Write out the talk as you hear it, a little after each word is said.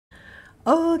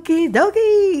Okie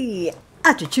dokie!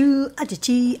 Achuchu,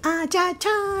 achichi,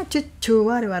 achacha, chuchu,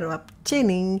 wariwarwap,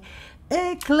 chining,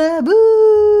 eklabu!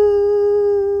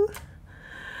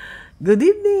 Good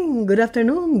evening, good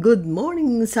afternoon, good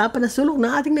morning sa panasulong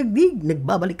na ating nagdig.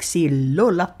 Nagbabalik si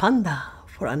Lola Panda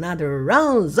for another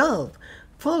rounds of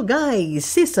Fallguys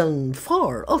Season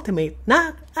 4 Ultimate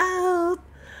Knockout.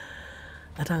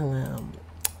 At ang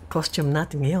costume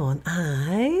natin ngayon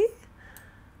ay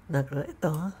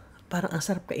ito, parang ang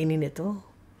sarap kainin ito.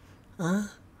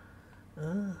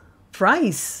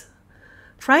 Fries.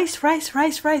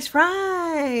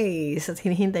 At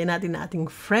hinihintay natin na ating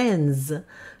friends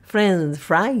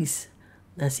fries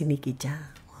na si Nikki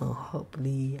Cha.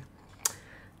 Hopefully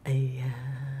ay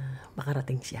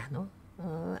makarating siya, no?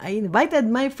 I invited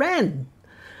my friend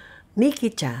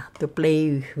Nikki Cha to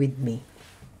play with me.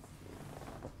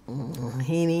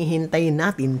 Hinihintay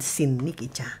natin si Nikki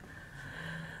Cha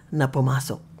na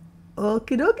pumasok.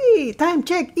 Okidoki, time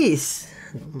check is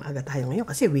maaga tayo ngayon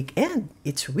kasi weekend.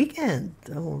 It's weekend.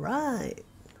 Alright.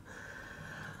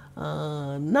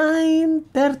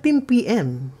 9:13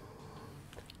 p.m.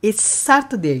 It's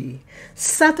Saturday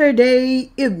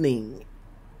evening.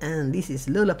 And this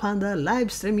is Lola Panda live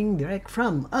streaming direct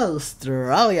from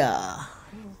Australia.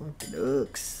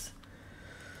 Looks.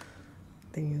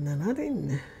 Tingnan na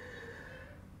natin.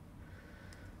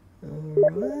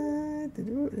 Alright.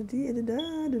 Looks.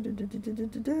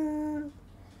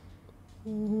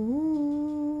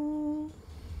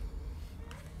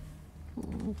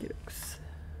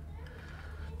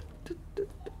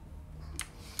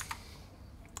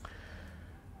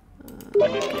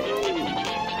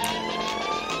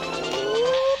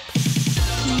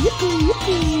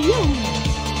 Yippee.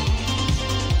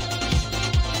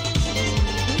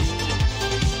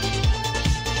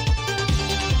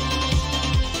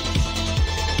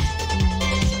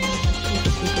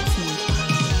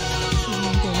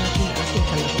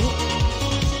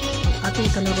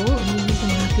 Ating kalaro, hinihintay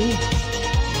natin.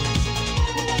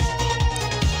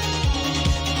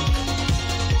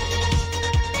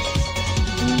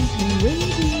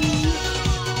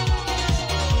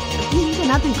 Hinihintay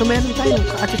natin kung meron tayo ng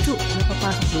ka-attitude na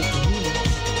papasok dito.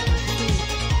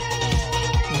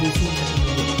 Busy na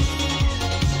natin.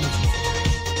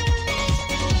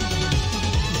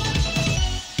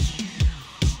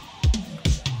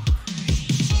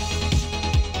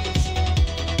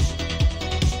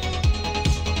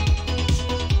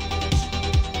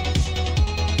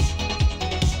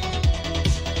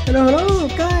 Hello,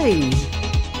 kay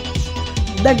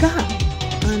Daga.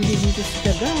 Andi dito si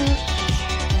Daga.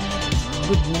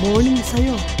 Good morning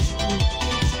sa'yo.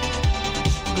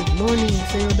 Good morning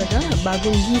sa'yo, Daga.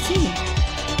 Bagong gising.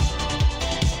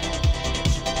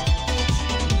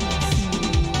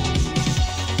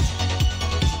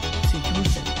 Si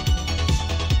Joseph.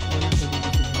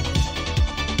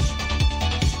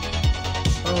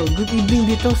 Oh, good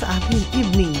evening dito sa akin.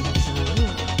 Evening.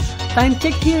 Time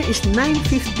check here is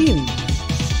 9:15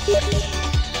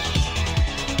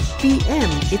 p.m.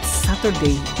 It's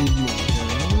Saturday evening.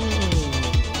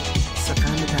 Sa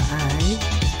Canada ay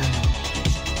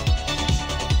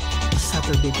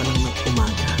Saturday pa lang ng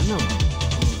umaga, no?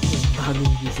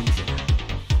 Bagong gising sila.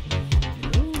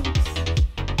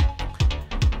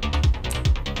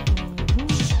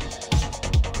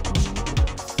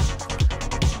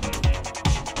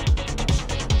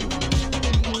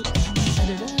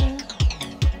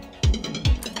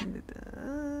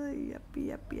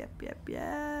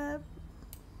 Yep.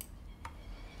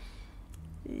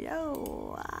 Yo.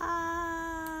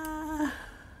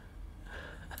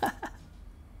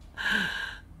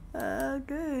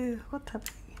 Okay.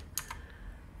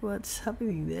 What's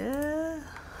happening there?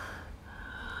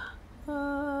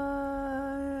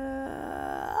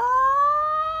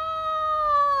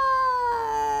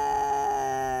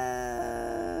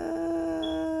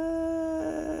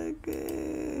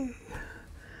 Okay.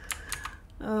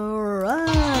 All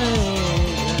right.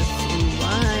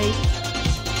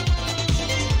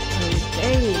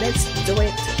 Let's do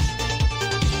it.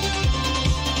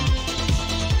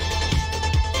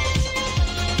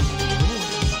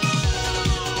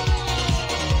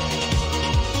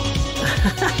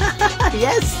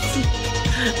 Yes.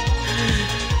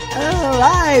 All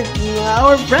right.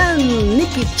 Our friend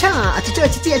Nikki Cha.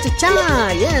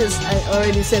 Achacha. Yes, I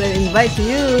already sent an invite to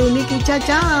you, Nikki Cha.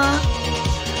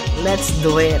 Let's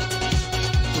do it.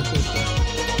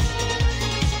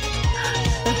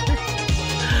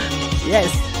 Yes.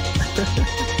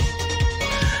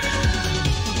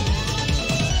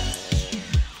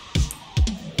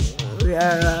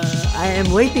 I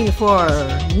am waiting for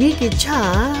Nikki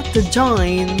Cha to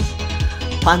join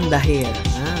Panda here.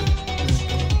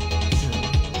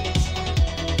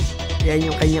 Yan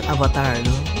yung kanyang avatar,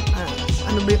 no?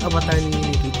 Ano ba yung avatar ni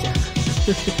Nikita?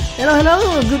 Hello, hello!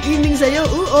 Good evening sa'yo,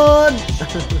 Uod!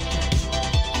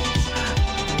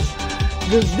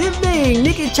 Good evening,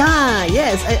 Nikita!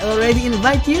 Yes, I already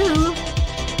invite you!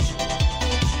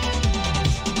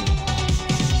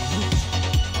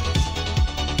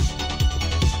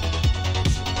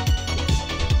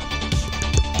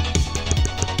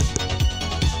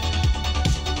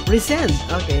 Resend.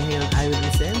 Okay, hang on. I will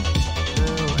resend.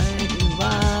 Alright,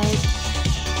 invite.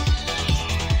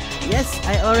 Yes,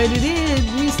 I already did,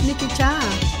 Miss Nikki Cha.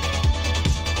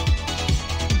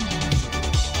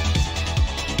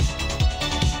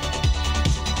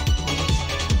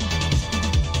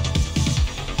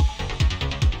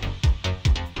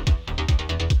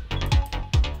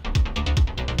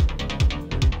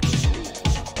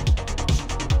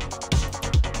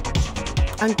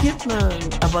 Ang cute na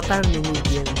avatar ni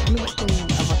Nikki. Ano ba itong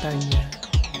avatar niya?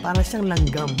 Para siyang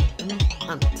langgam.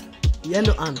 Ant.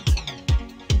 Yellow ant.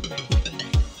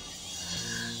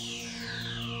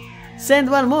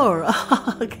 Send one more.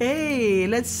 Okay.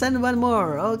 Let's send one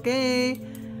more. Okay.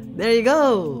 There you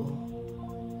go.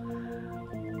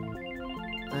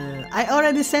 I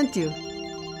already sent you.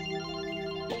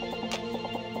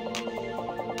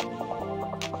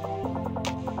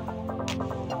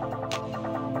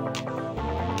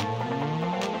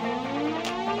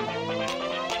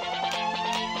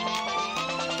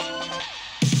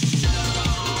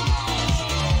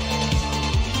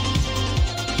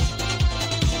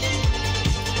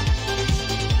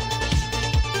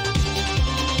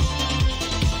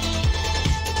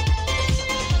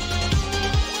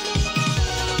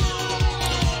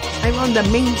 I'm on the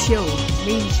main show.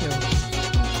 Main show.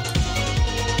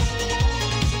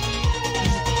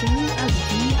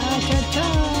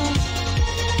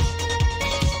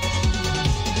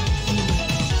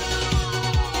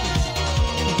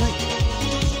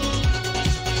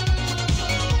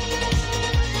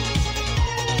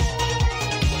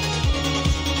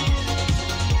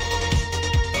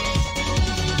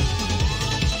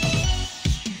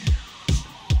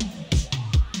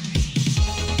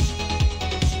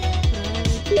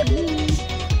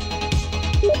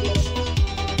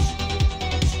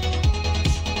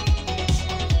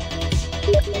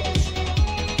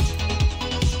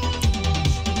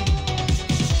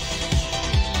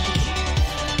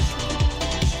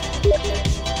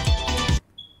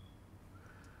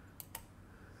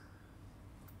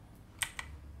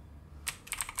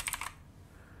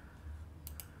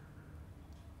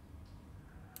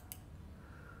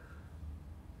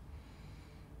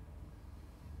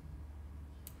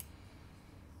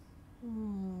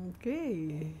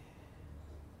 Okay.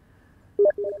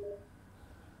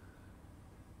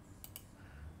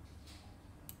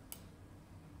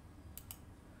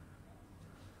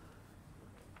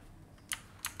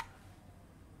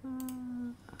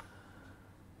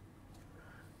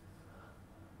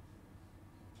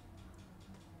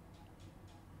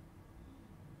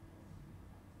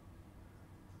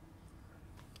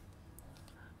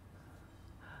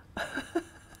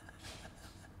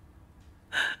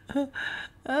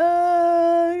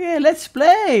 Okay, let's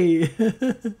play.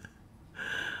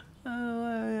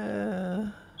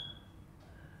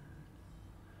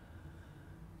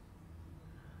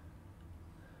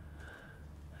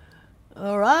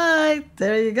 All right,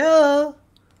 there you go.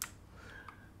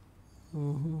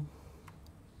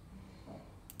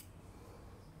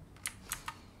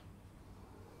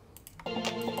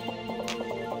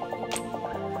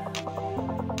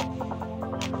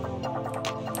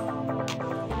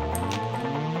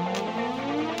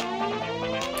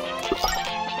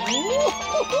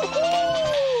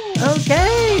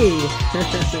 Okay.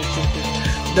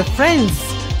 The friends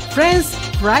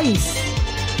prize.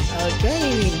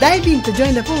 Okay, diving to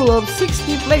join the pool of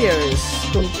 60 players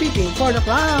competing for the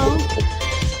crown.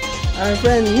 Our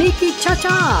friend Nikki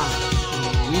Cha-Cha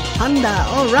with Panda.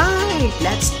 Alright,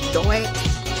 let's do it.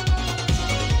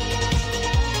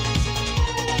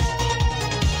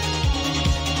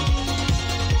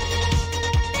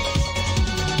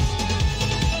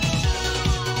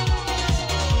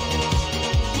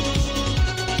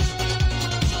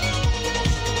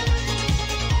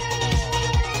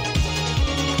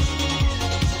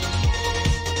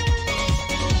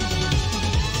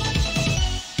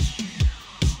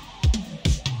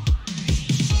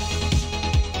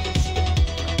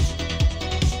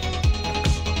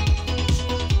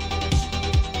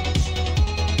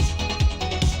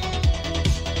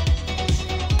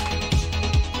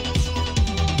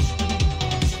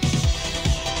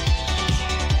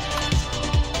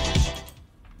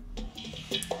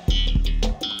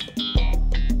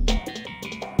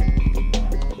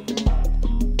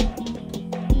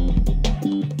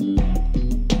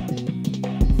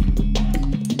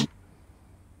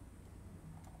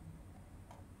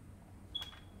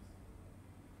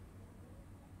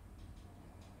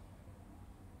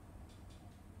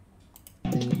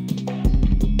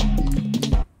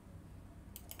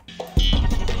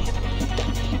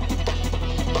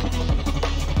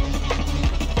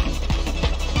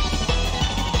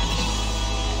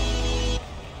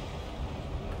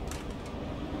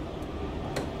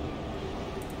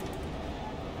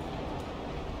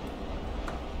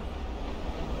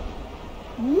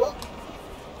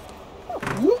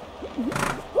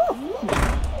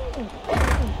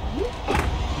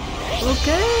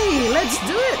 Okay, let's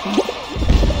do it.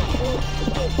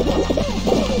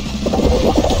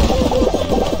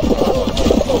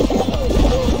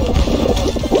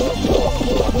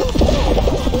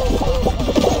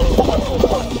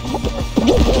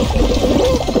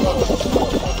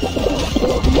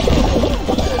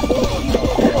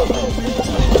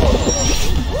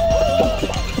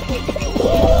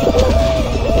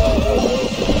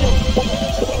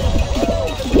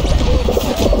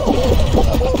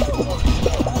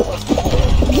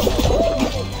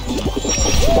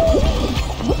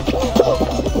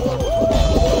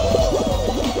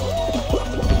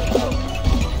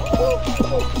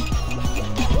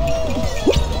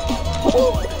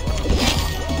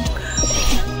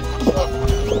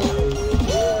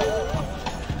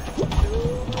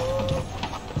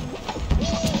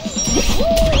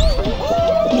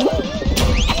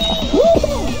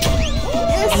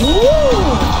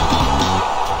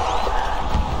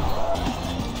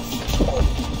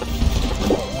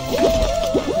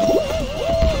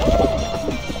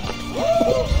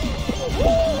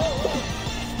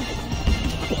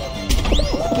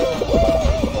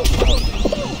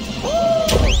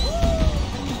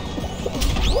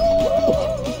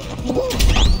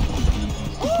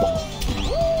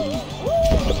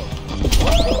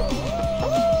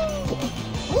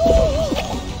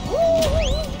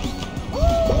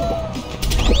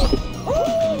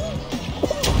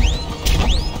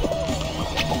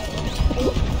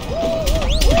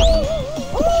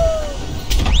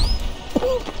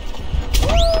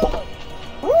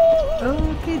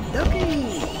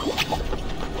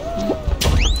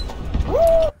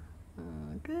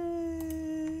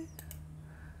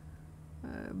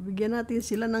 Bigyan natin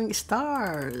sila ng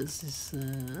stars.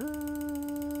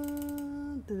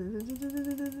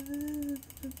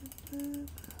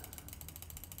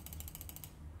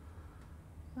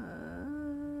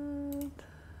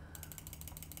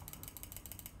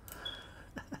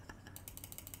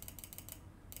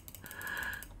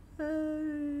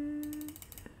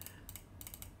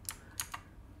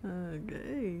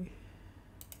 Okay.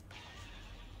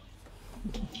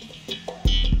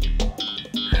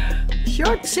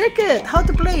 Short circuit. How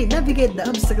to play, navigate the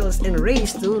obstacles, and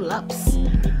race 2 laps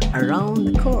around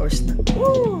the course.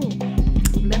 Woo!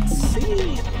 Let's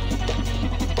see.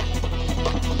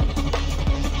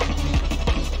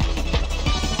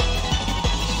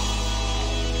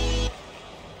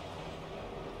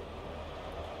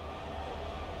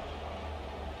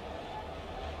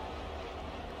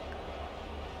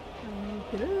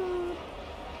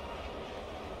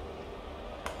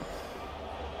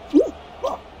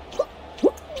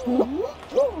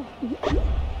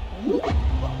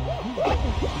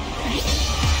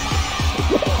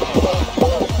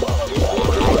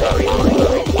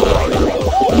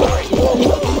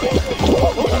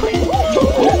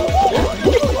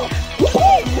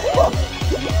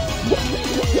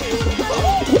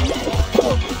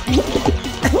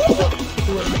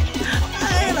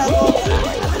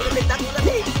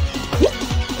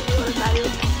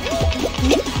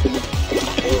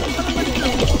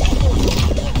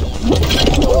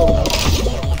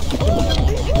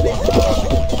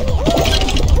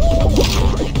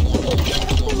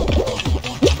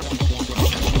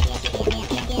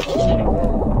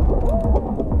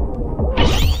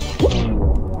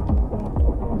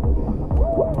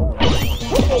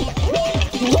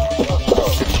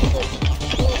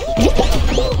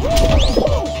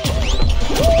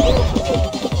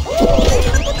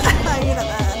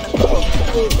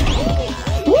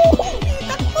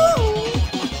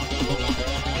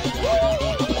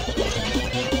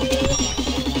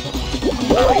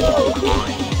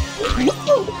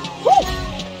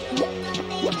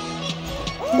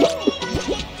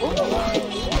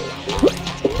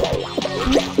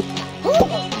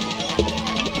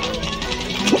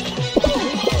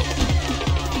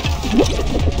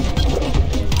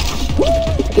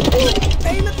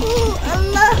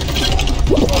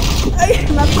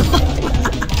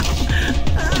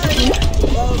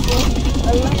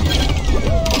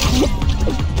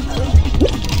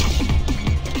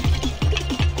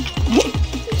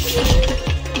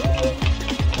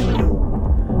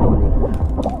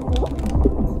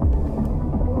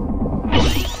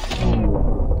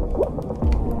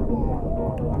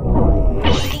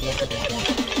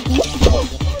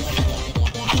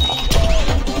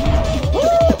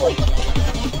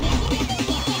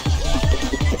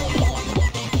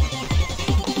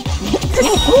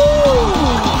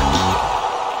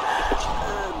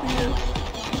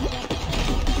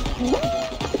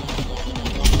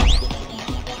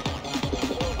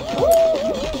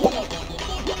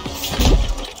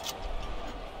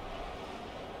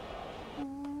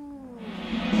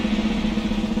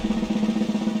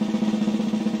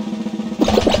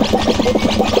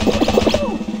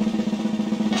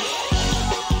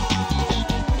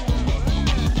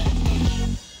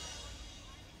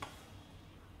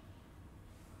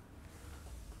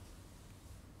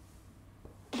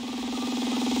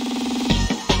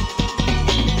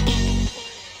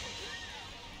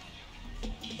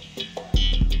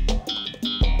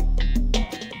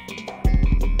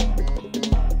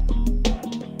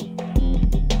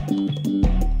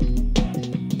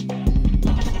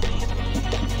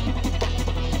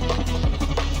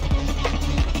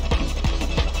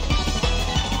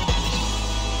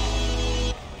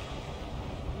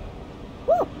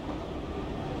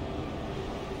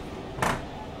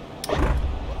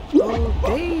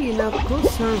 naku,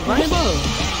 survival.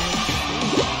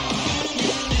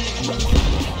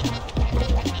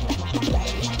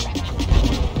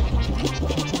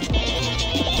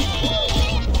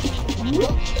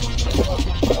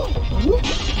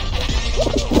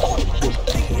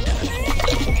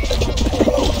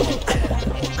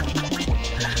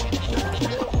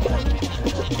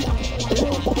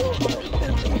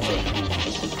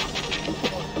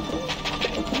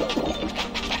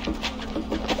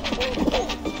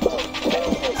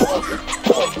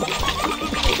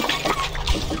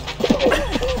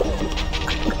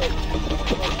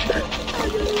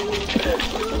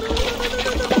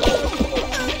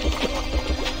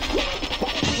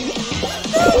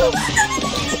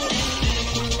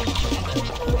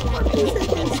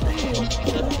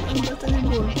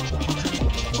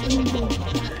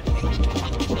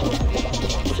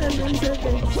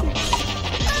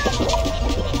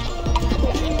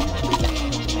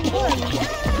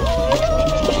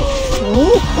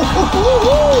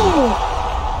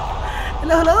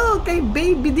 Hello, hello kay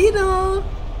Baby Dino.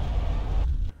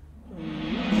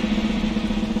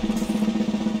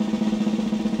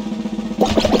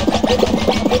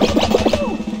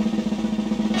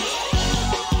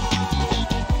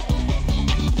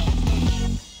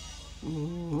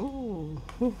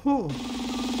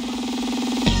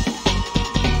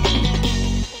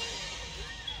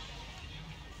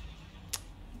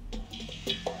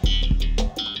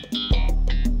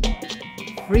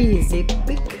 Freezy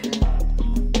pick.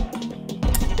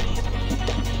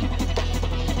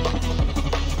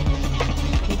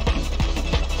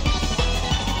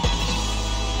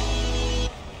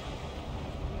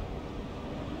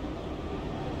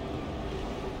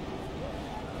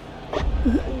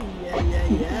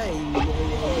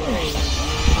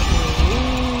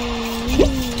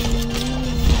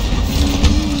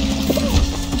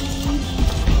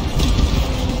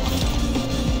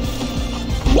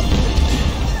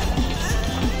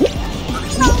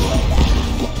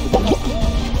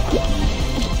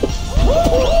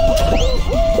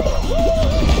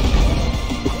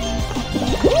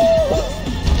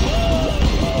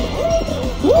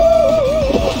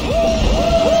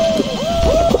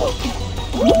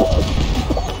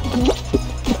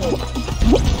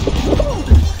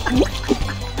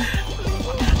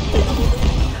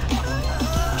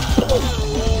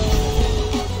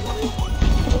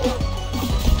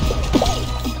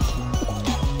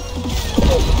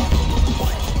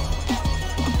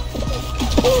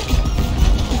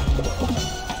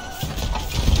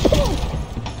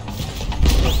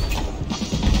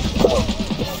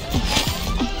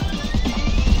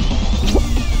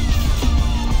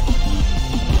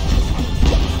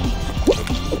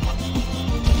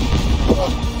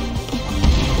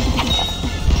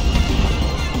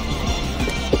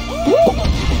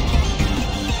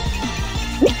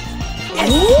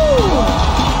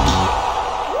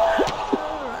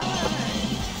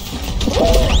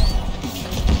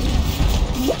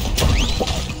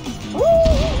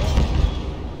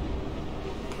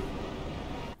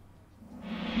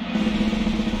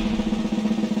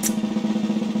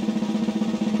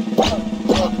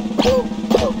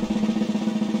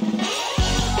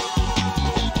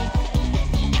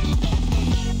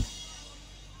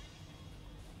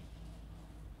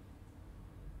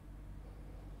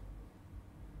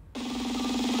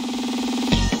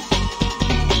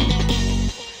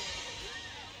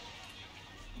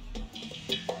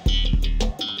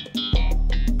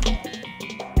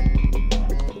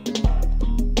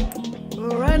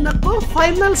 Nako,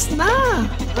 finals na!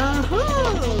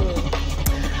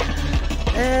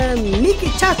 And Nikki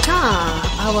Chacha,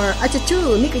 our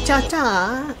Achachu, Nikki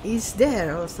Chacha is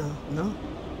there also, no?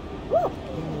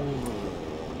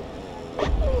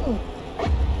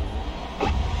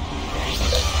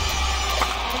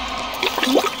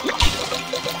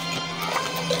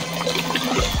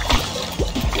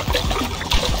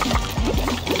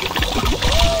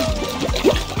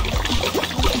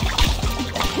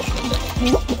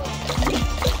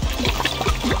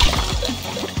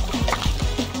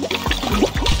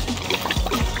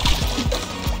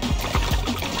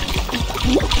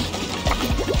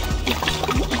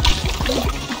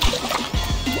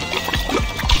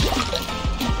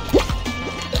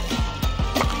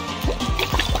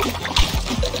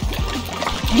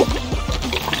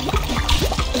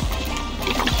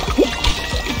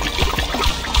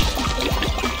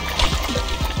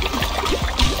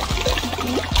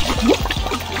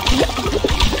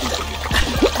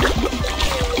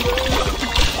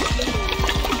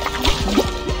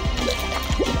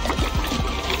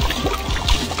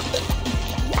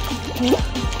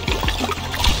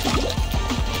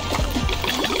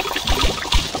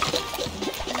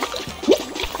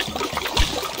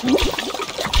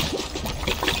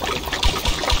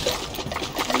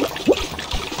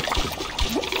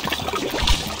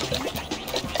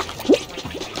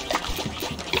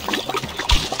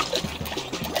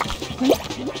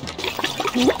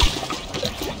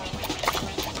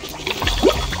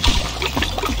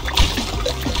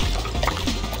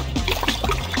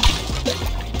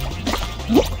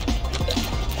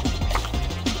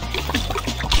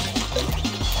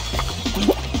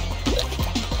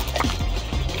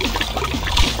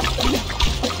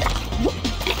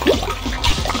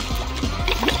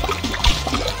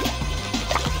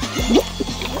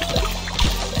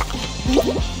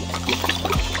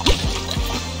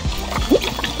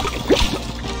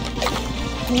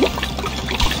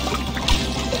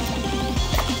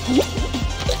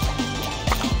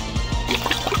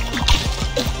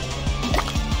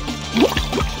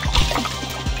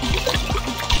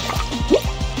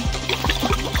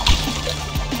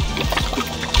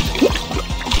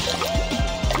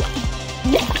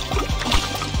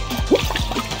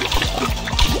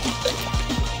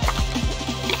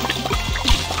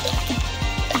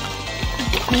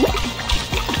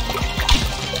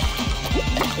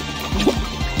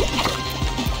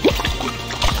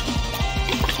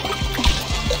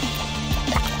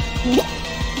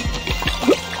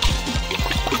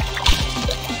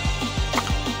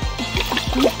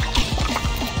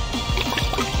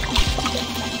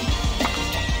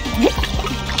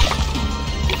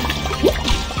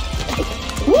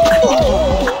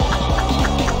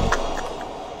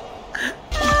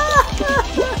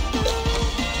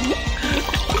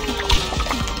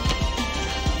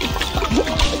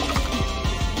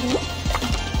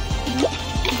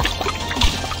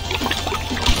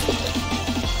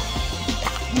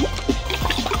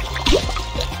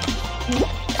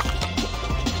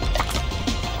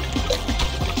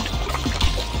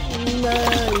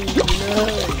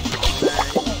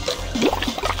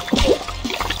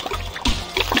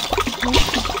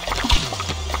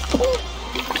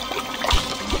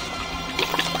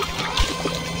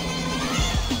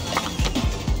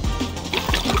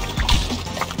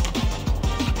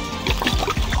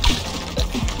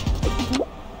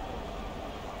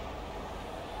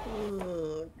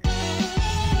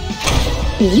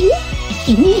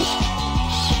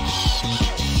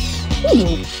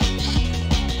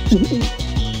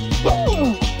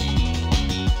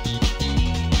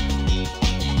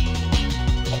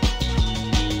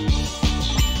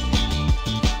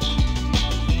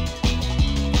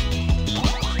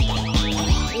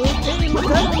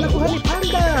 Nakuha ni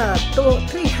Panda to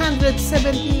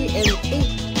 370 and 8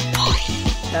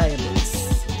 diamonds.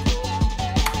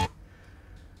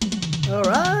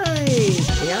 Alright,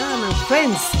 yan ang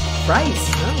friends prize.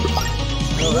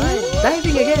 Alright,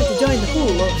 diving again to join the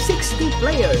pool of 60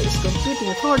 players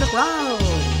competing for the crown.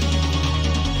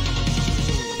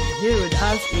 Here with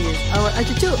us is our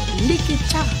Achuchu, Licky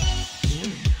Cha.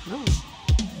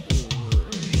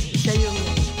 Siya yung,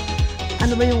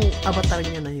 ano ba yung avatar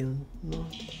niya na yun? No?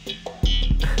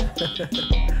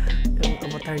 Yung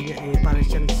avatar niya ay parang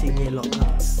siyang si Yellow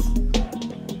Cats.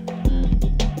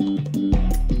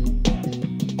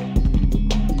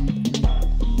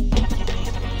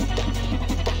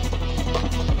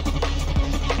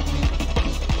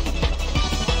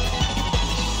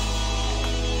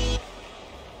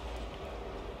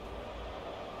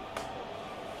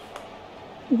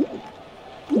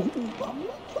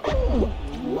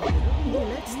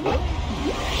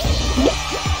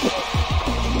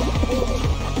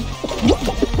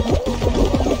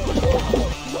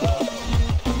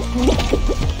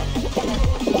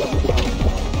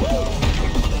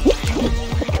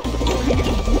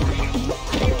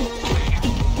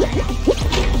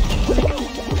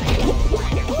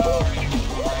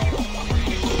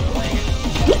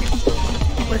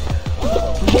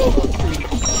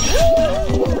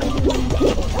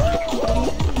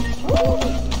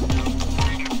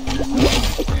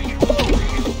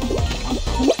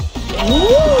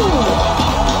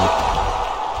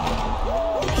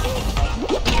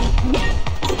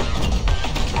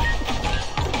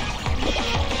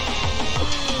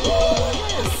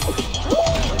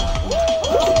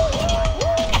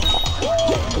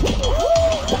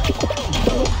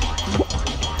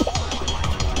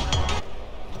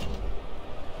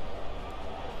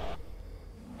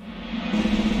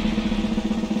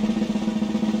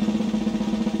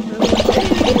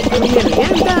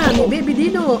 Merienda ni Baby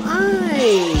Dino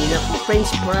ay naku, French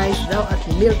fries daw at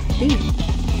milk tea.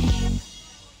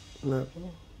 Naku.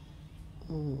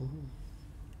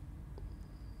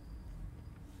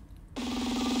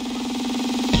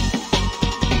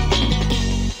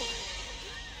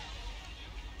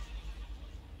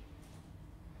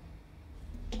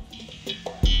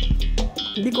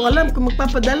 Hindi ko alam kung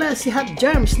magpapadala si Hot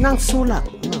Germs ng sulat.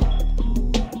 No.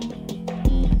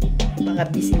 Baka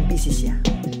busy siya.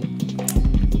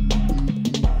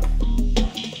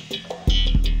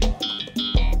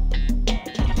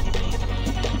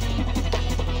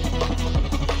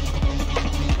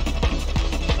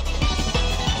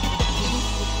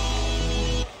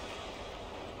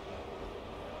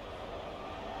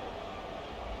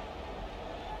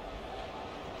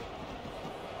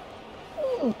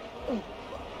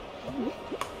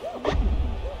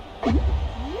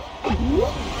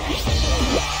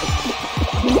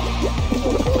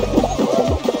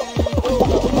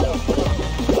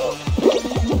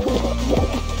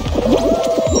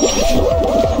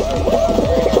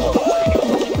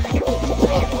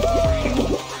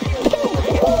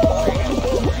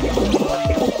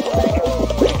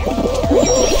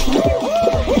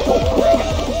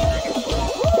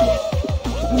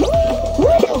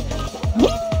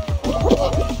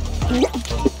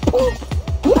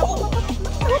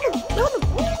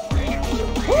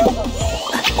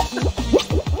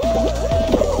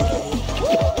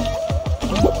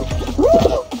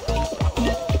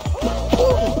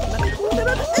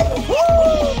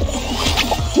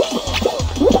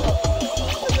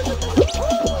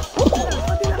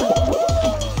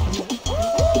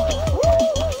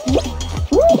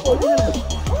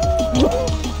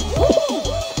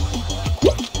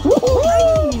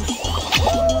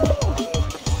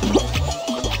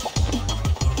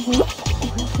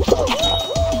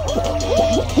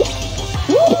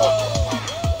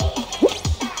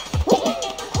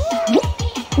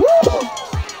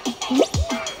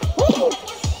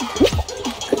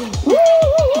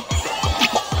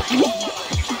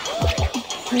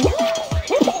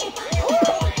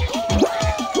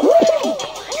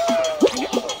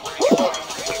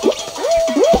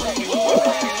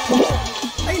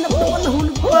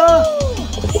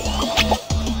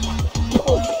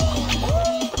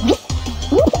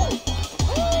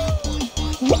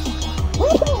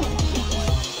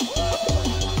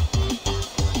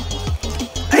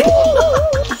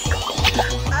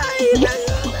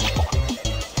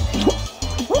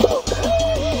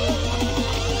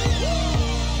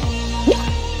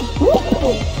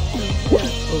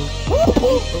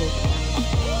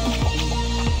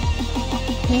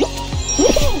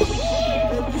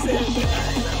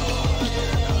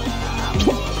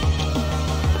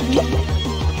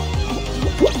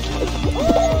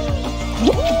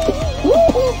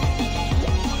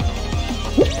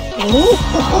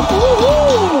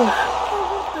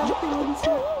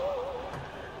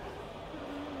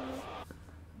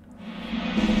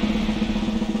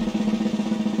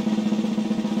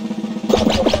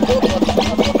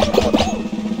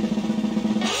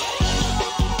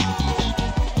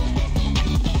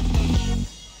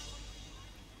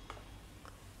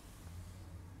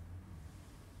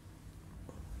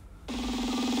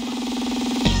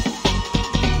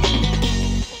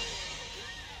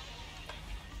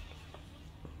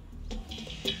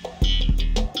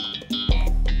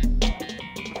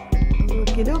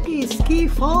 Okidoki, ski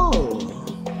fall.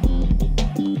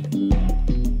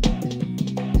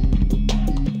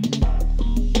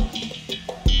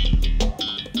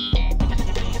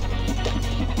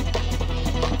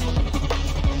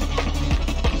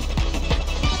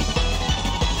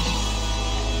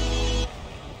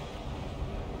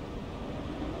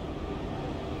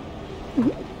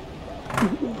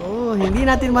 Oh, hindi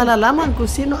natin malalaman kung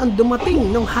sino ang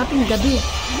dumating nung hating gabi.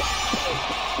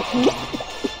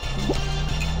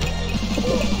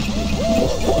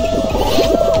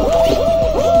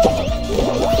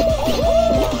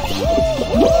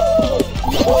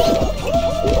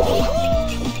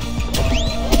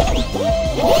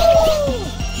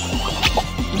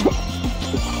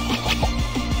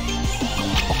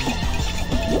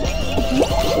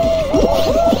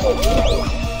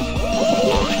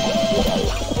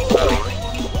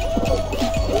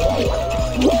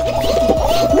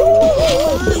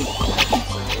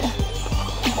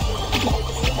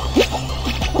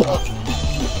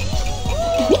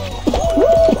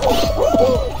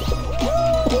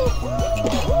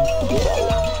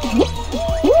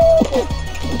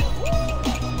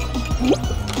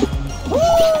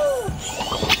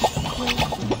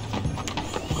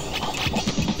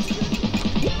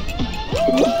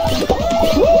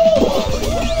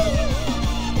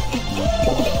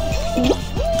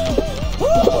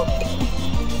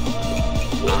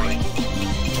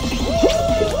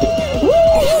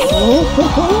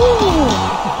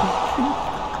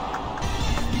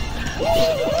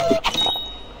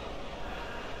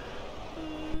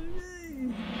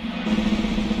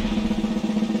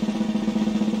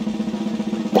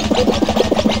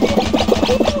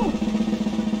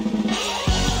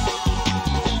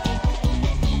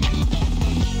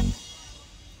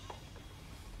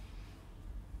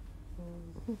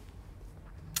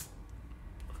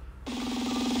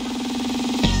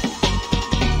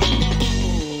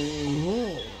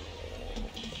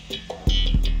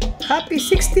 Happy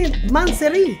 16th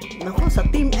Manseri! Nako, sa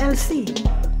Team LC.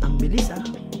 Ang bilis ah.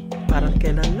 Parang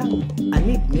kailan lang.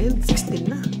 Anit, ngayon 16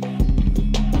 na.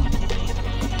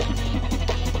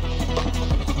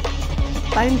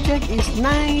 Time check is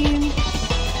 9:44.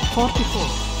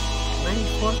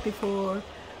 9:44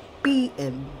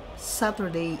 p.m.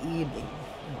 Saturday evening.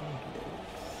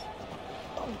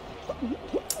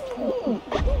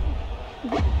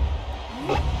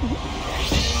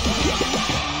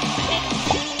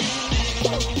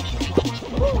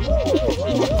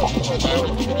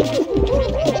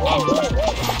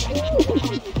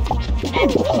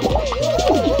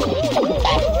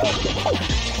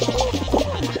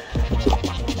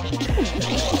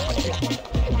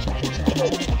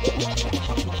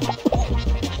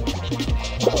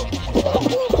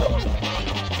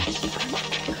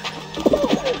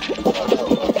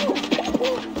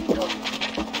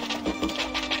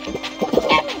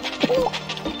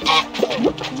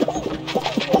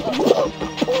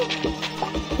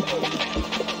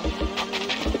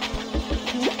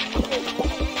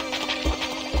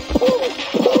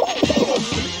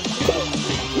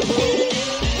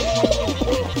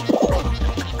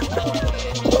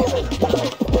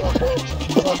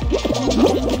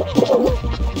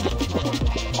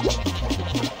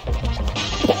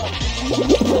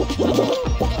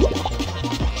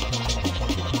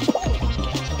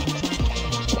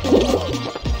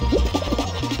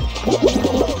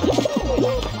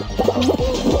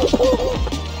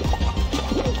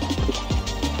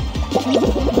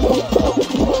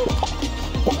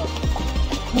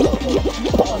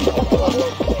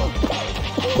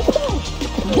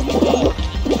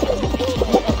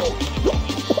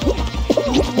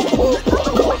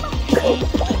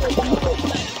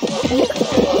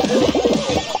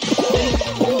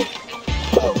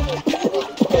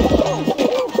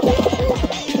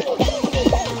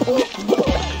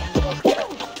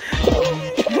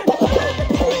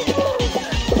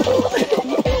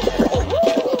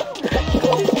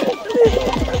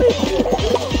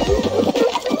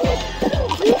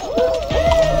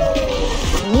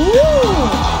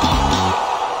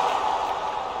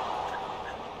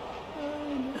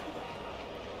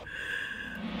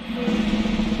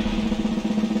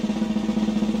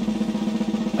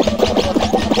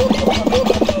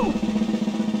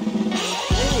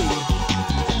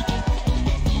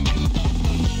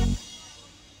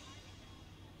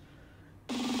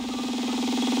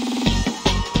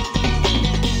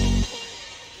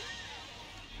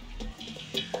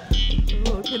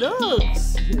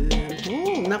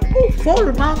 Naku,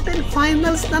 Fall Mountain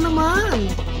Finals na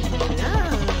naman.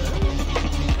 Ayan.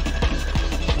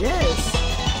 Yes.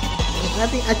 Ang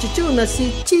ating achuchu na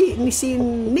si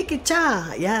Nikki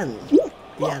Cha. Ayan.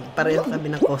 Ayan, pareho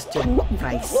kami ng costume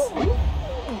price.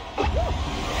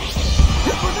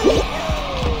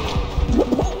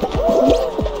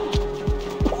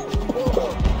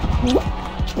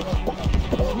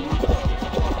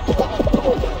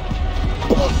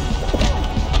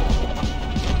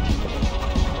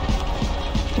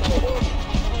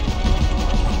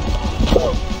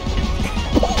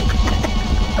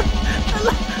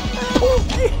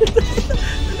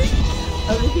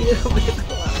 Ang hirap ito.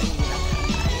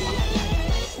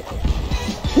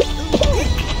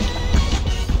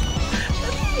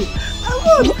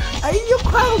 Amon! Ayok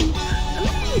ham!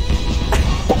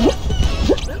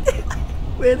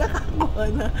 May nakakuha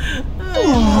na. Ay,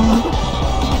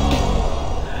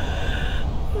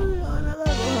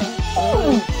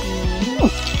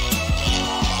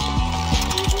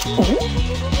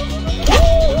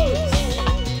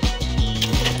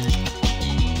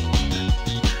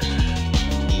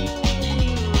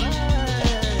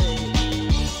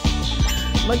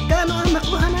 magkano ang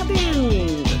nakuha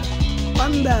natin?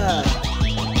 Panda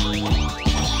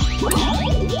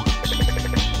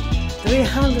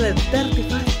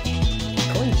 335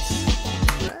 coins.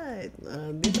 Right.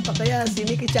 Dito pa kaya si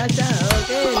Nikki Chacha.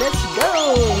 Okay, let's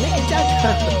go! Nikki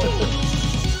Chacha!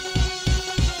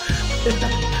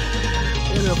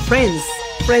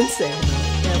 Friends eh.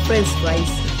 Yeah, friends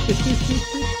price.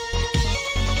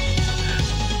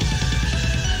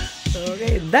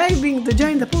 Okay, diving to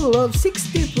join the pool of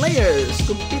 60 players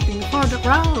competing for the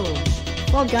crown.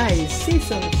 Fallguys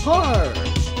Season 4.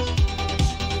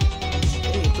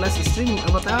 Okay, plus stream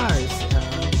avatars.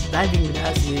 Diving with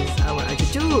us is our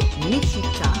achuchu, Nikki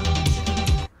Cha.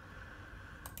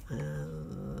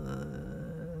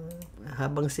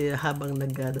 Habang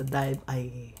nag-dive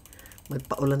ay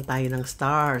magpaulan tayo ng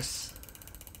stars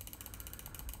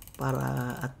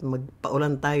at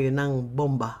magpaulan tayo ng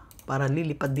bomba para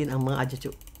lilipad din ang mga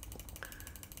achuchu.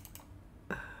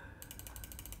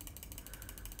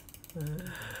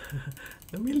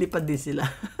 Lumilipad din sila.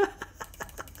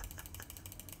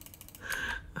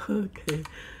 Okay.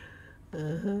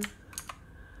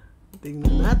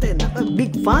 Tingnan natin.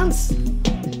 Big fans.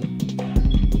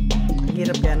 Ang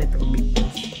hirap yan ito. Big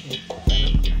fans.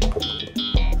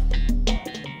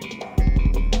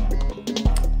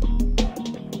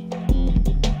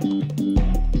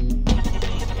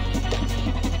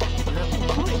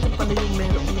 Ito pala yung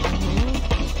meron ng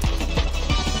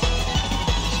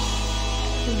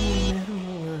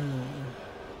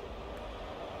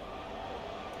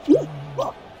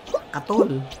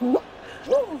katol.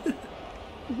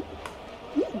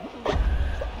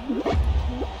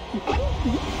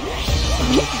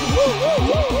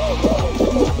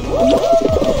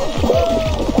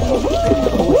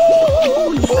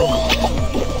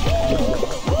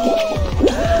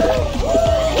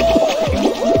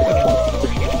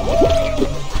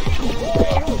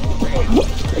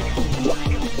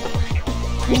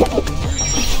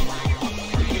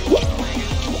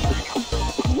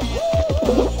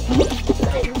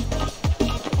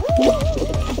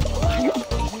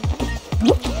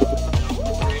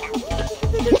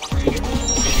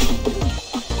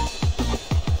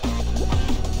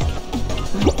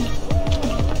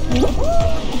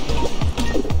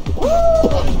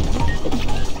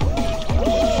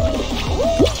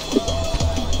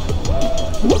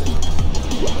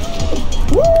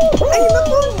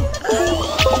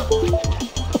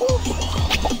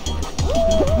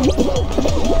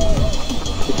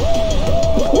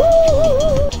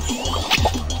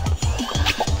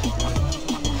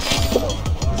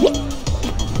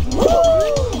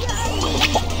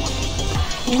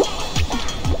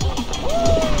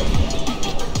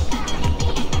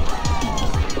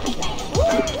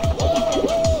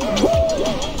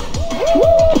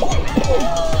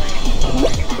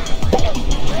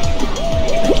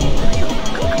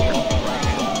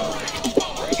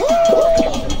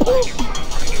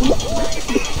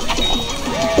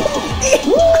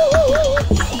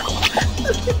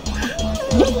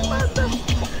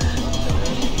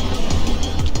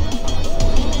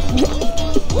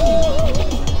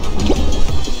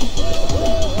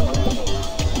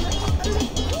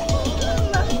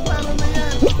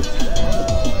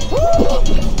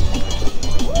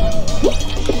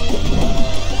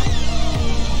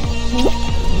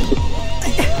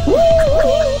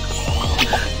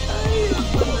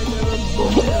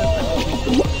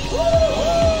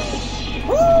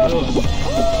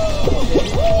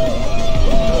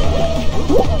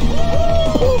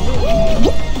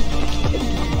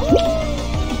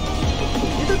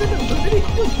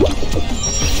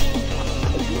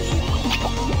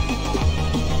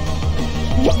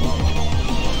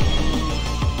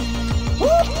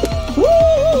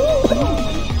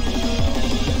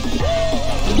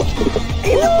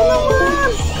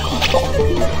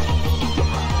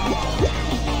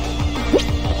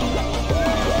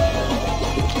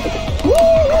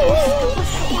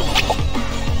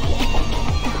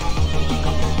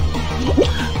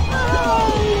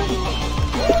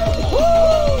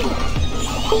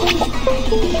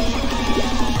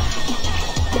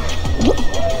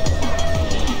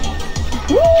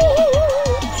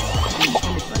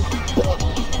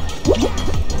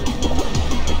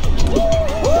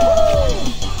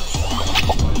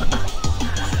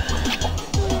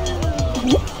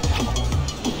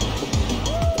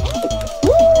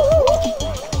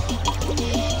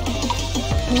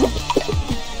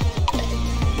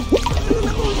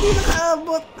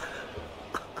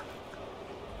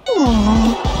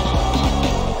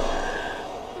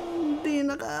 Hindi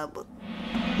nakaabot.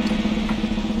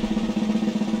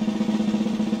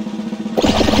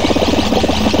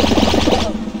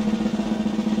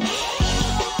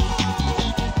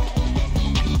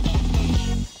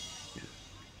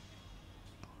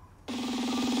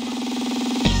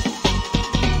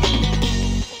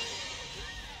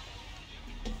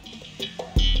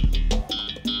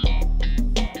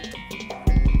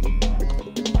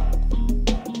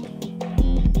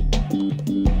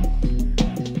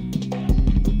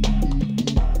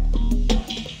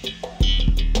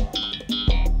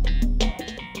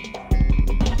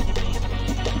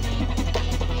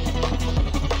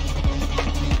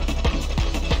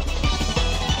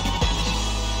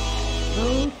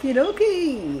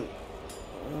 Okay.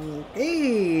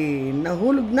 Okay,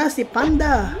 nahulog na si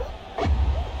Panda.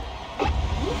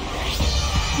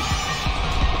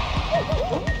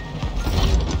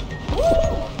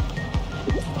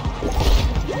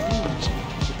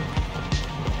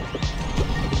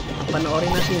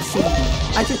 Panoorin natin si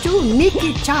Achuchu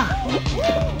Nikki Cha.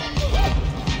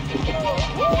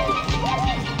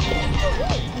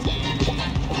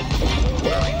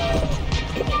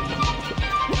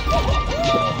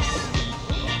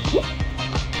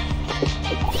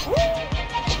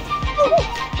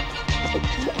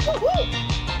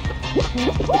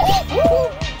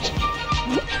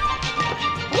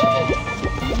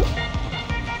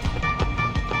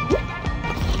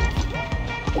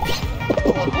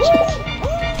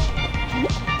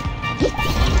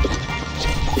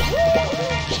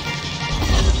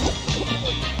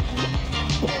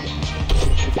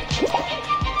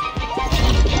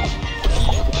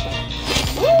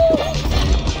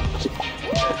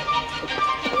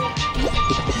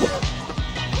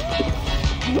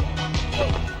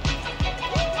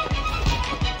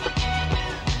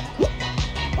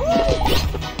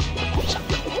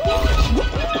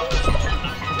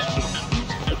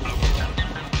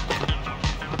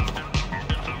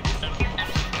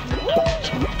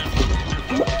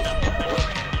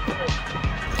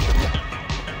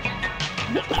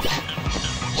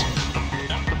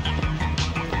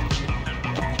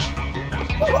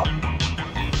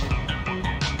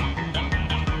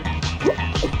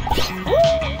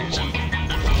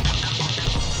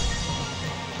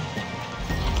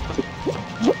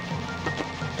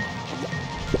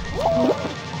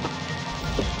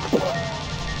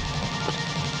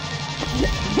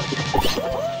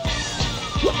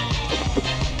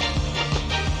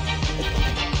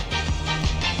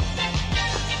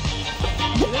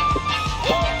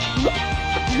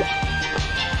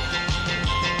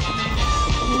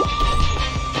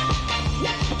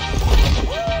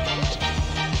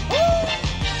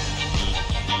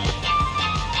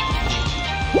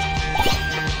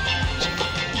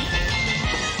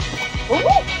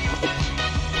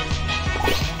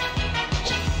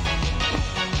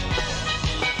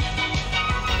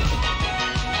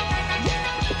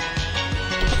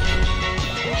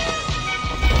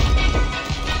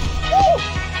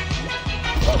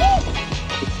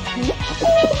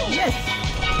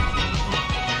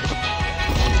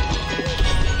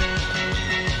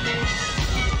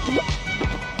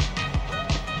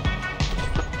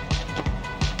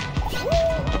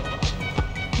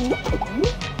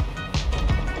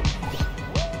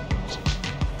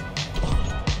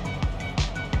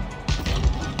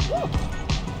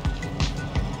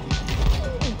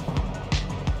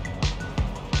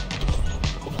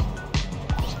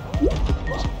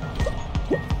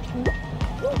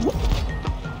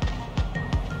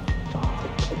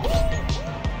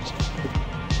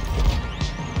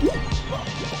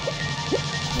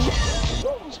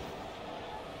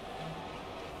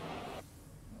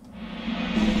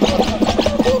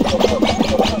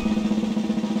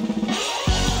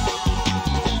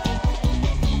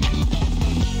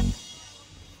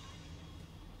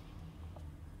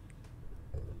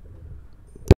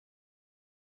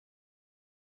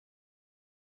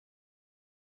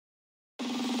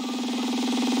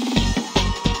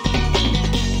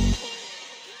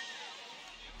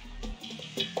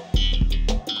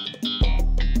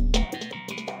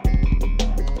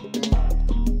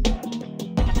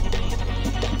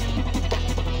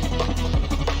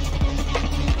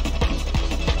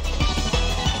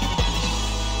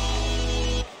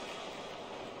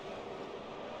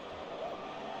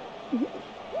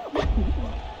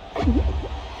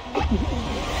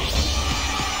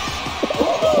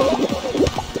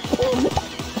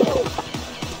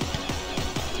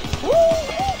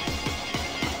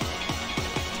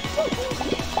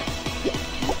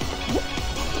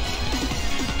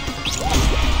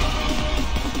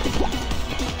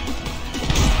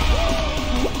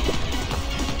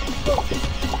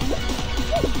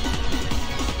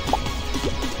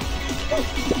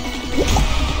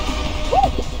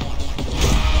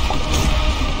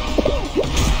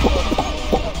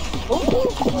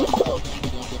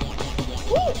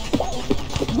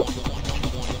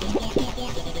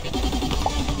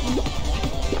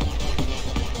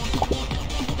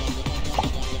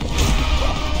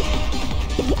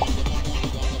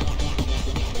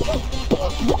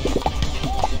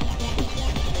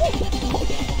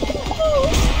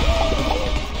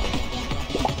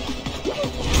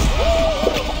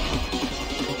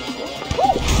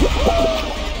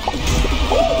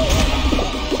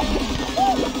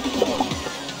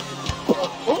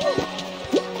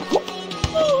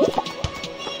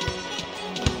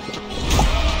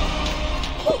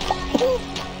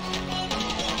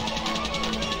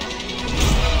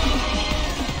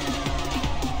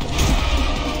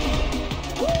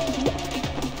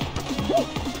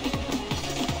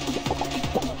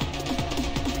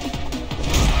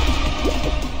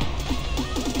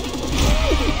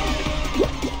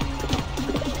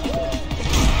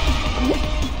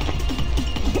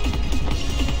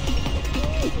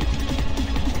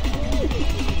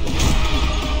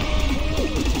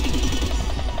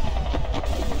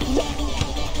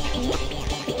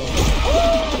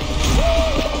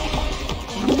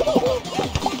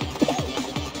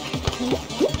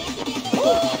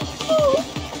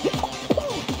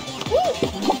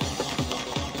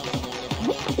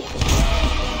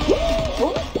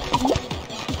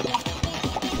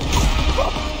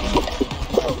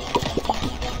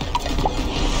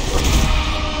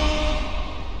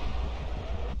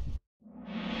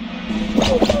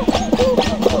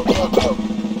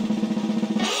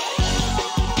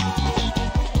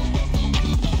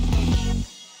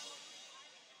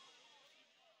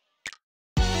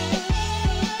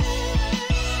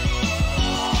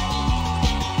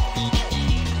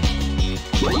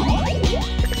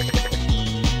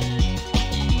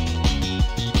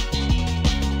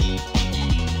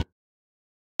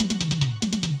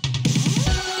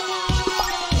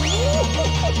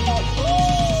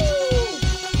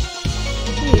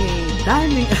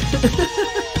 Darling.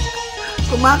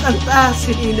 Kumakanta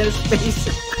si Inner Space.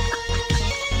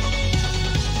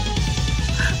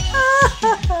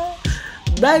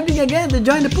 Diving again to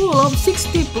join the pool of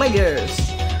 60 players.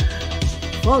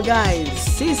 Fallguys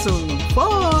Season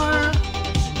 4.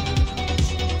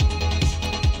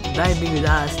 Diving with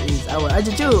us is our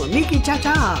Ajuju, Nikki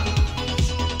Chacha.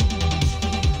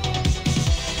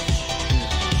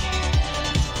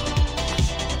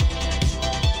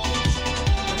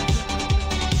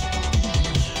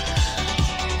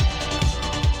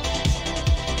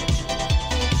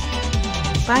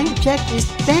 Time check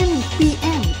is 10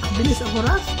 p.m. Ang bilis ang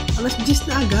oras. Alas 10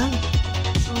 na agad.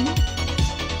 Ano?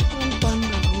 Ang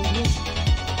panda.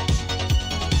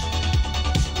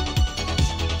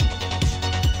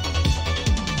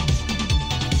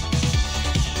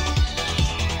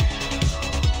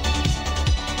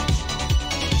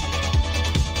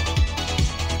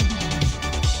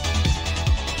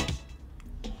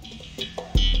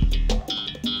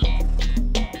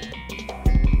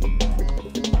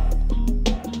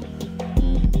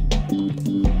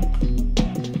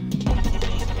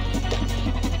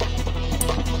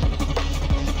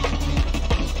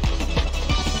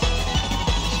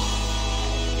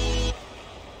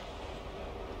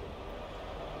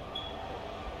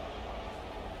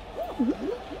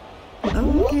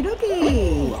 Okie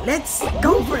dokie, let's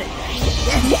go for it.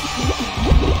 Yes.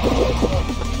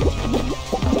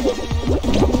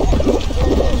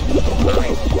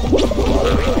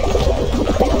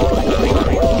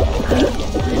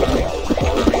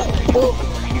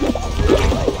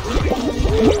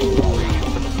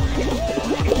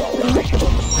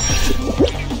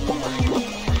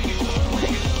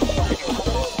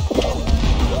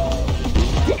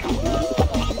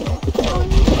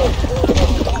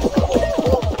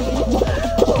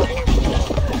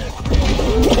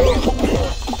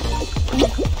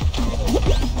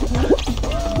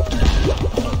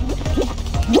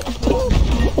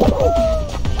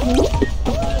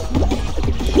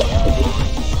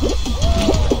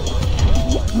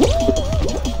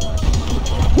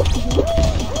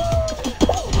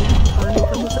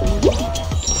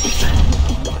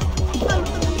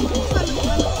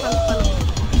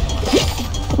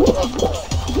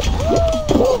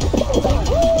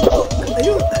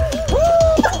 Ayun!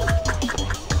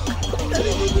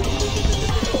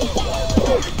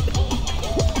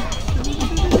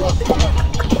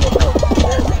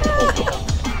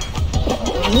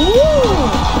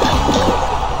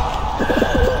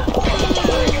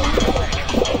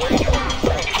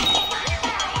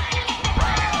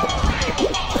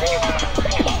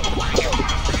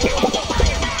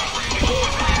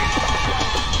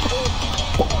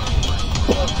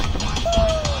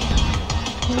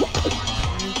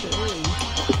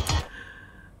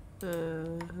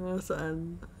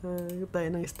 Saan? Tayo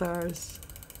ng stars.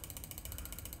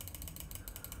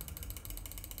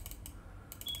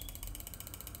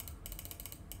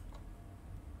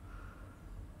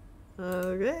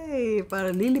 Okay, para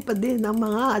lilipad din ang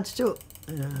mga atso.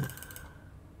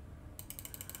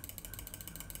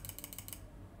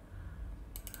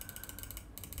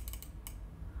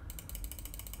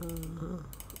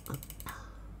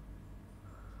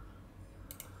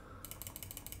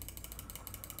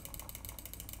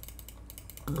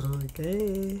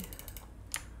 Okay.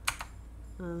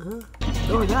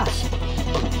 Oh gosh.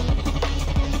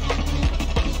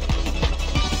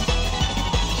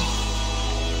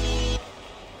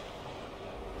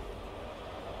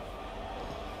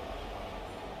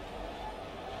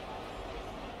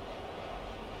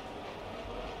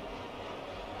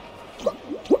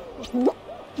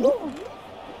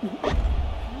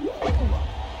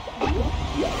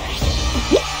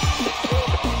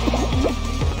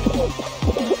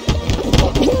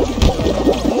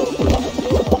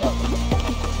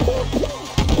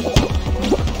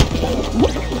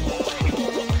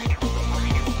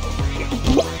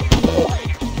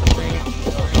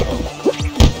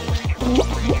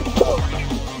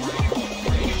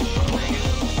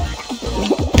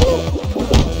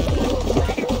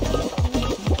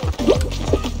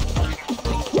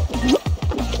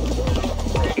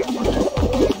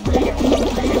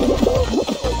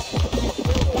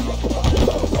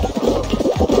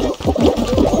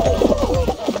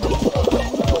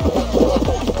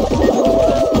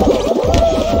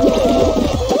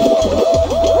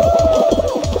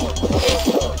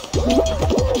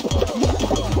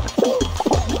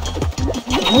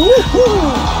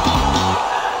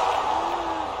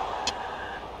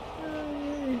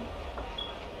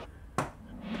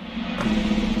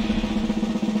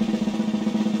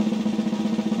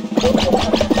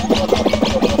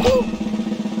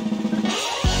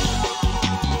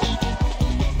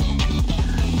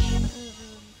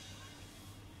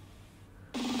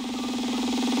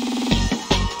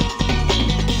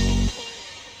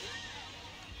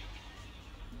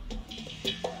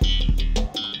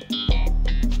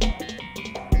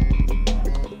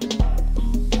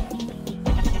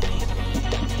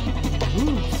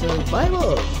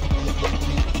 Survival.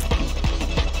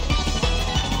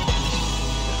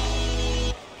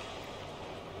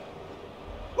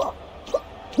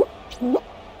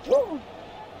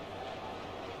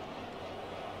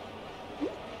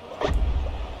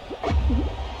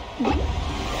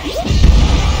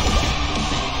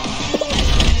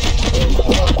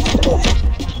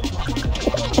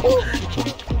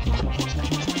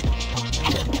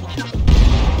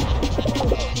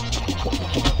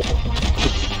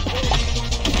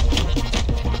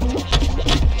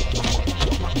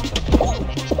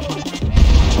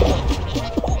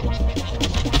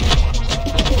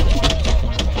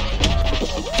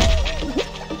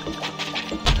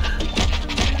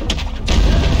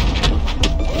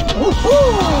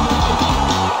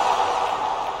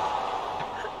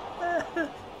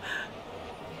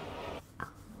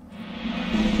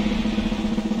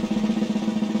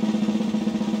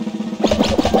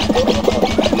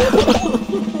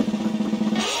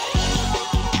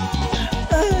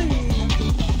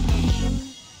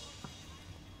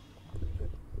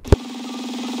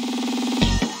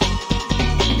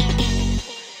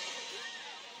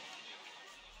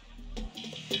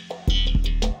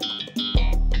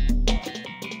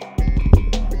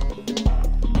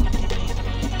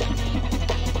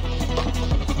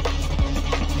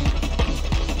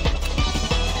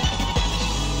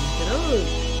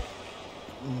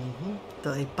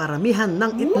 Ito ay paramihan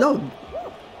ng itlog.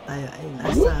 Tayo ay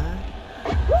nasa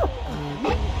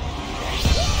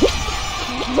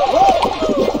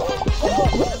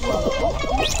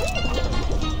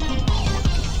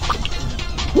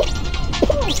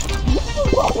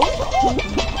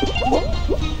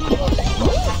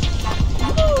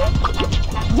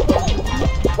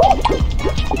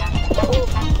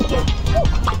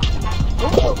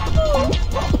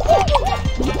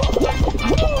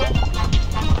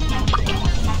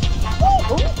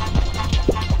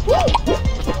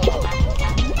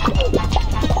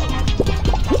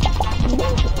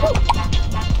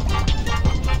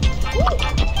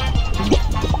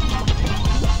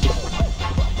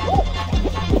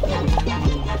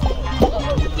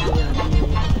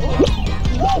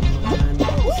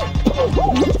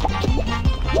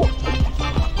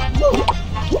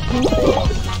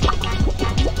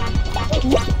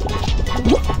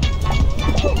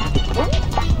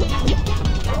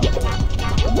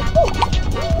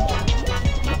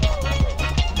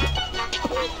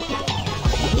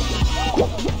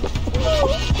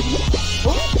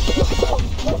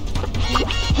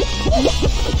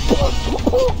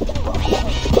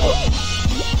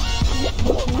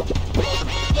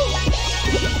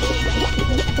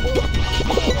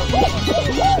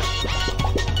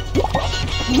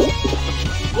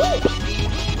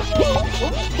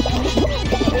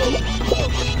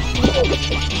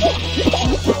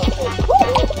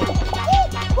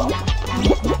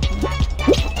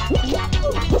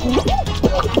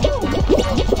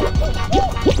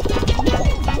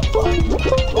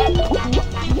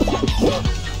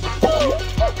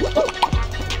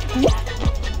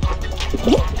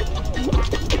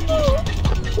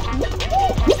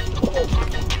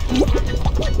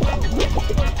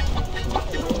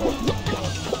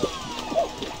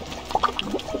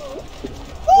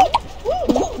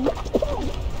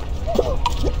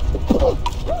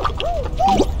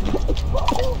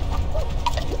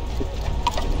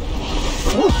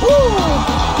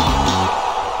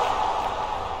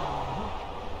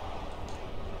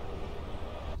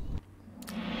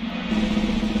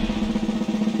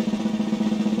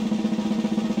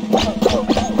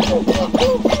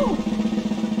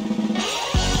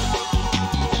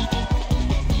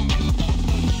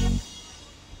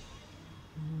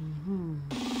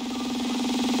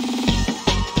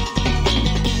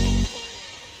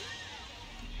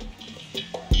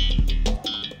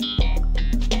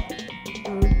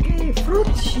Fruit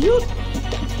shoot!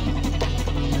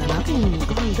 Tingnan natin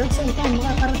kung hanggang saan tayo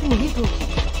makakarating dito.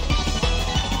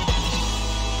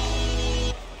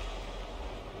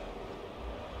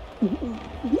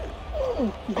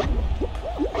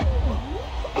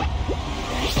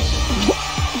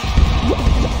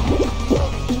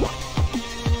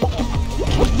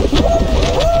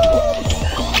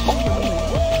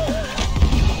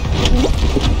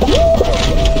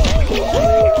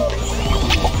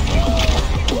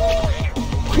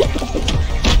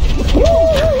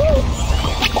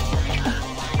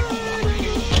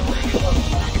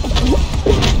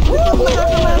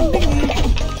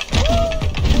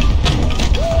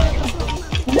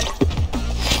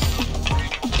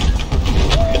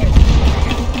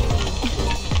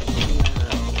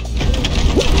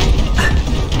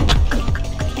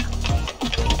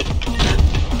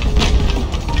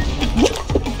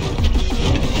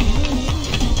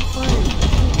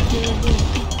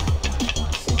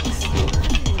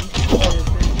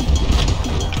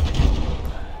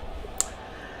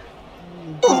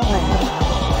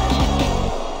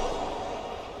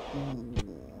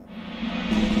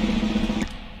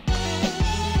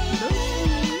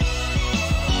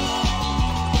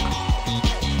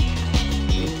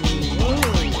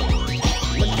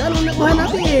 Nakuha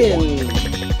natin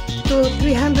to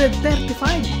 335.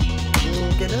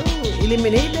 Okay, no?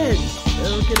 Eliminated.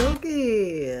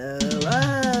 Okay.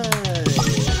 Alright.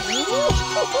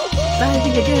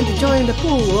 Diving again to join the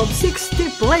pool of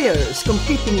 60 players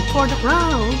competing for the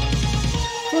crown.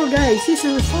 Fallguys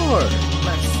Season 4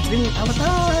 plus string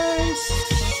avatars.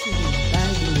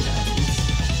 Diving with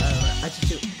us.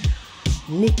 Attitude.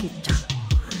 Nikki-chan.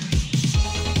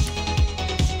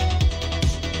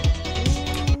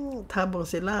 Habang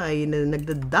sila ay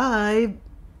nagda-dive,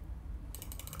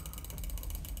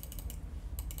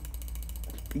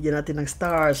 bigyan natin ng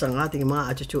stars ang ating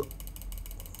mga achuchu.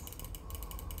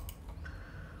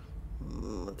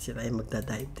 At sila ay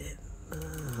magda-dive din.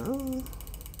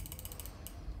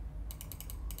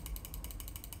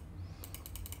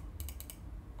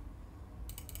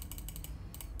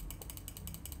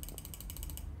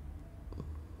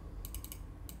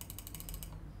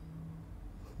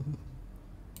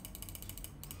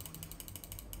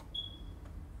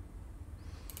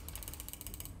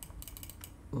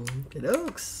 Okay,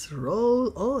 folks,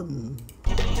 roll on.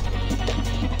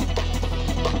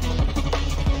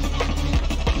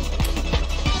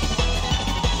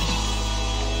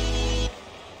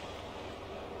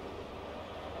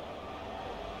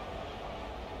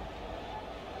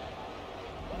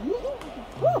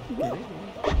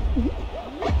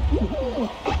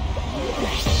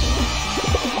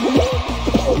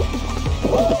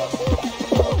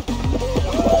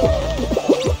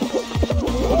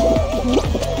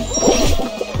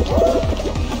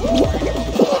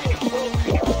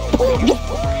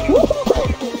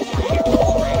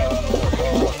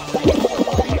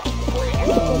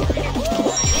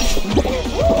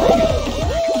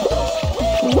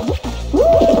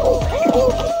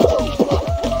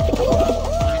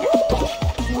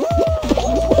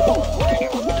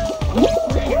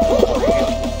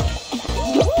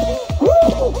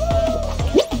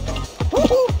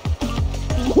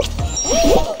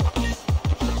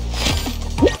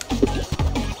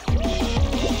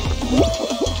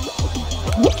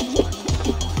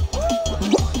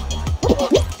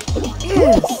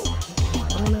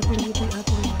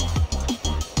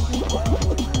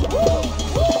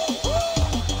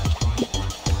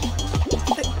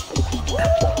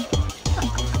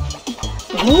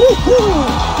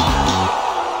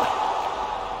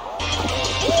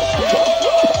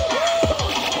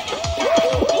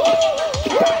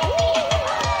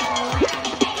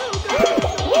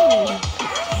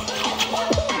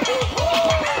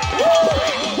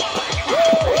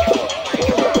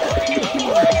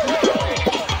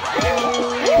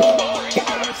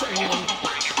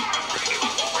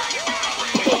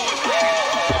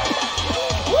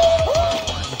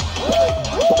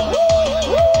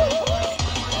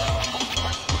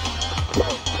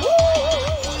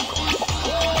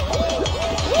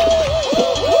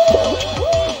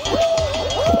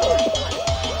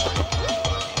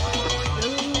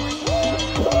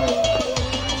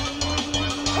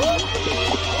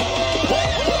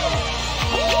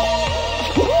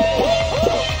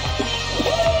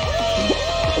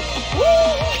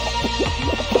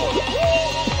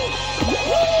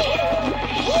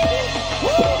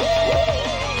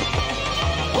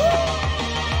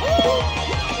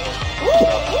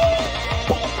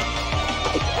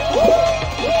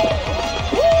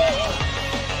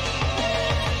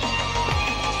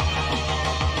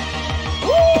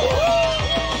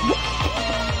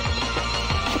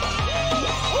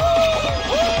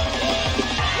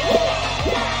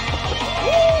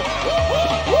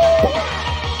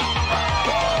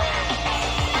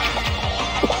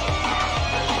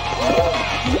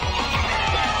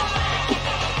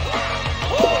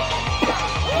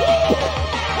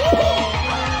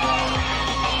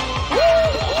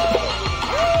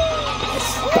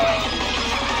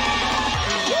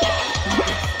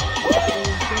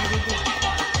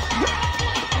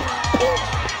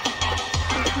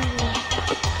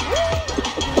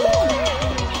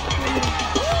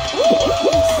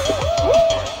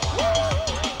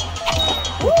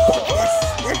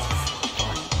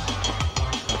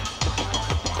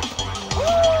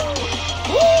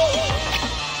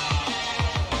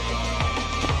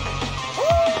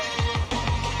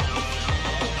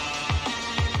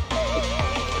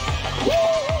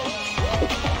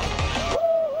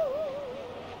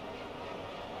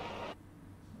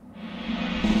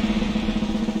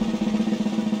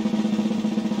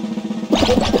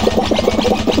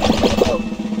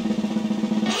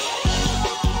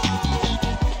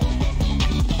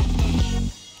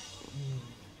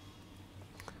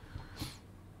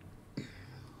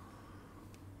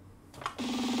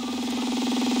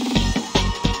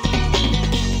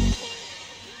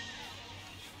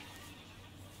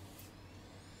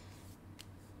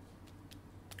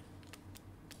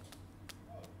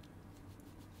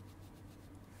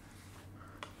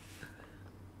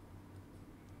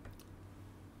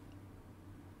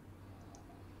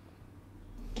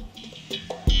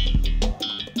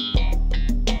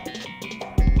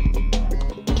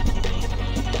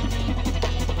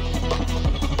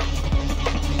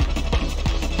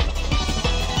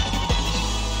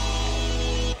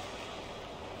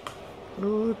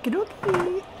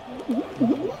 Okie-dokie.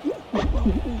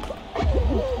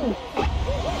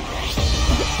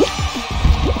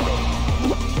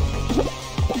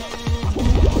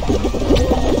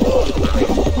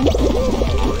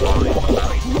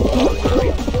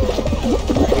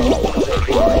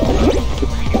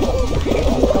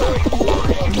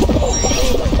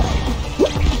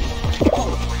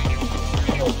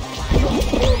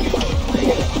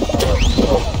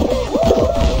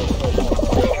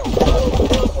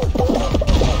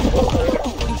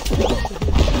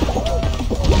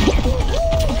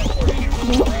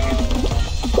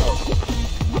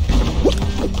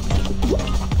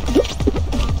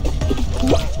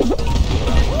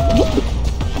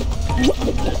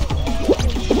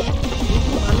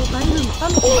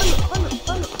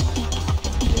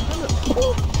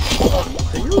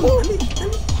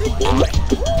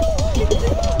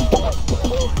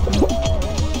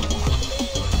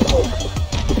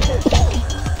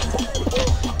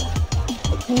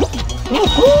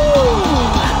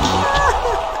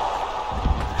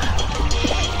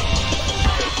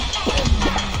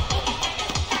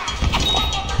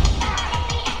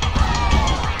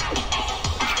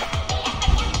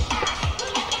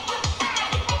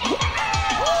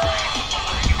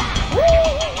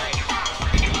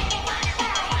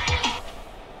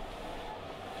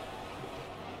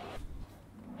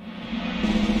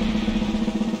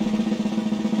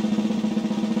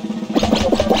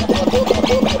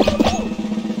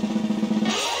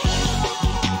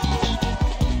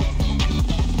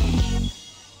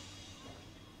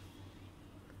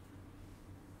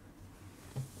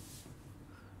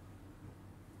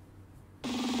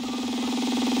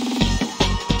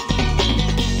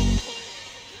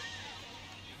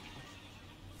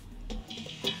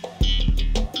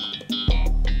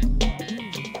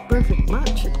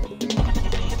 much.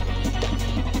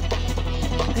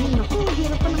 Ay, naku,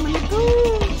 hirap pa naman ito.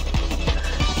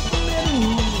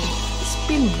 Meron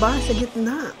spin bar sa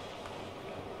gitna.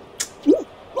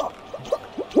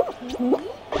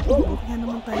 Kaya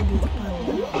naman tayo dito pa.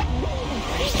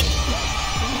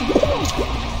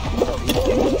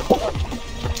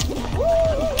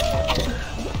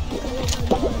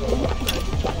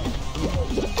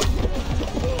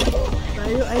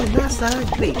 Tayo ay nasa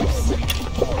grapes.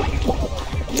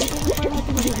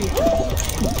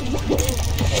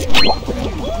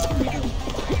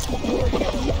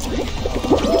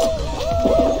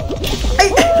 Ay!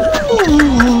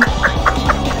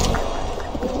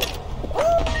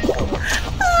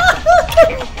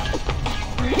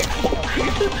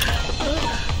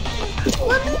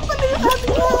 Mali pala yung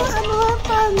ating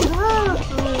tanda.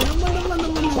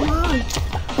 Naman.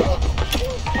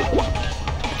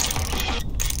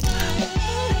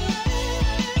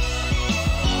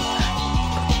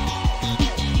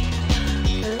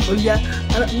 Ulya,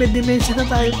 may dementia na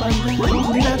tayo pa.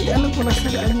 Hindi natin alam kung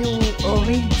nasaan yung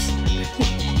orange.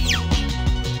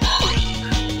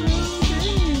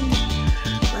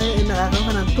 Tayo ay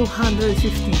nakakawa ng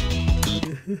 250.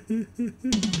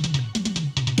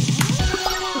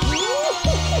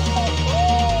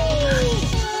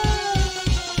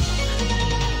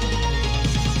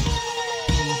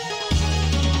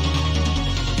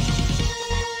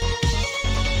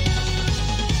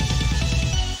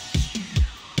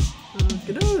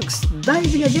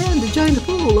 Diving again to join the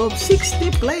pool of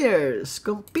 60 players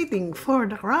competing for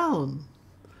the crown.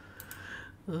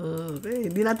 Okay,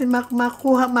 hindi natin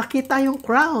makita yung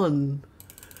crown.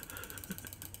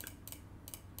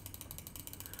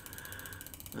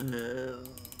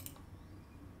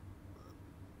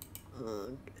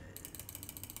 Okay.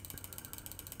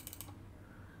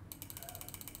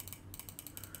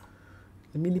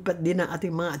 Lumilipat din ang ating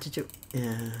mga achuchu.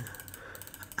 Yeah.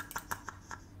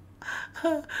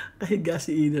 Kahiga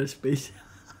si Inner Space.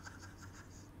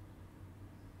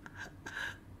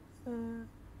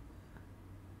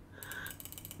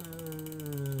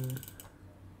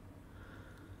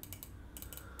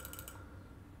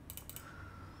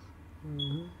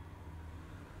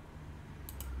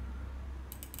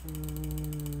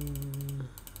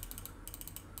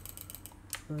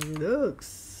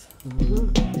 Looks.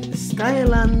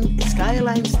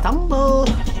 Skyline stumble.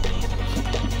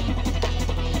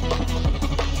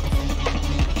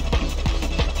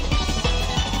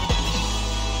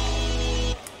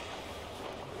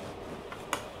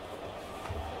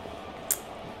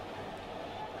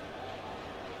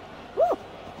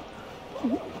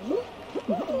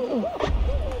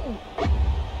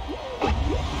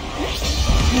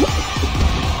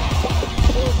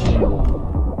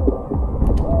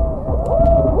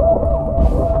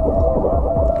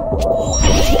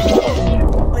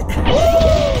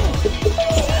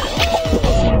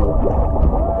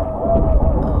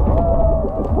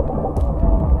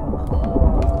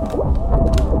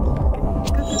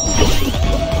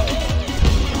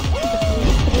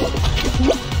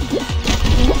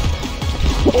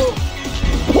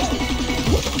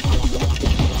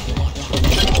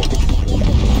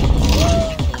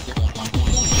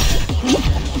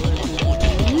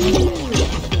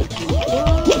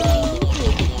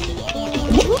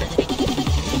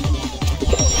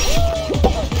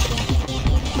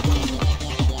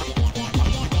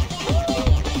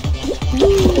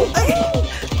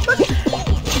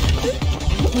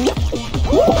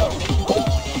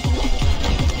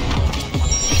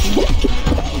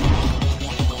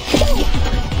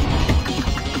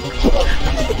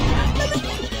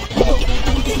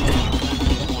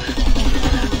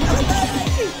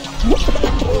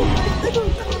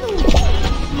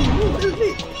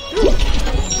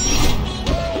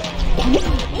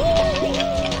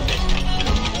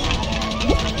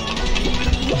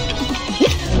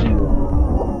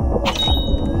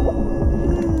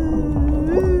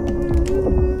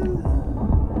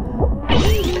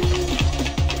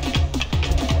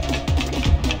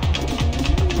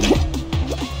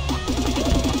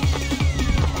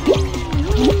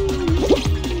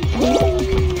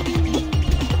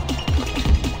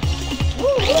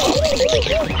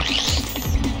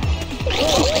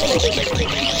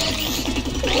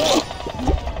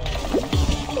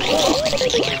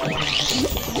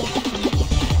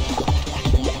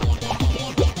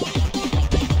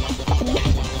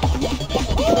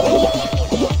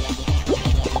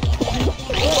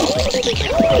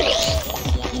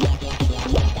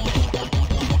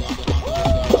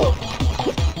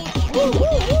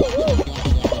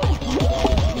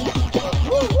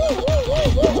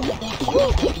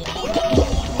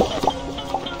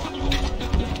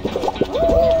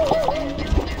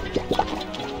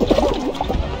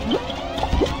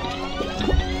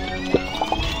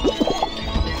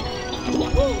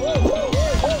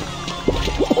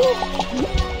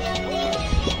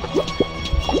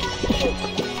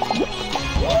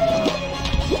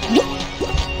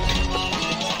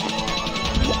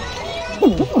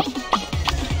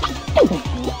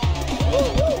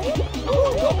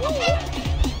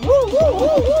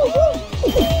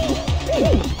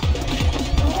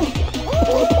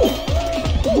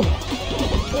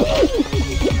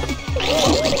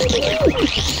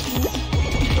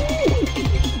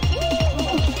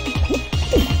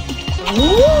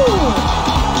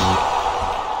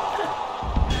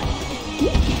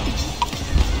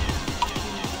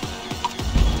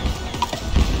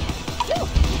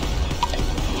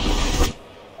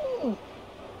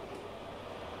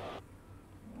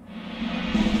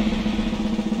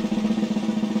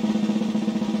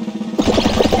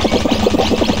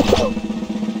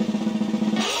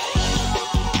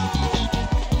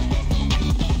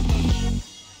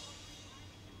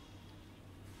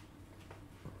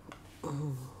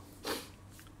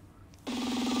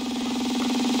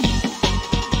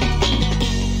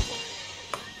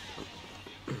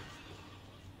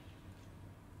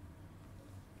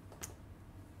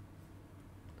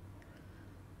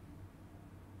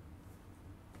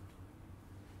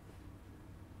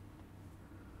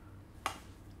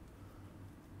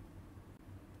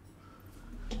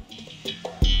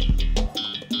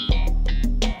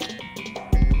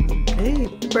 Okay,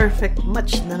 perfect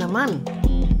match na naman.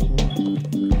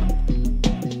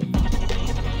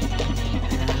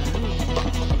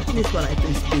 This one I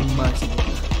can spin bars.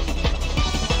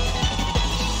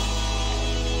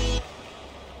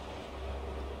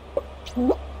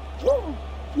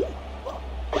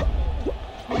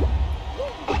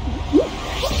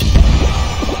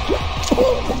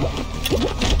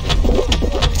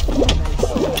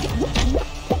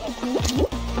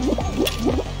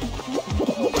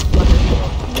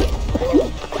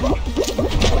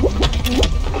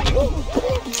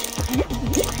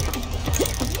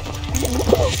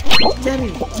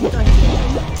 Jerry,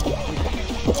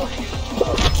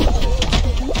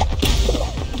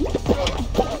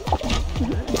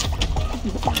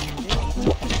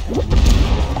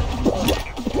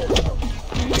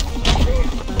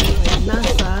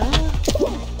 nasa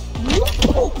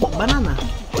banana.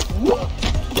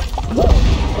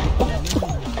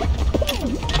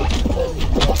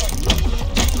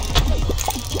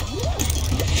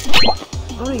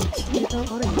 Orange, ito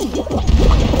orange.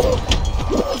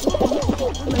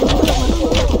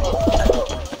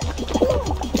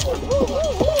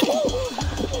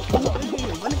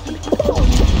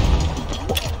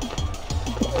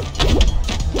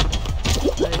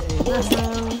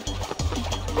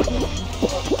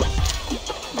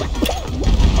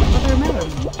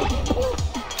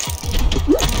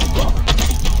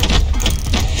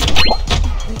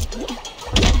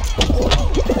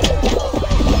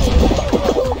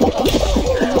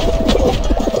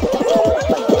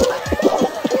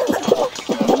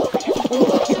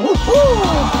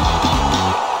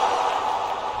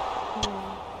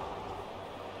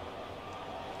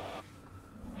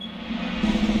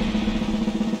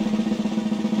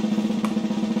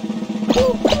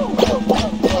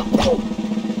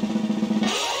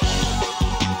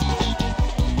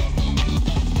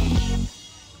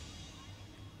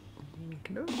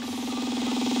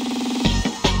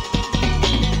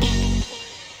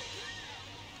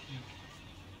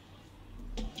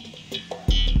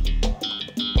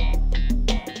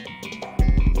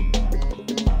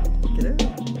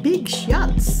 Big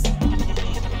shots.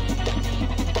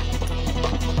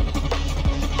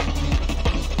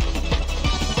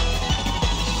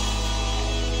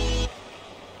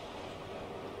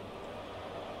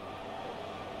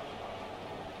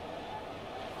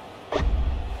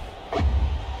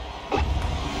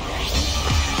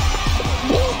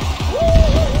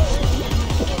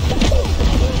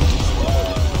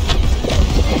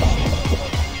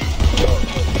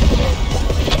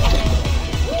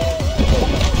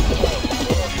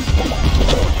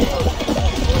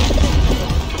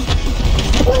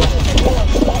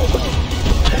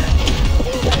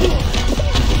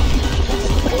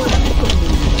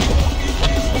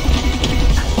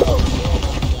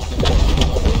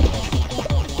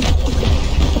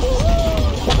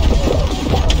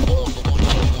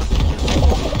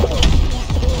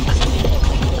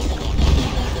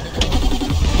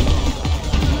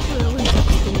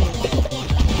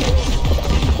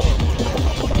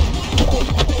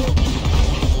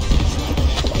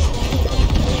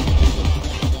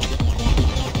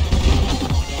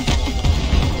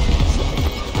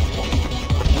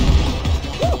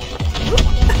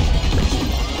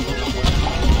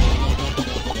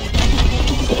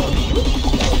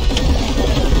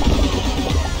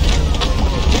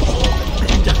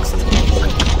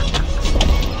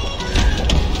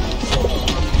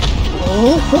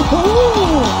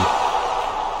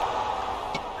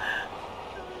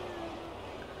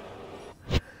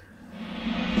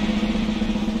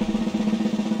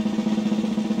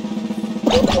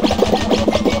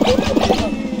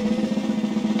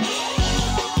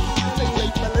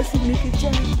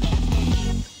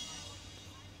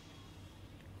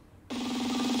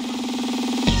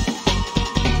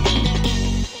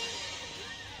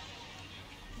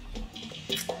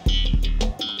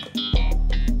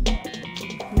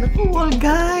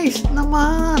 guys,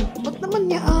 naman. Ba't naman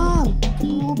yan?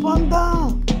 Oh, panda.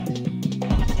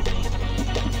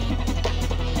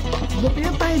 Buti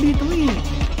tayo dito eh.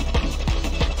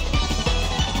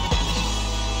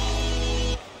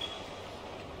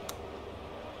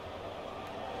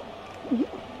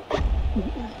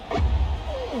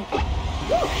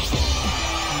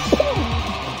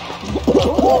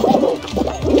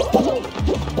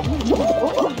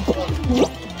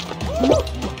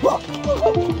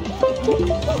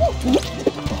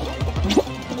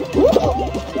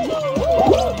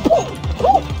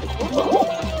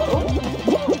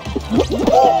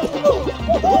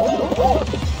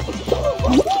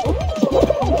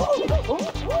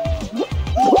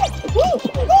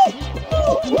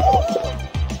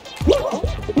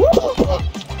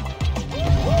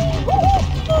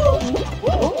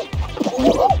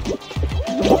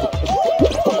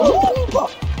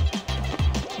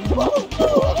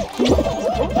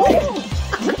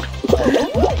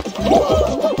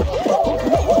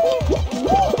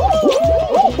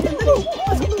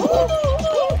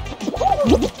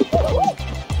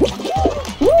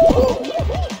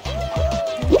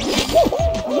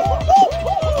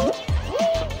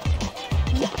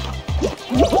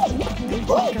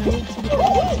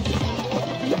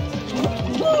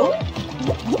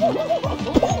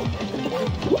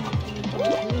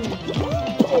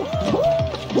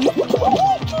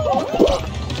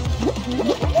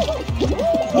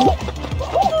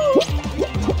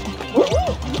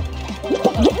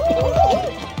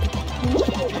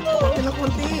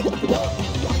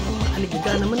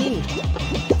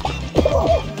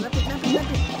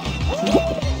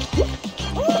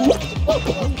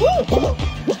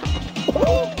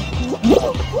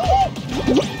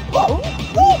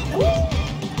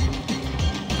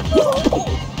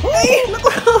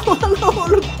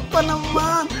 Nahulog pa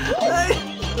naman. Ay,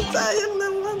 sayang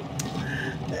naman.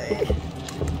 Ay.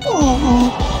 Oh.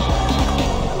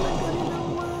 Talaga rin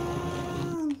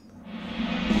naman.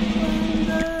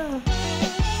 Wala.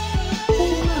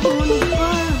 Nahulog pa.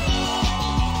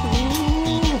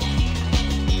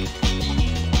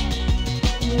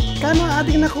 Kano ang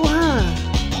ating nakuha?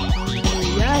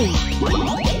 Ay.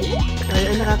 Ay,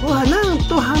 nakakuha ng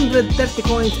 230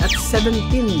 coins at 17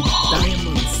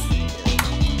 diamonds.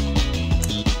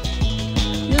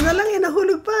 Yun na lang eh,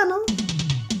 nahulog pa, no?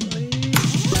 Ay.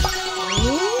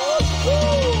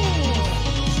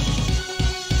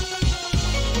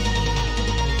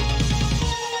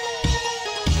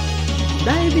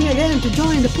 Diving again to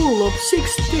join the pool of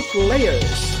 60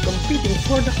 players competing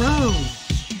for the crown.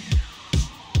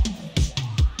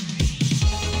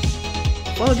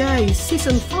 Fallguys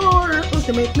Season 4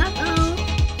 Ultimate Knockout.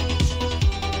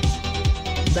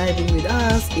 Diving with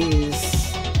us is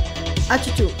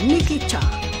Achuchu Miki-cha.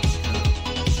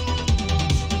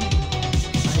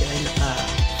 Ay naka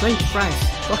French fries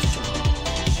costume.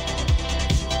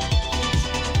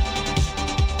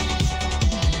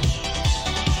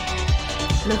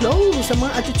 Hello sa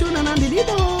mga Achuchu na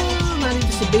nandito.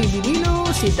 Nandito si Baby Nino,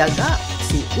 si Daga,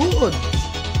 si Uod,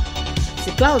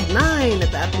 si Cloud9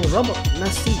 at ating robot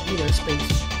na si Inner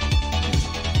Space.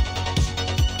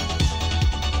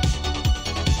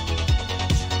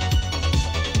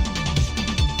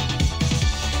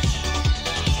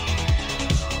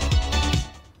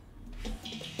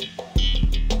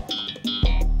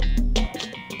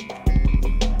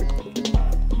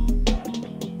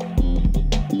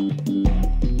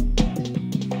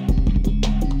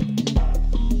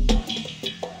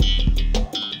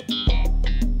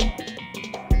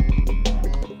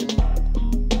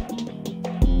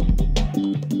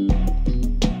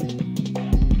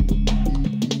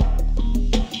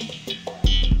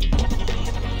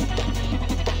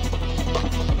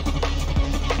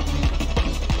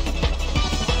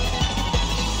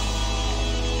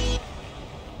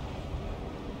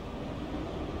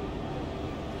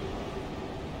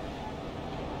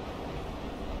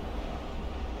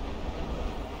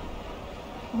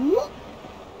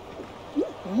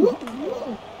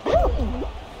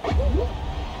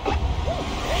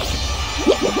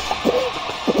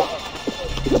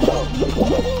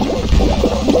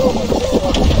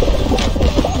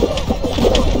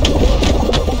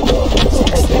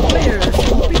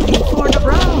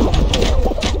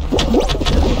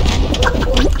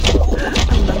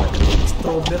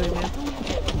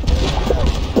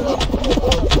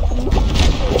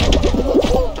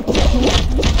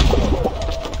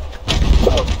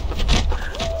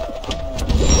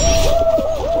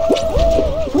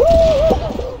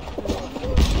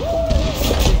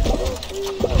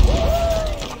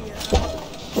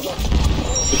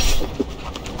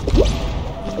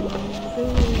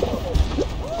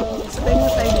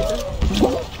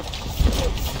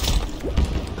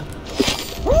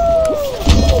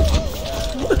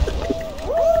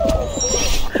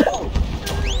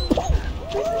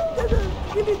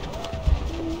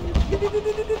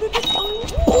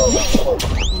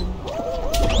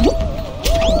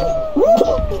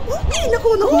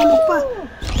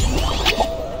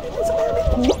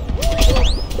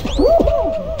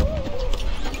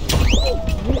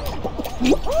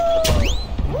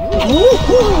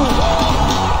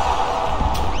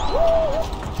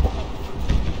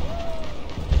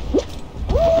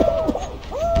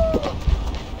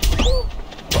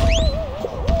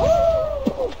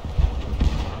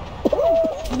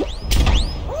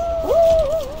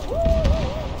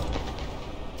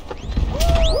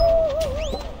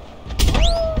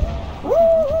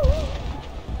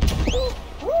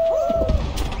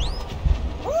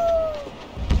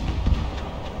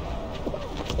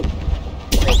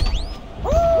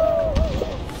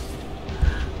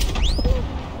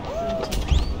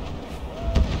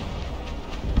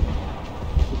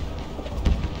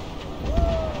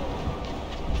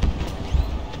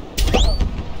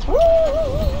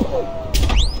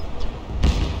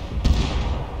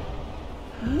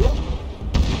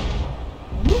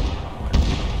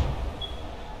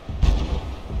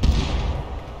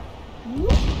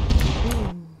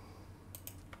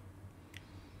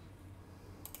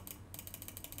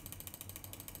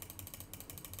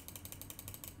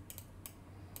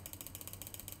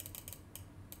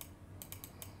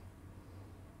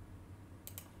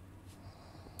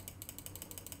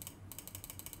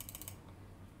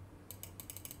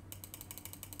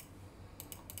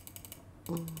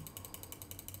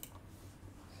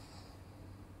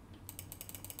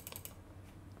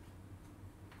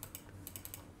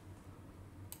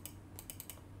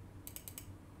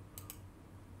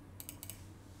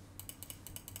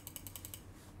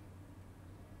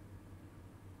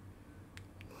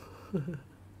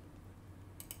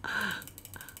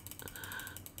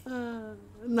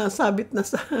 Nasabit na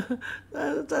sa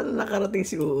sana nakarating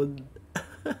si Uod.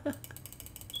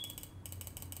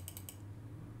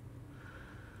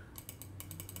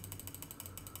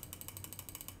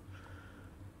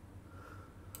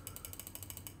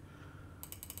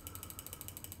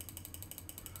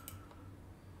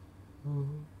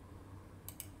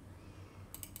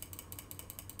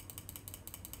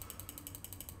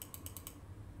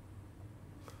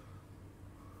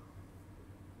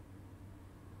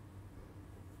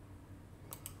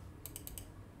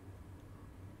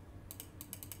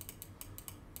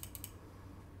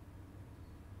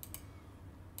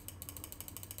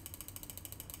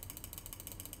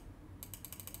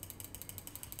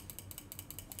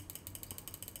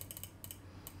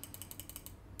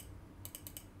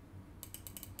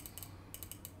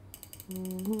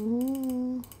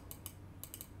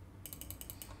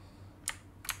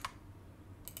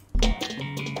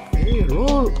 Okay,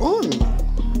 roll on.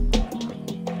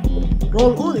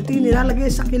 Roll on. Ito yung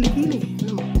nilalagay sa kilikili.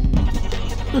 No?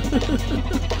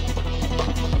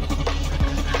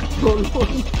 Roll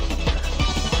on.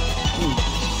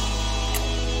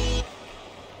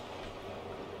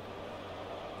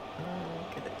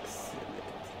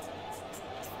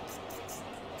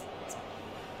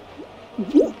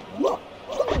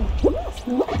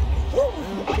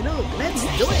 Okay, no, let's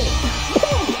do it.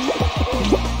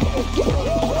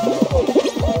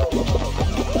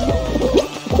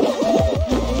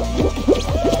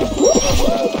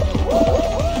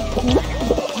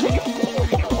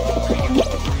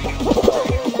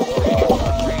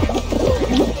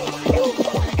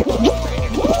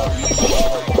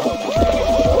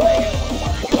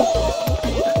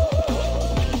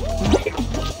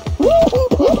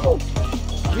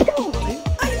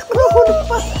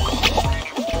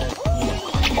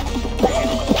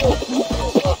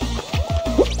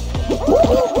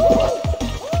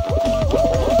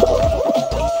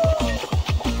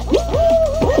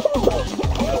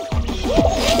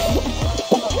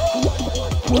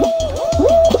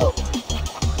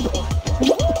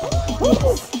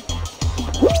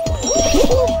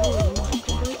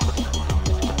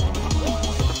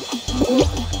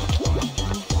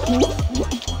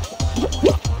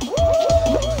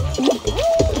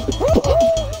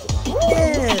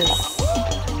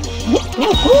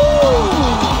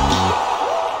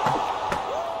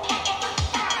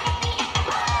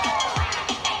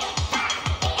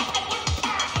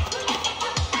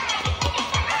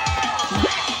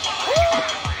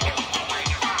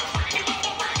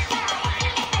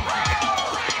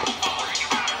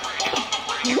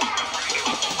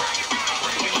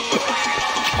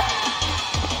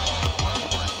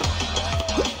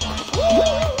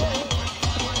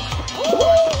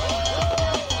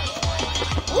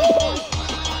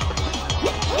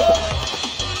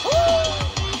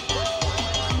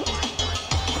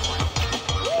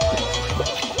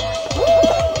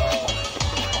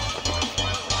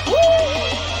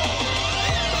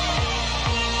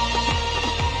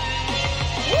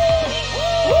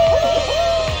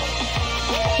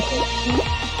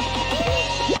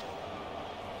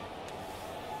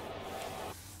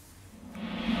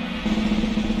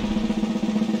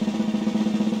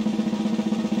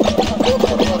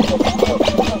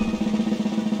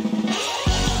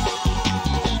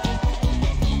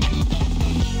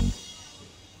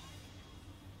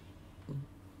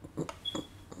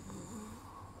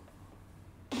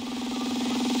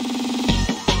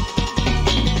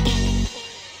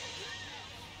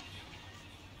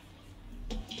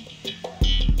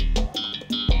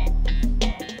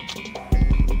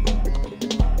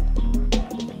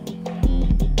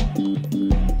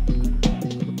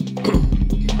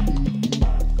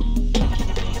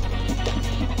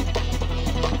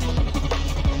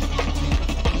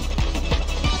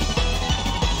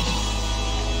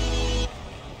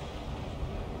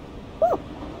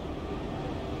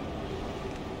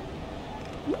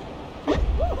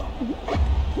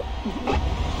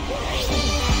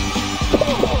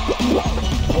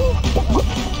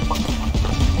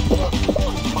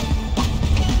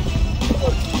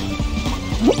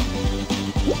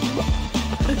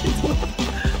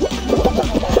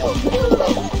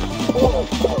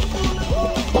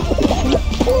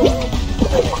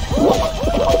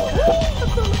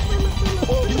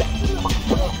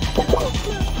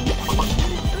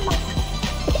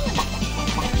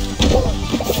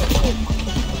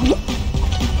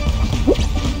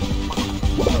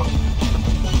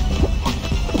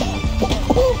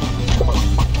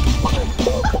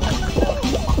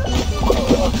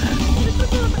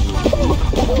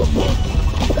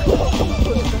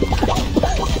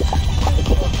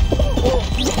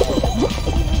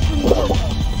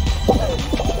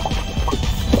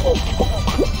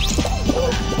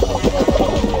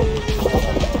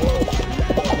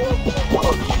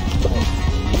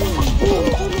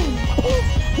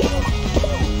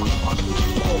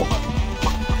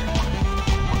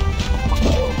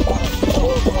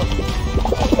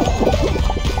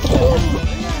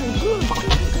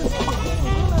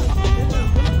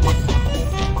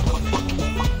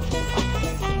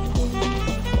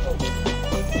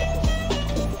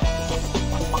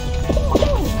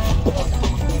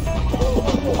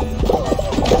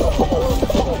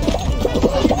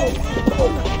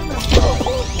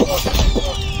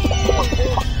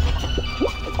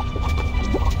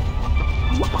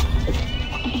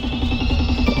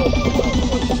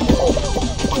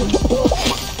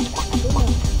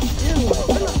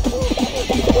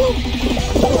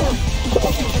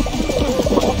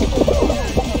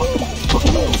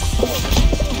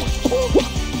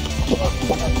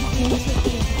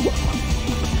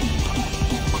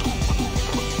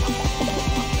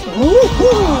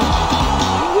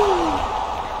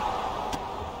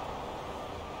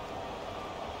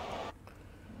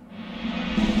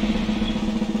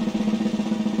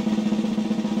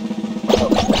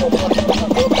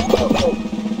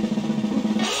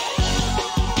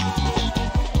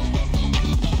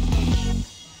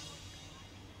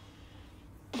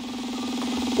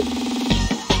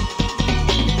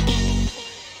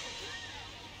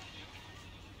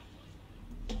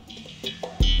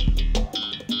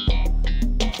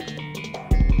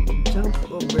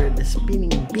 Jump over the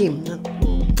spinning beam.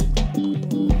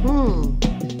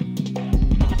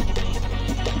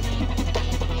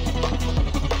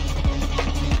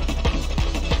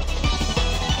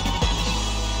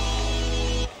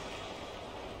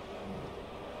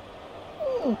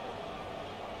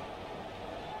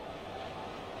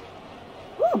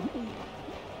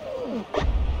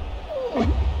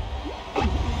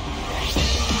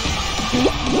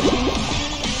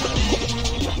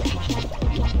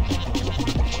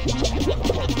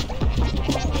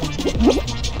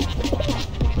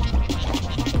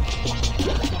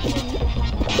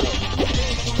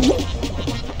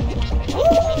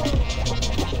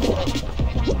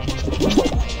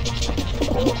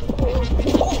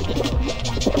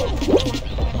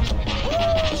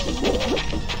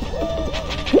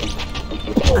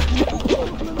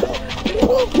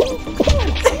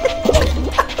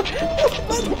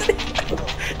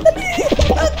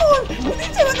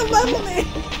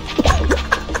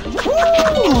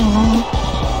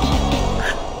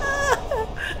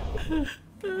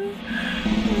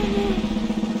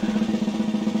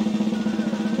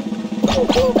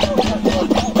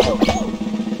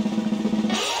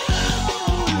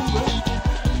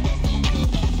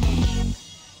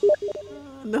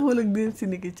 Nahulog din si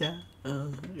Nikicha.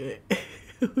 Okay.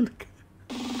 Nahulog.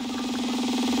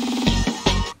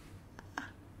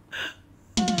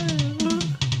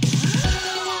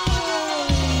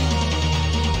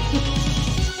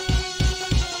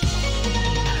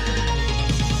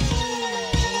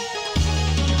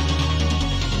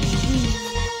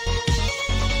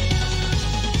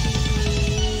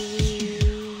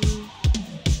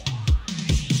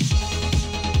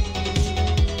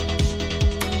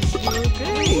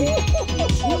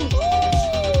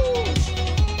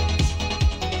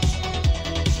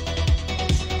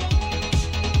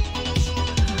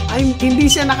 Hindi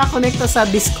siya nakakonekta sa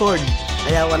Discord,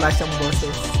 kaya wala siyang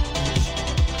boses.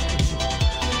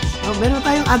 Oh, meron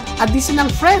tayong additional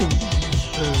friend.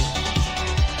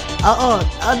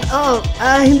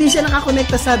 Hindi siya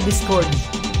nakakonekta sa Discord.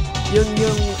 Yun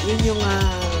yung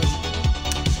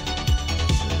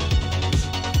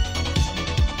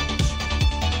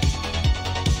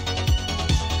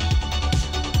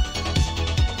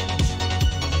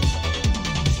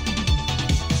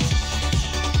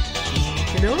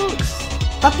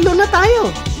tatlo na tayo.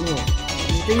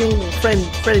 Ito yung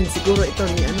friend siguro ito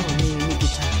ni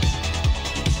Nikicha.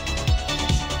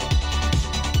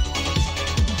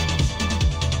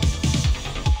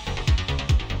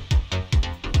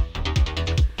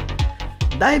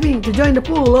 Diving to join the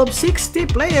pool of 60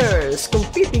 players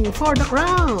competing for the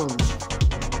crown.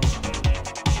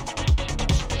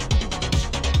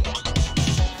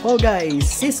 Fallguys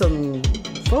Season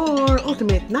 4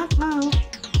 Ultimate Knockout.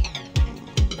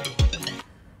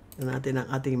 Natin ang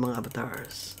ating mga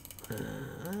avatars.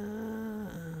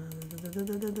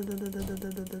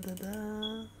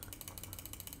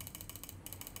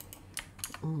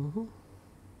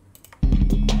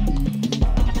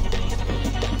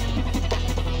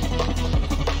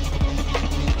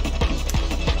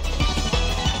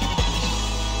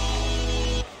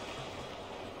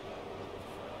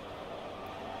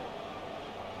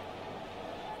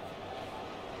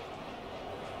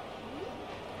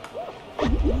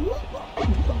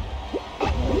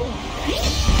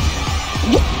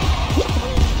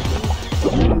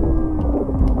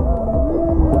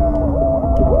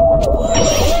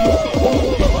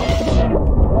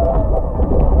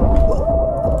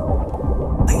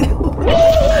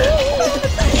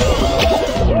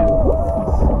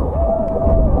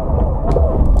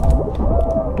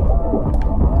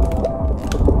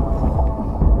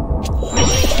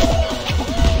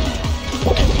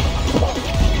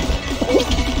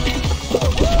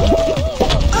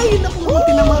 Ay, naku,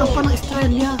 tinamaan pa ng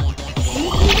Australia.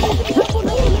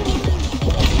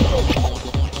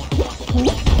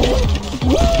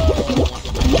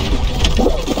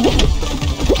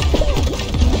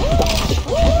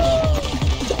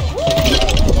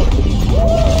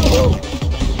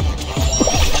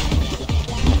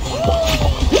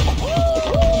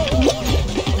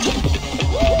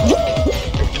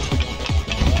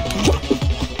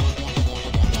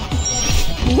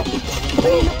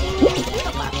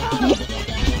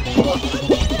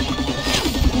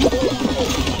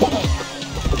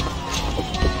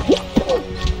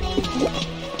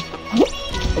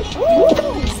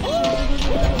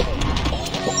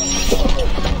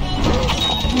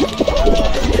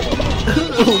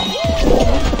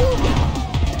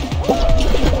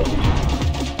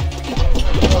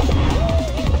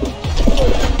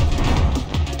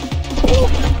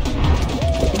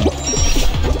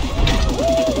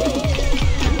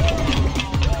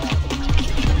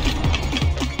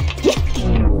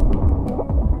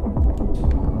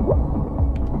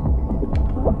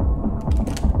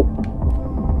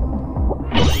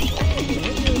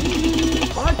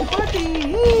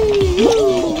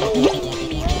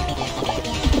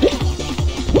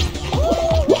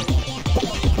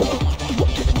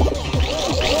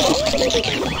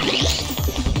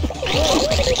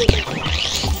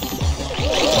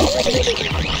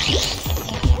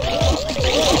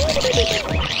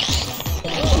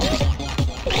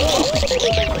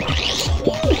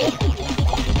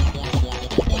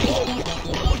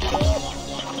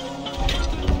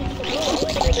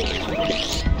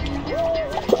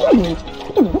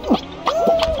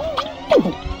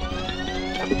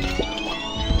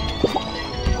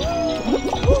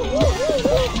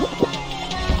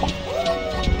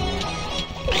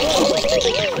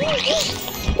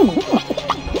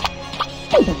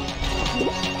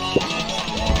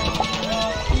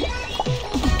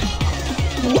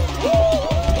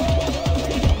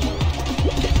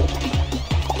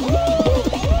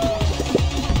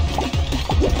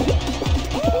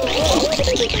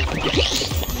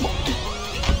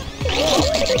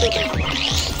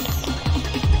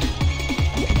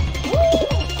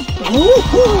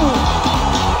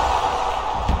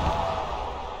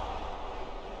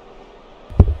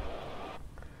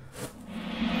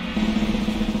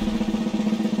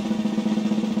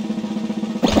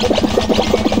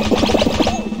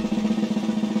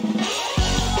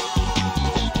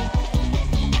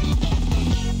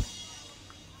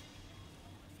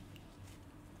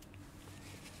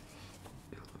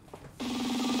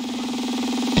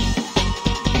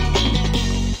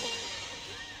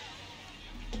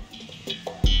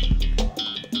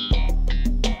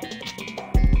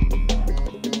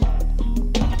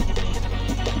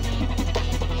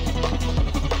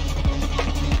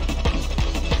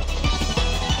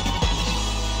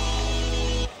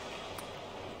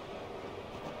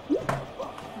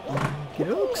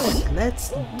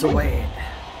 Let's do it.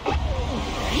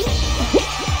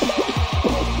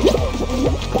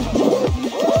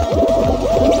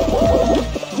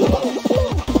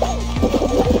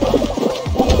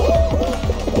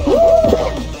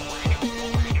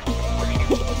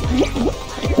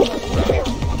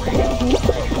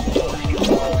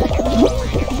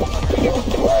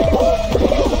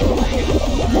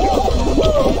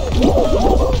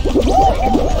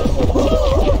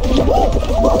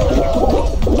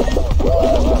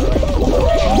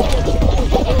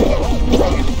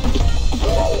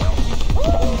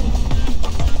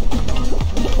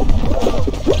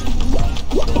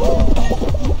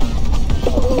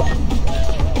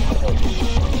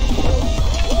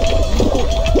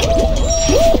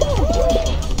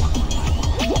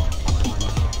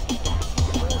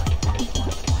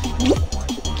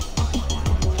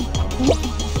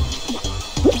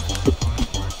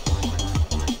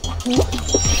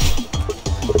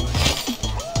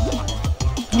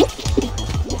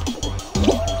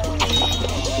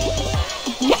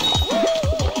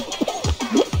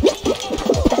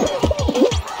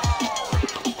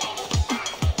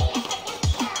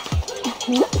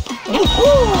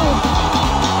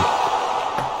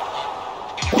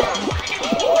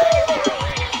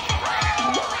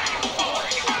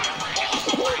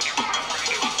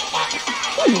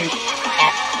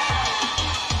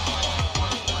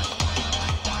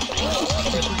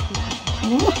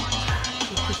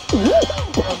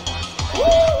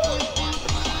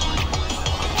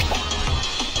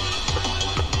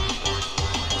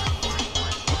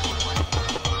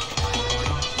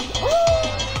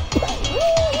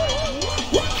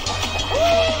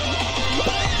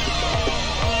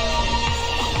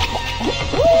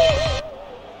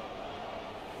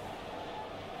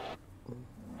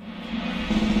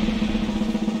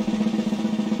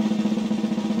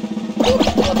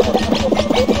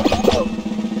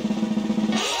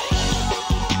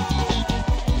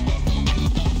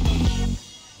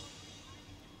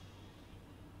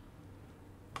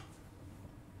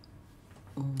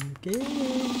 Okay.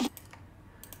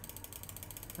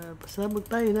 Pasabog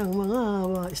tayo ng mga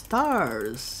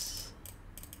stars.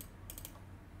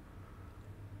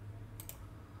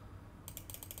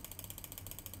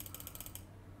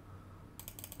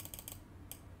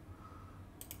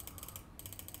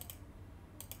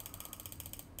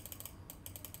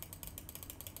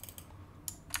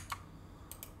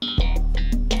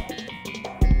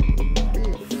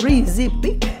 Freezy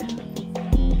pick.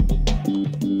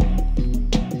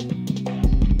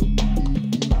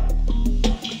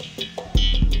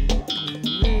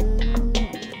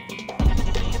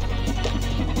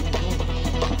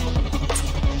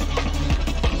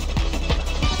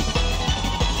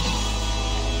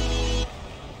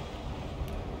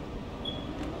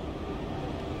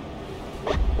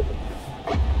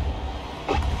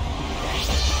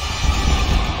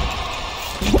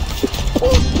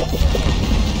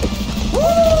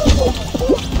 Woo!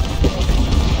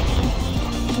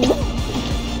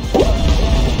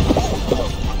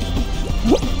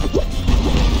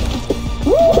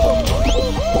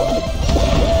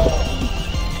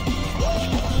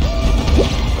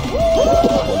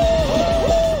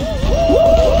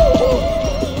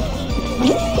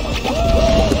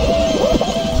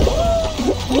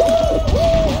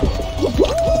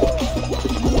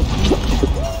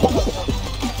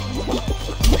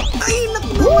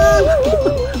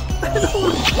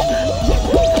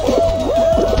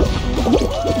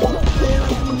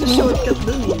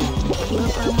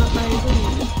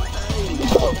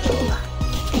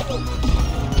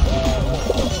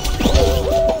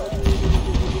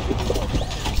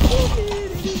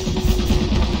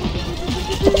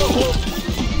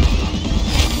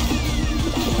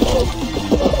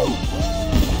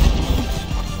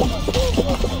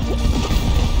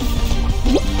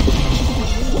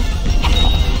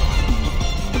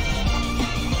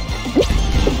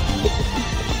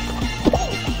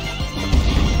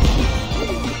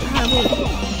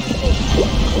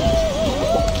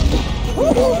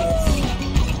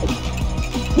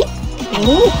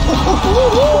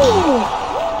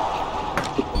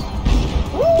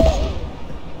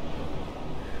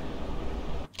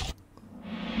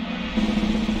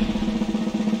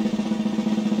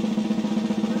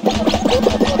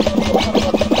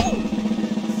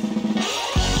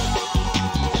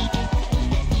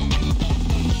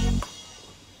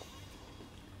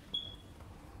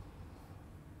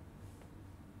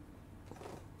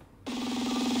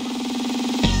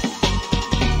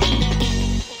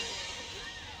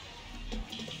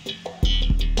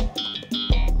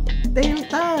 Tail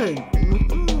tag.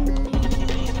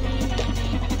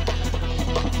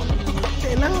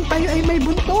 Kailangan tayo ay may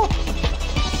buntot.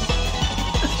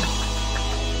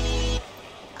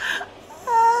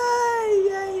 Ay.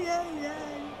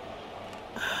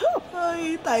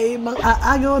 Ay, tayo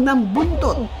mag-aagaw ng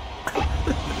buntot.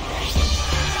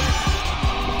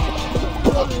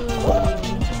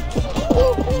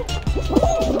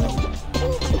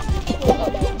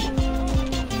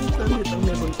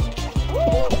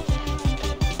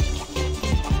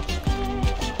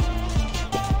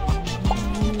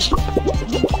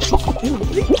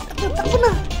 Takbo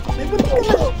na! May buntot ka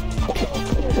na!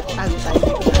 Tago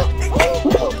tayo.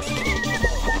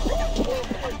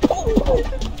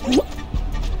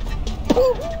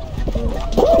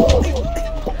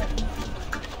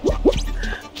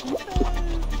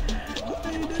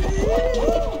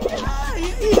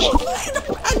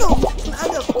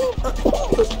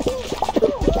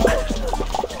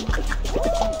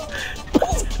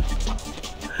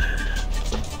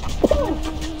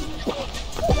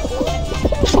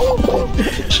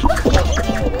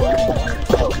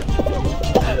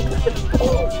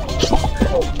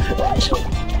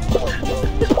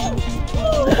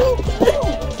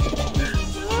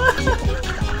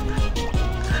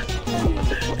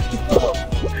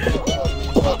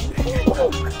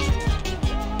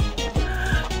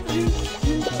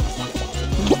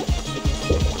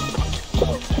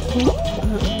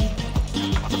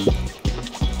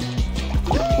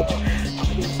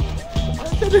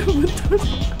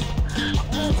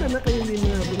 Sana kayo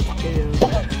linabot kayo.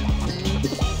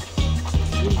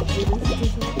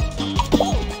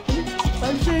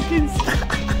 5 seconds.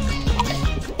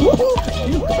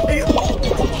 Ayun.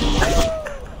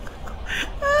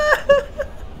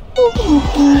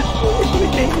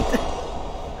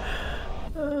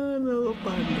 Ano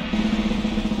pa?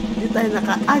 Hindi tayo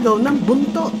nakaagaw ng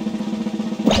buntot.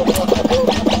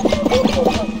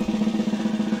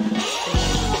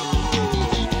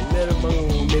 Meron bang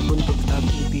may buntot sa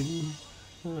ating team?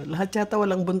 Lahat yata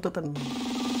walang buntotan.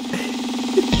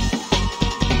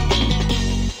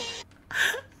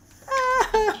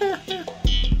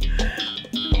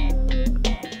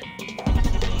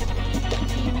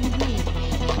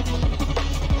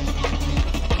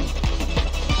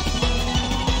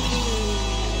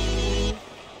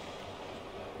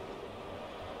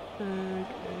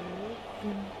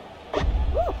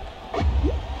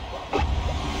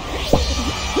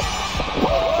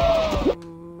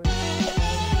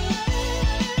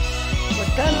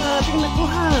 Magkano ating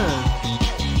nakuha?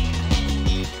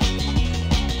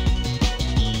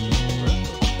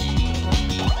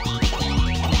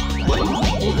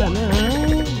 Nakuha na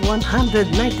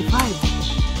 195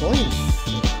 points.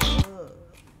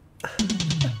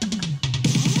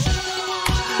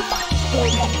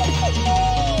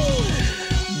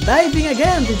 Diving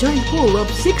again to join pool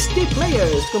of 60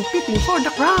 players competing for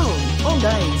the crown.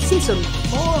 Fallguys Season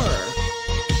 4.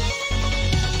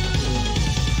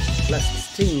 Plus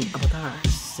string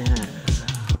avatars.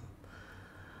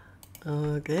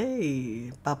 Okay.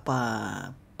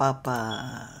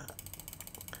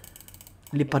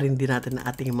 Liparin din natin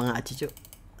ang ating mga achichu.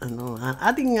 Ang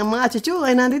ating mga achichu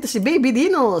ay nandito si Baby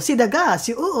Dino, si Daga,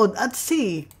 si Uod, at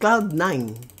si Cloud9.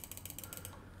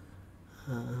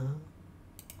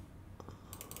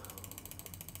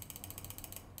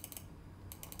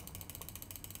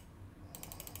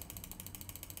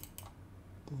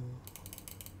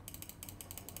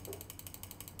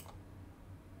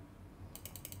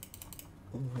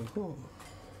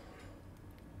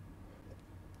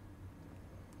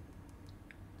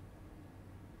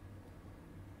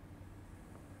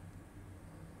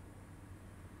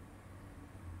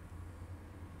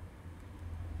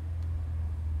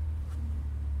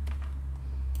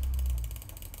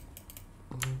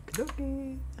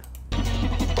 Okay.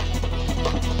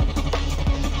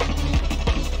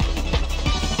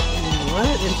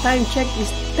 Alright, and time check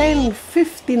is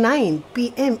 10:59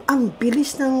 PM. Ang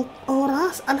bilis ng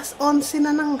oras. Alas 11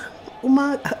 na ng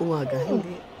umaga.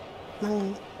 Hindi.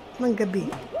 Ng gabi.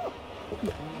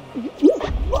 Hotdog.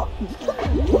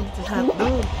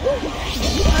 Hotdog.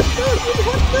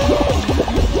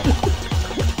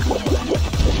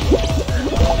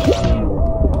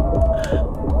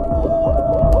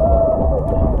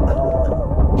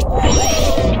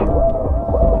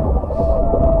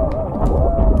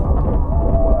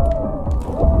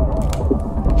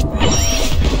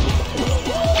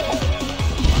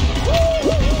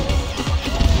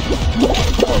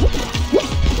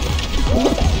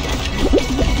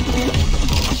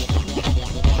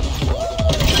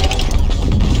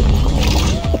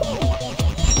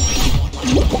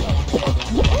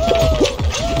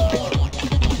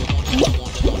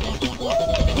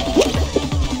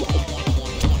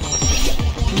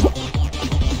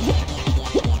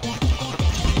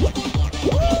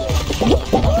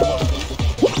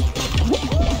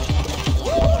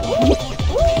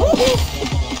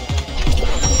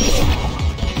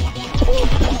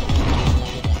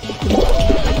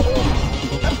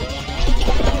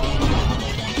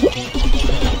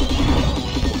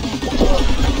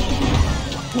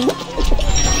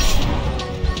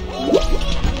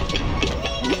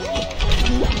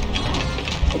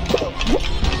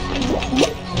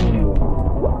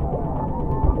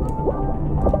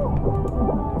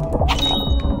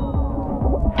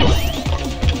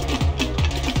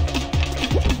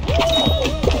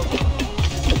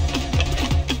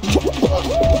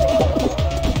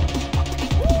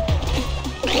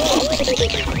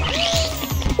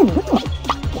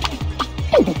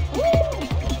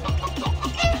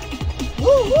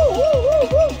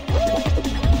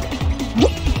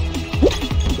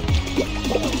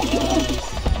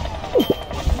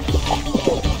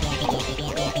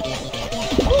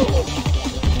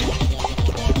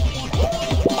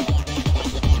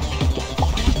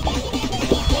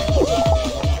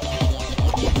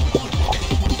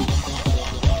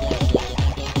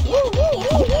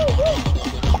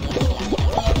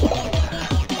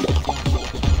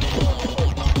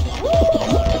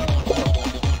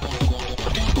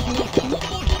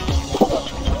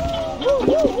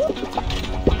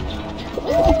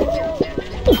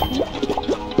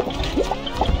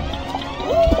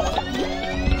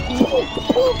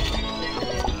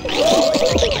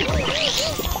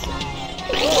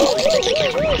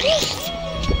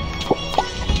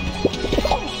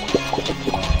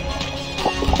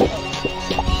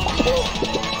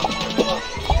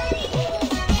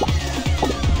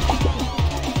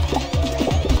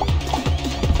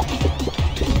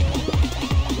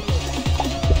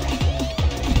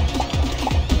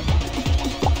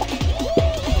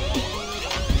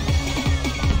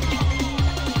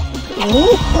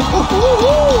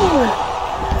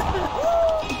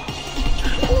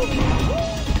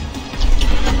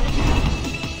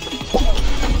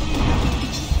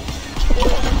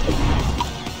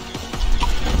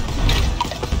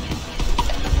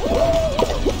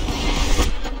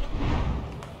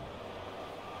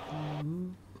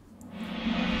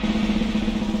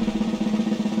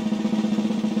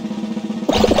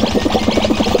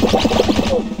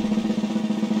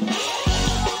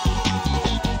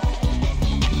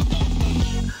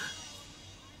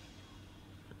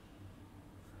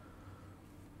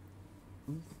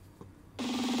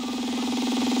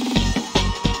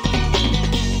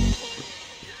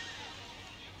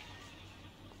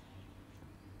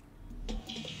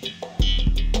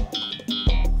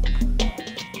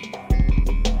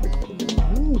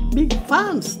 Big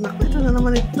fans! Naku, ito na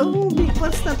naman ito. Big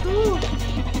fans na to.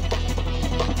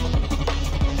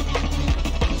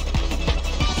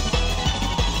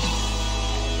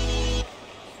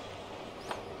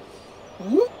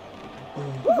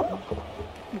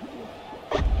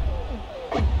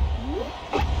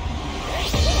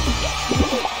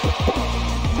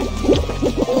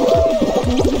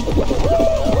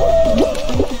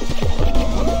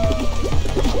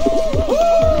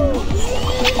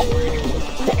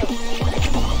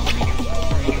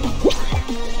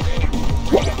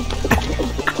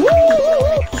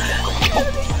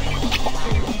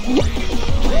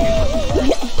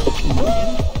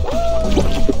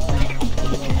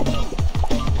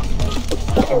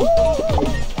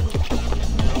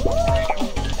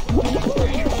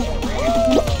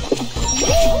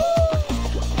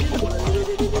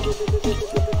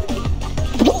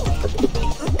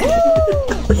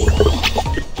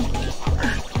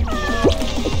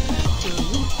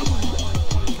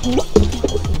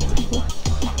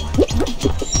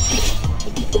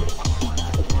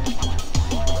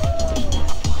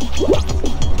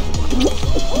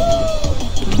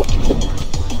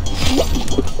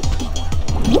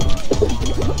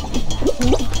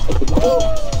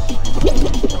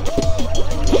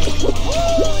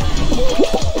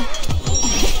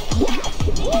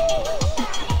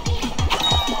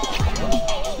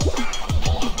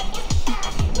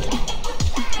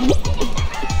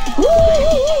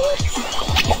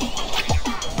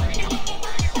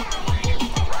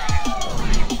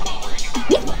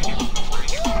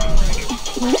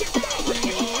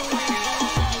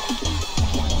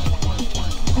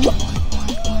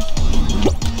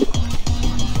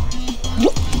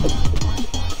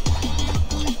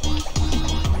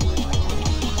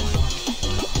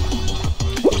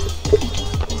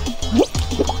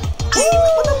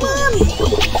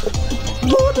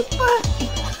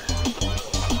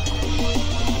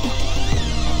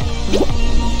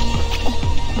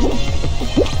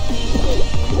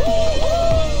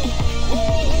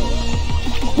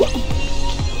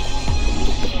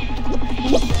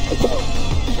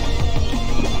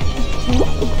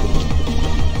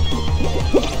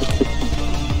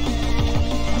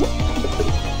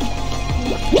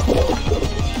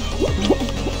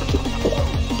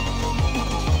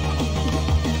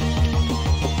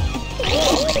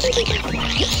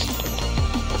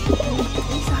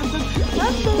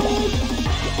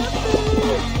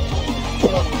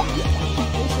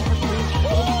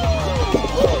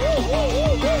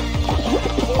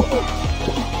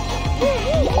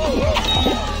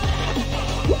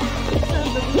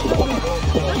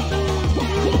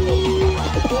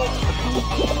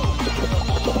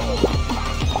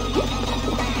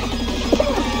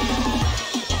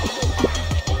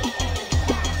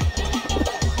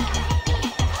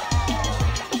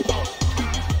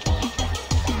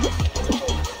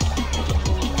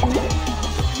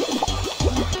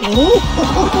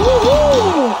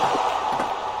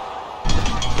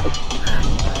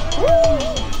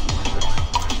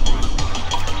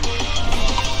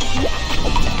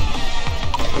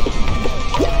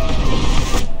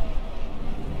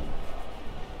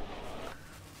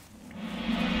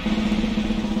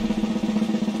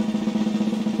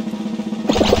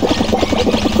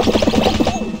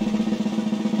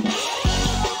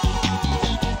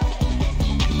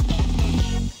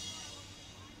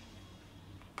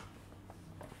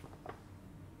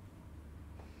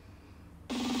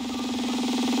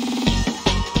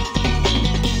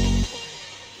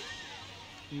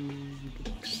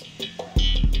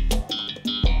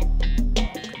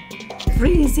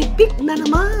 Freezy pick na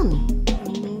naman!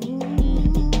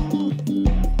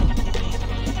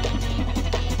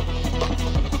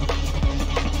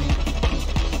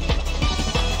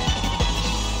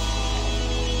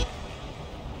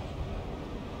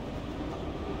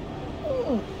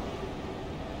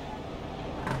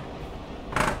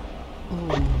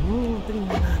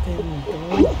 Tingnan natin ito.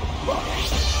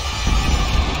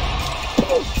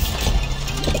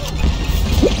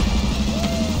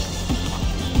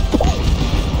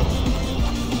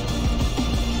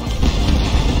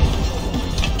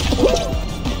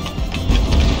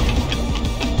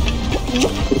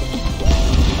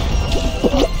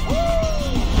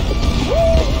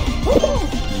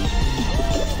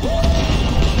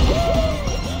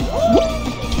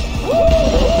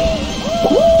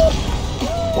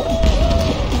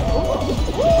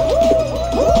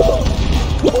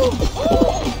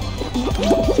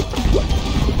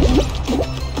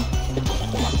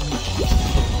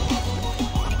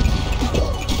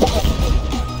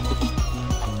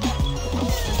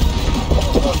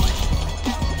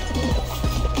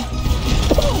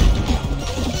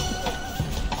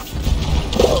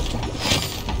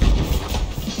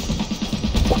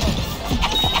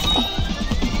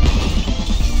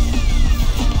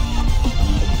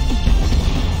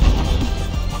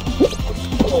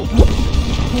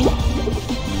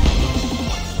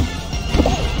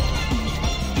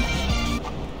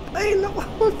 Ay, naku,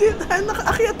 hindi tayo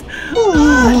nakaakyat.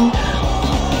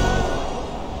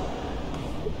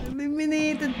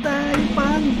 Eliminated tayo,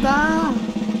 panda.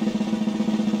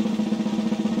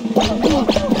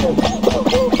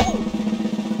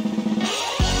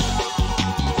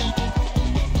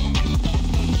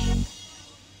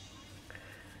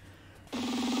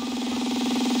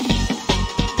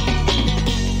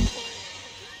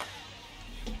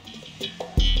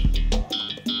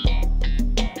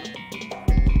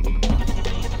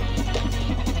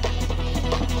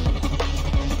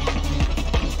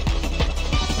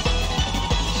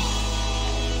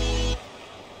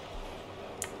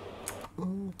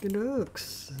 It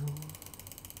looks.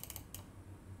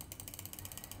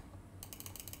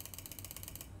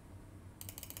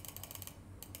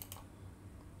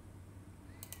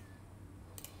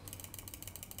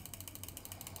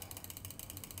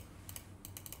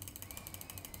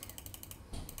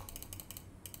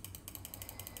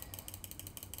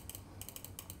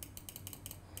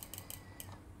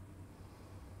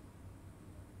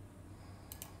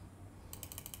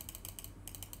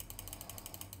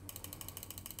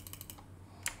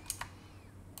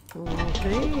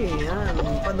 Okay, yan.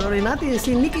 Panoorin natin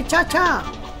si Nikki Chacha.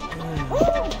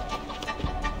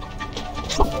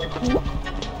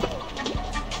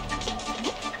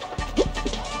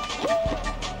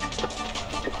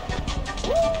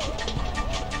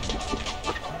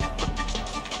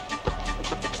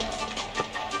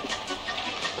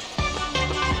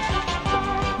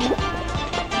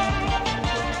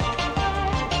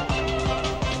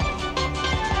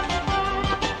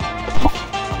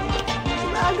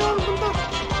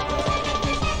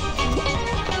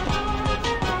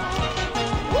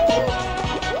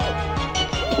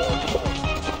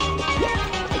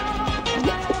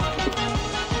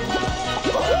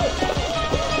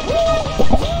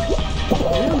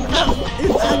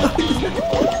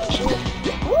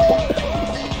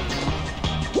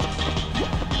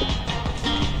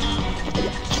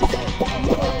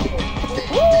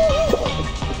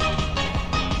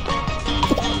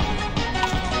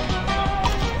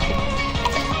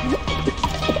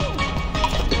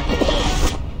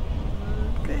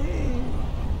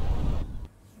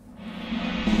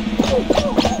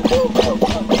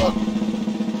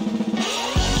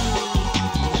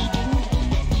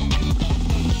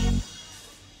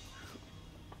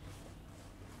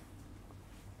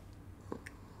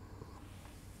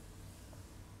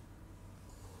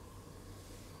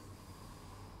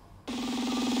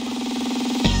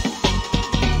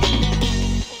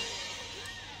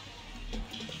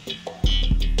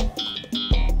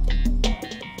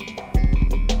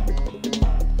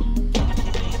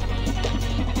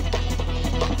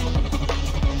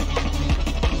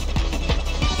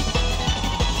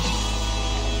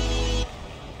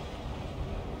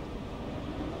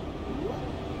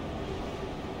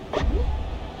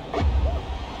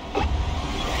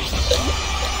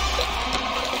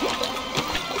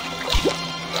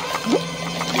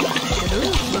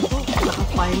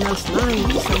 Finals na,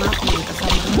 hindi sa natin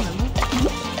kasama na, ano?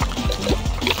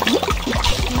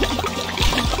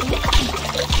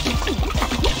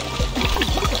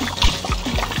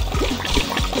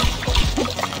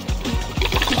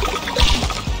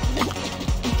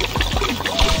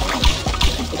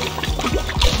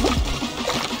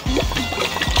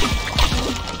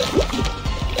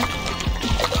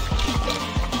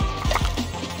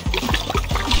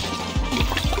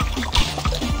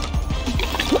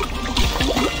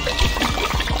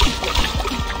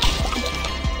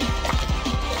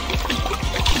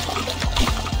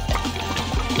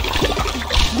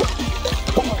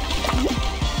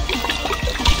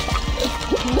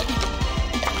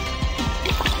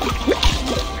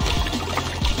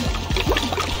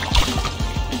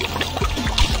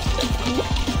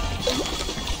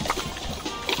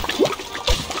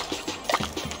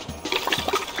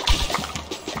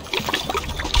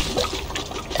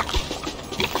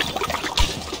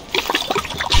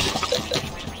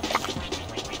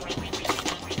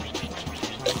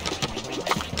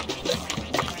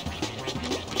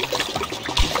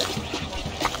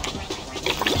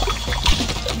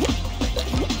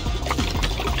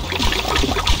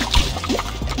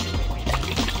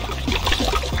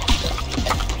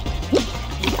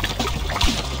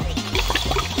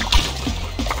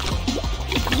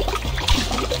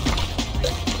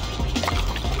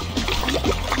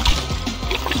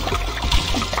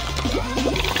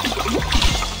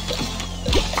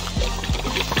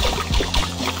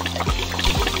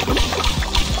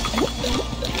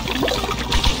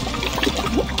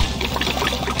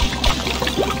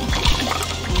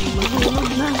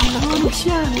 Nahulog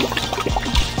siya.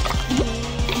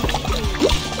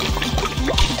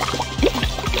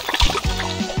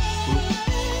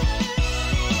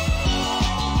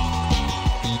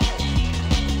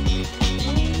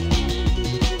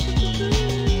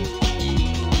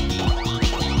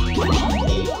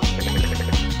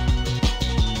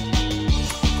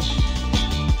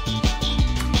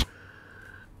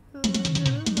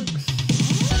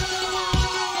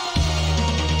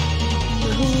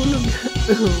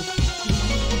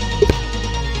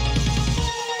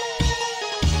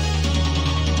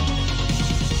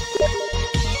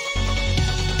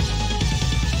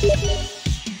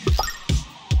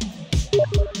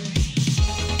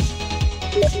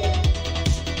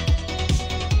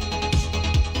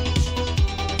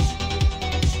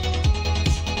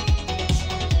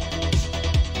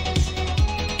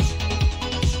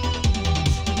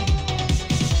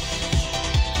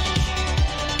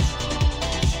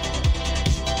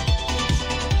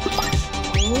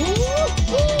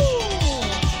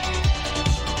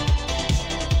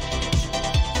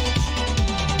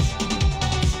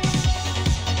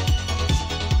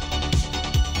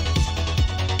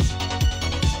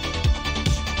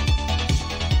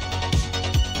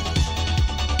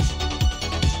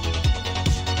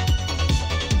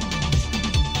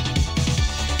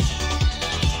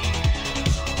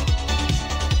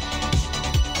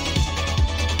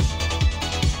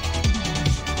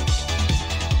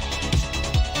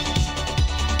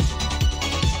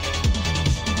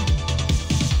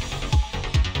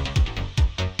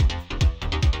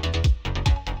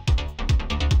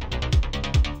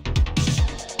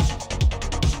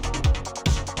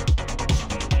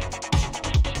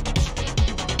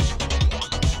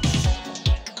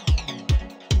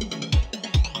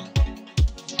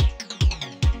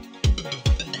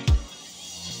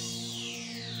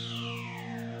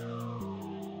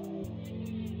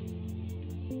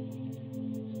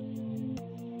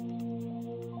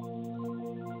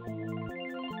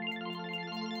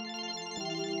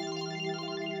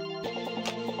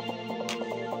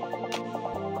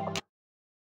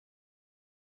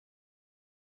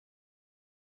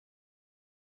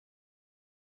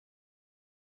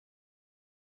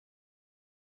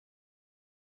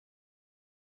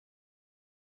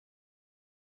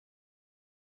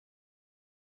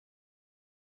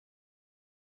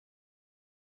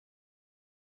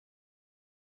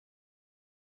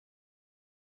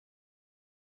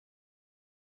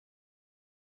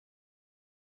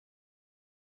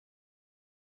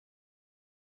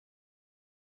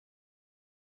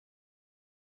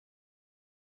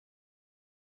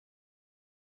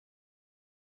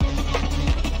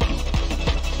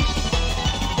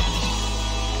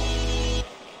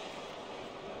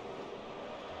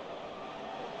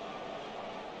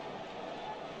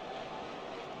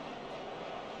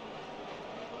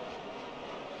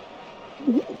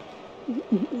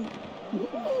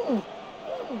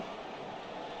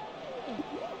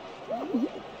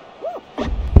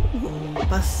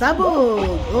 Pasabog!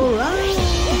 Alright!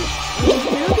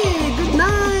 Okay, good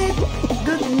night!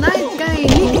 Good night kay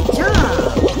Nikki Cha!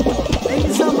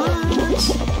 Thank you so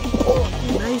much!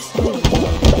 Nice day!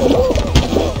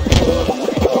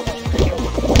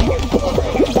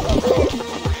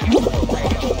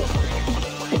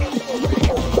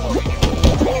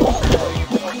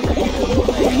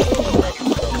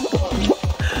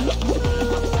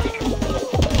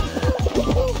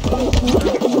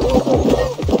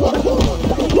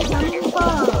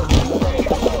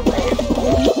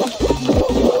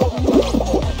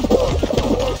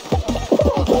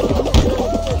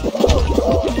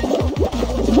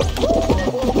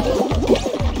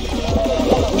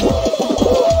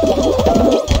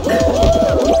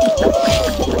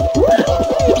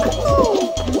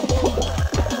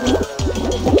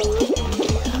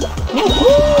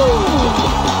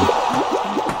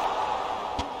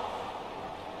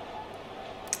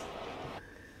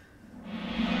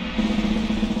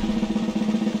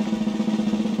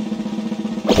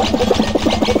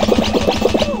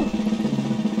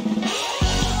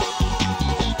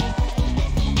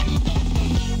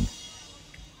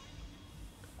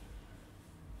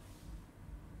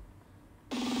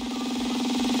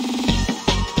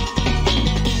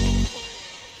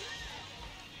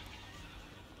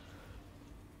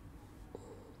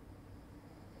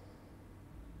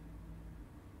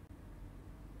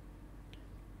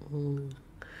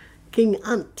 King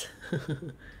Ant.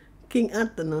 King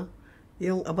Ant, ano?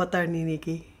 Yung avatar ni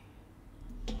Nikki.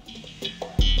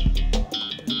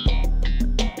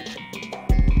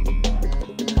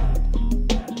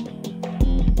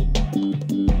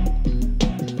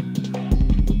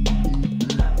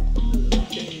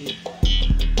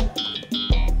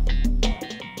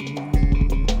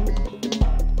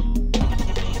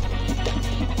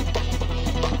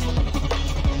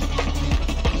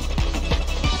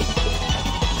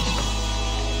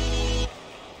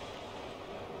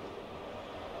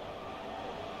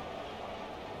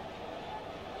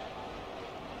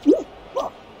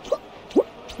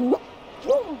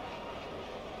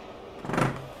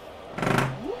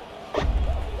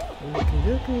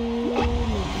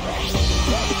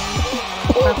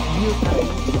 Top view tayo.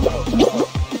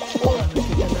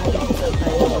 Nakita natin kung saan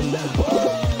tayo banda.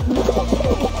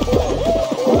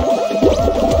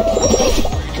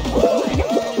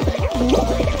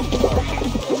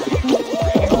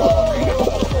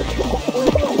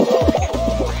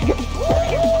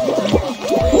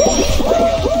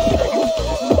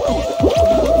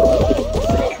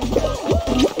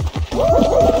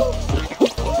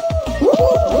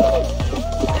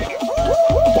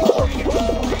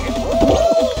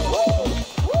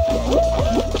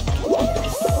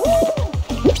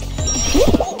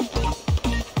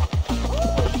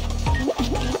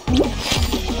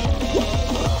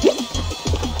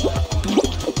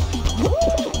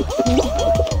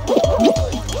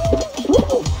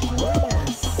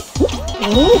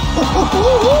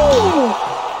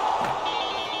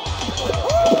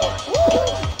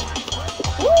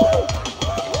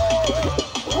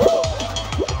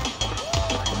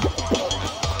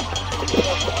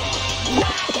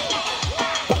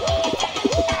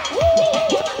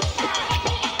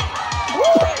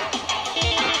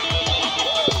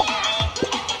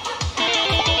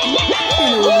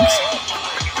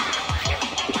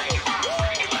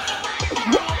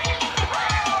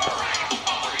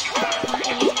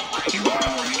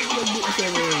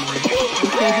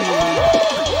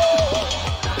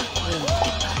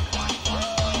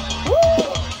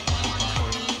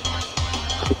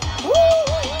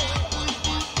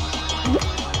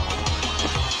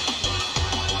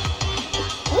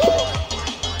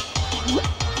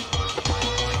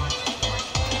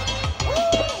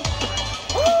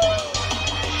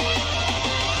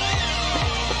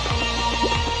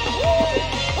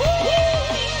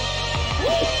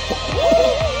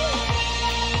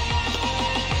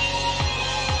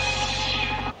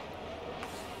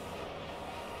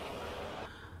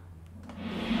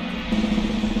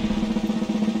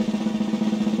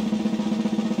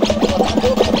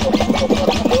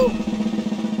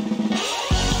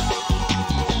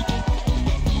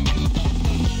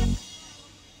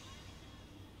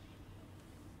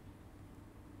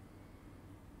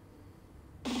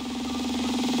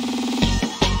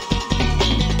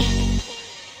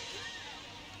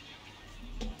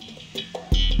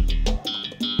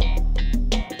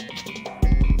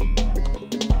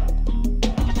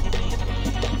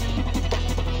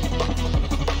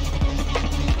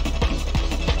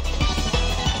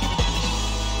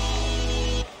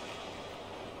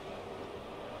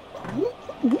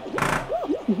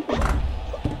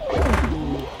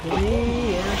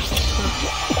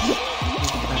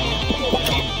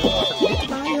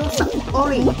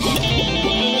 orange.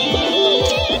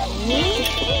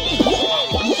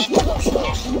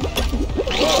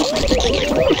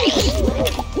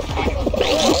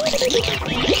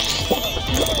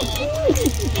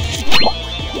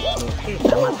 Okay,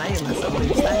 tama tayo. Nasa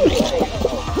orange tayo.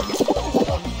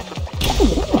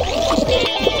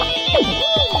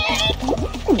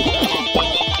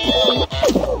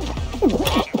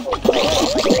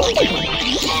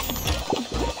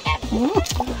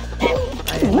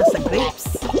 Tayo nasa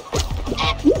grapes.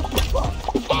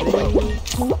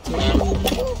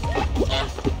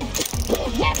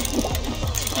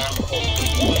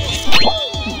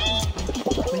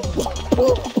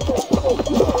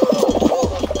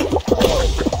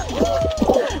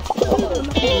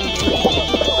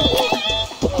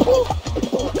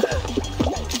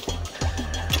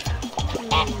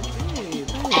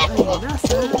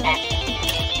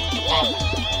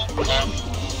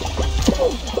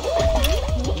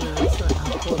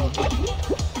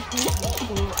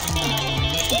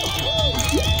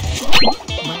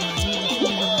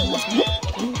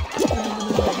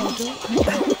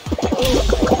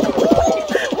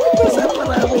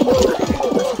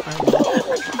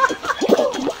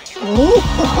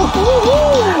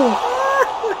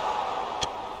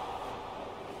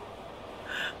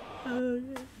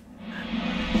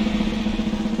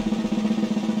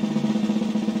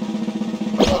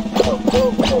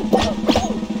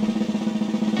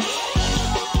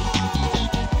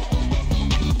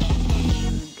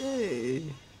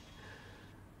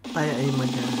 Tayo ay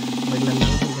maglalaro hanggang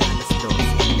alas 12.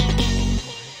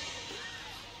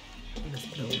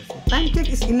 Time check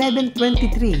is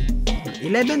 11:23.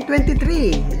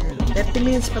 11:23. 30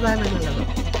 minutes pa tayo naglalaro.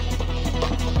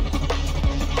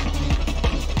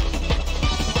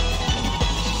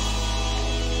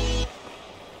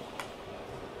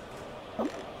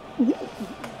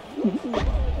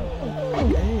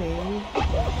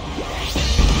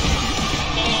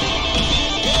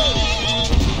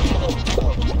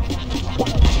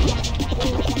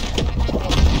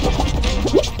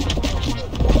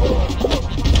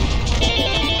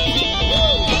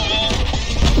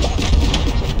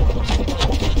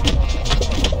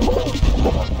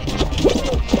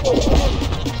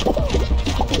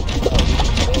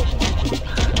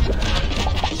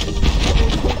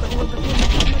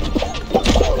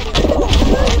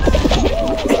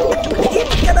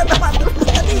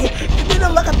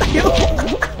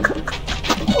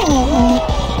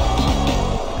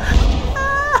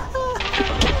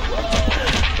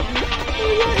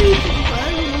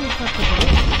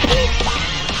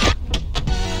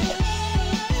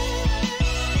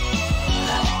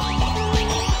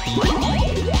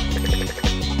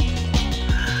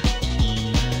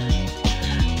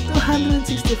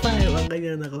 Ang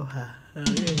ganyan nakuha.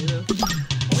 Okay, you know.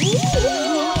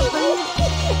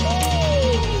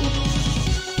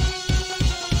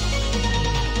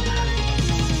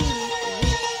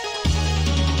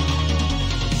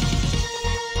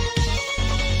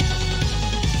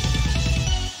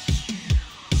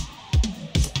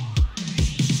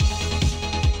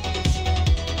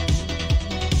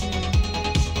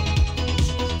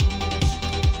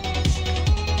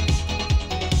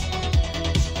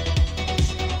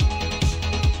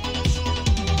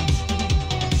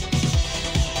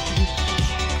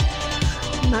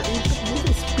 Naitok mo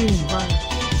sa spin bar.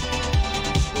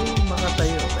 Mga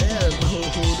tayo. Ayan,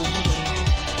 mahuhulog mo.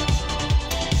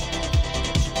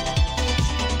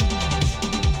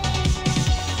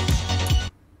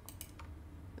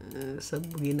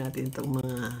 Sabugin natin itong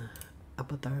mga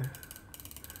avatar.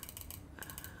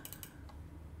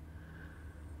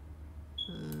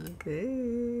 Okay.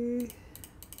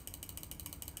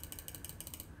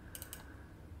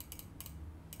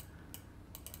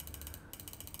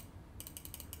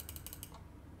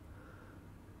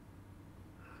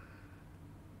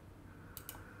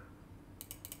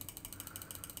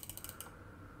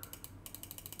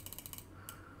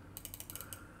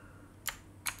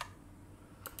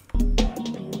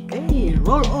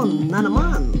 Roll on na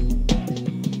naman.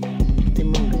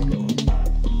 Timong roll on.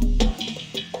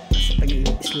 Basta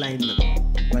pag-slide na.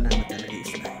 Wala na talaga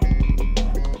i-slide.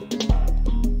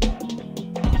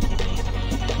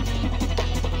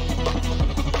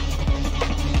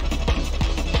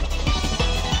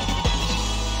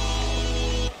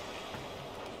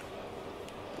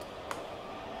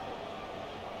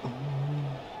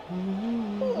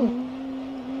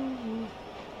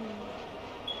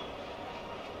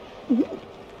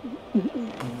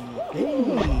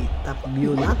 Okay, top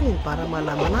view natin para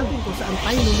malaman natin kung saan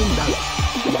tayo lumundag.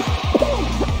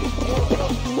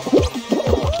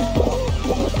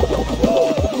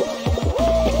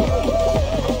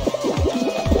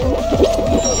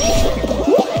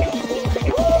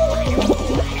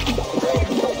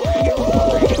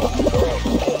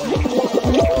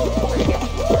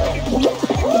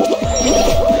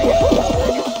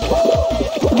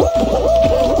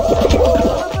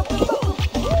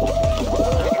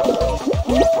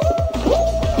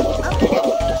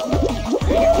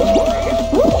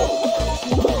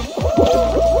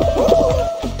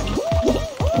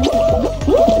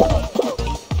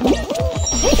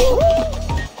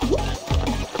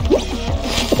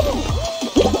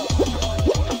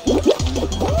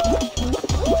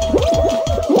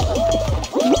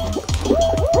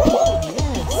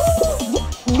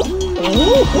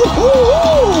 Okay.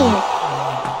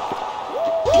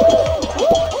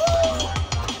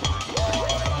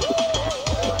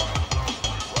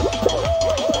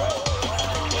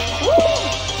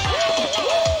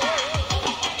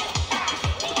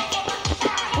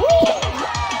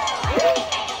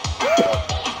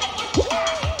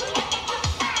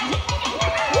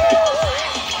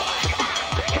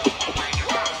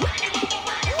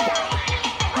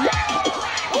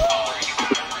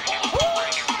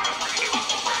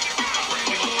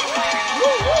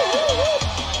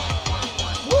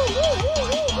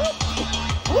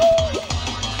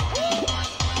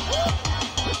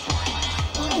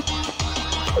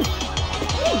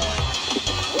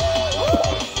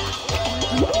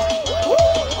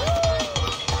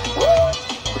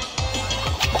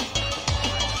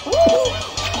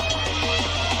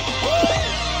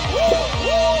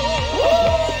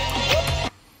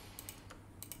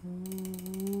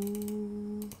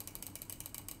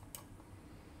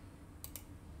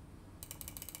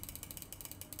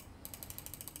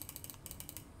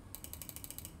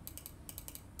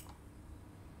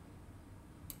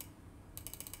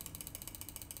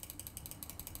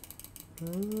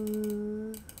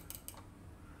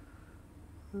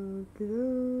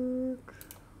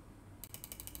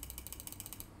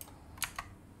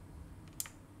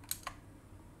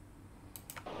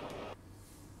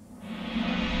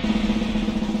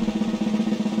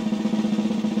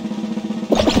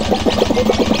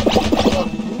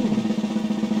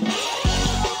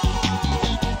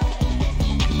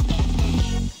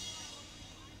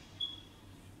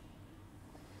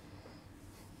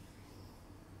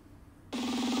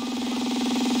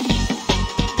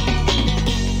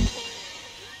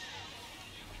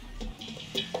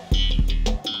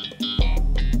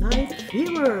 Night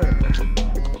fever.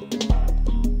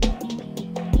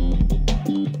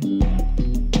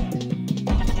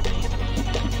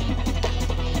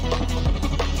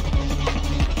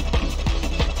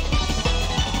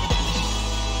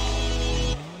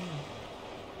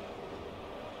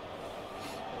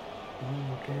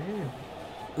 Okay.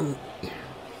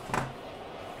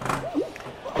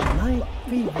 Night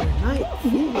fever, night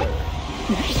fever.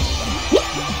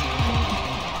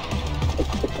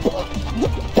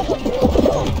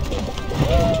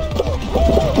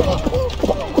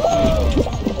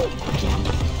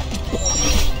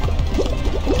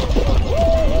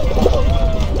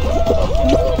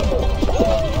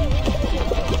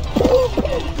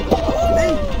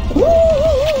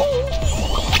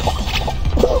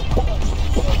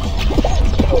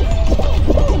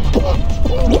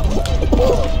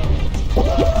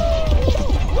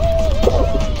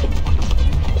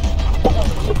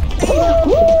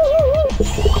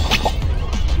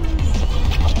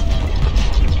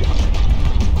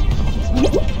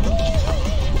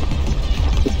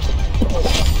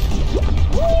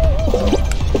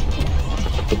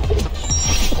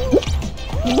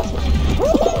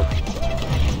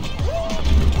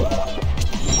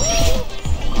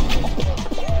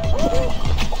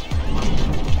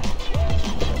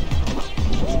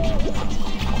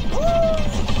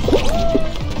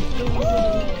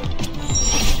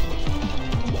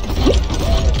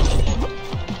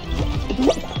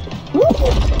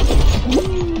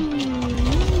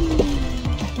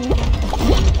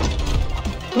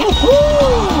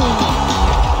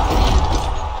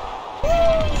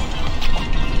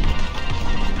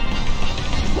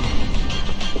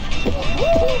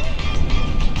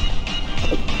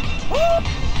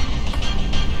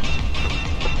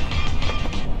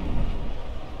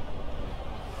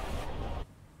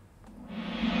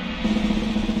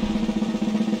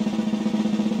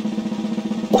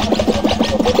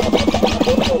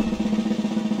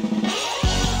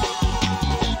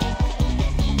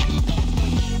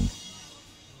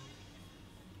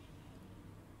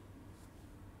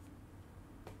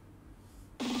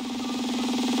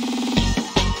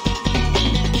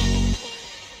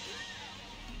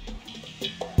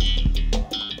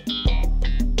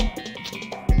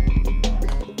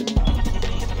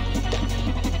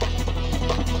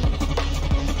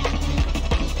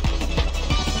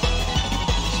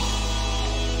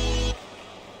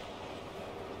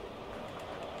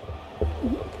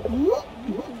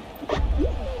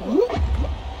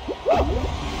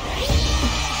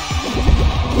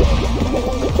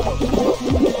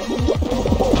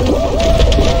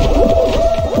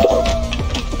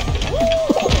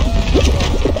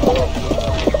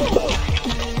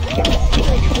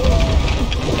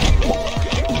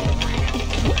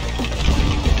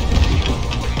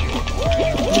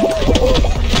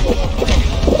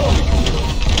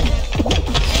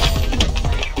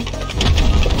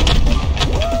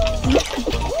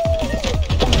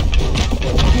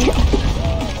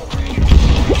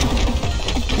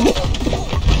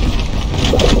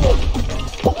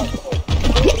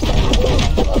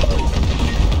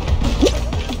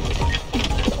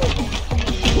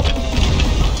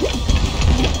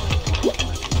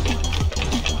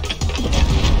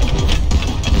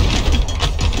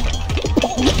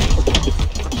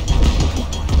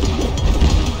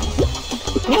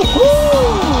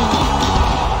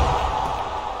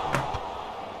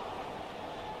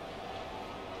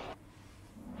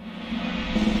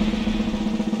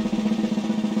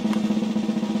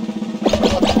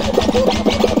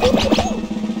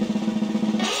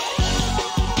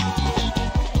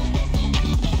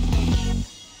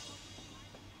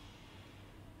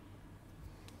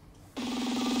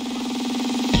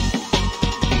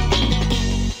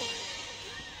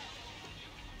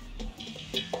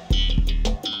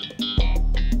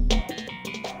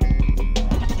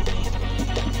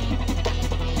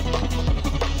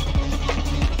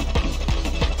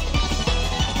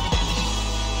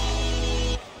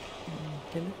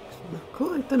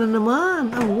 na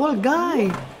naman ang wall guy.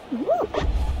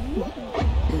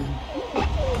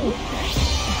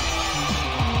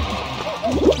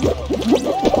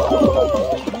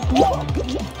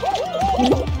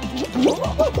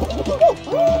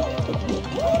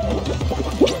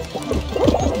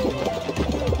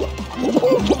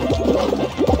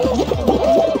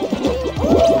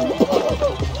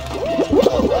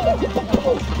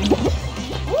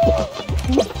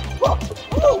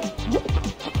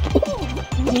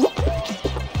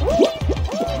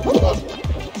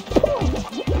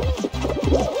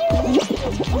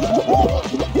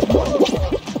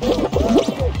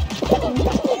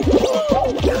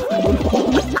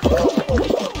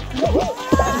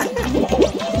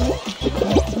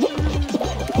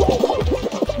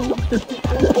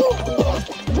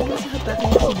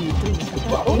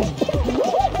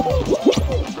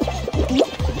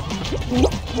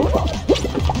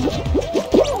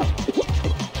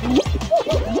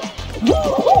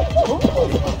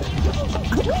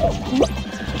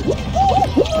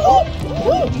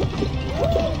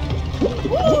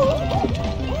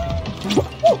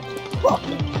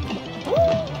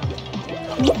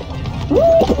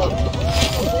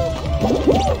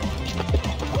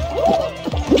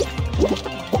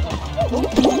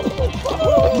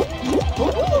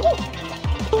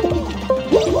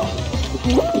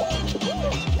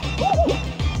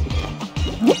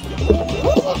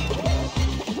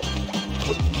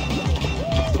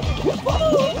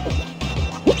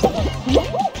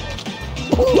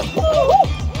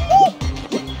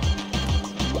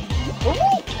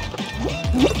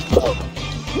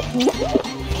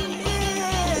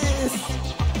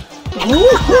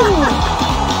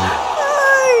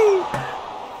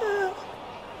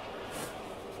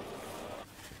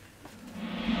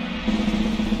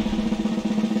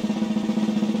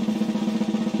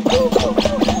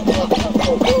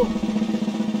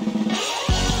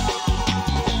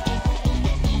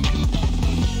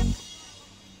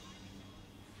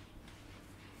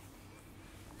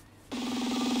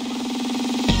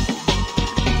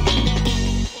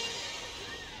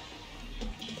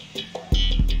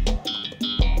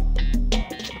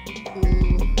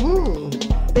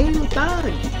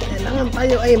 Kailangan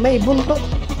tayo ay may buntot.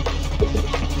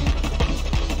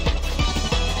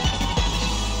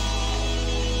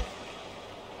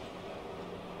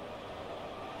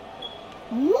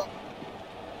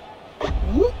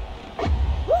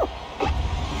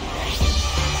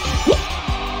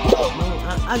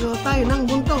 Agaw tayo ng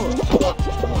buntot.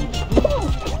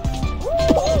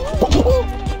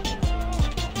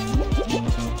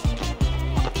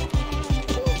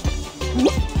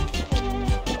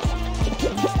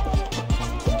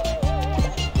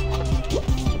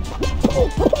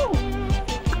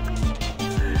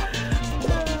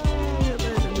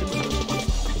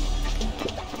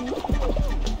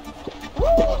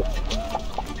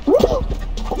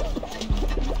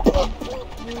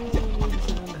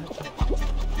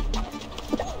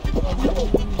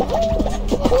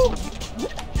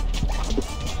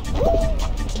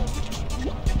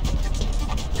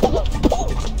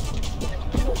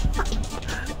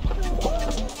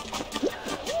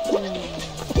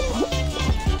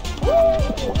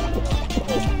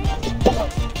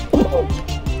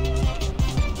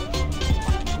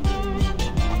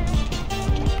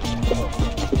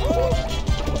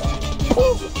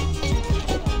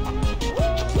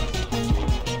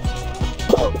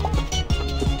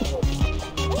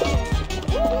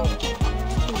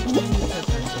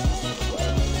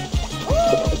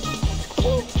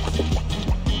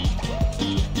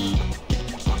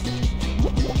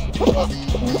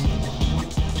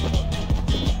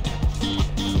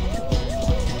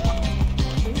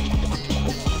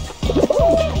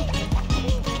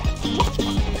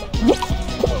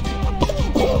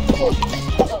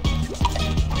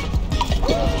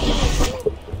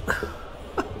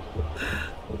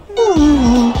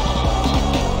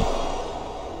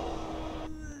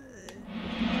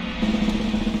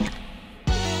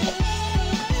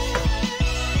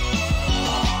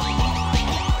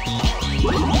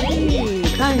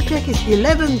 Time check is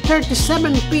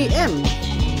 11:37 p.m.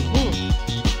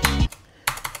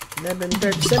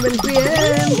 11:37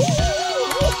 p.m.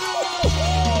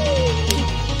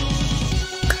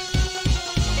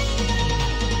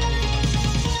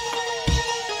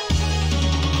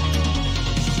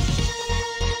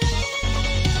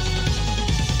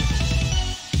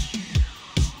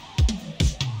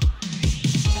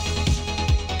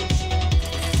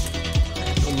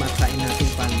 Kumakain natin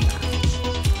panda.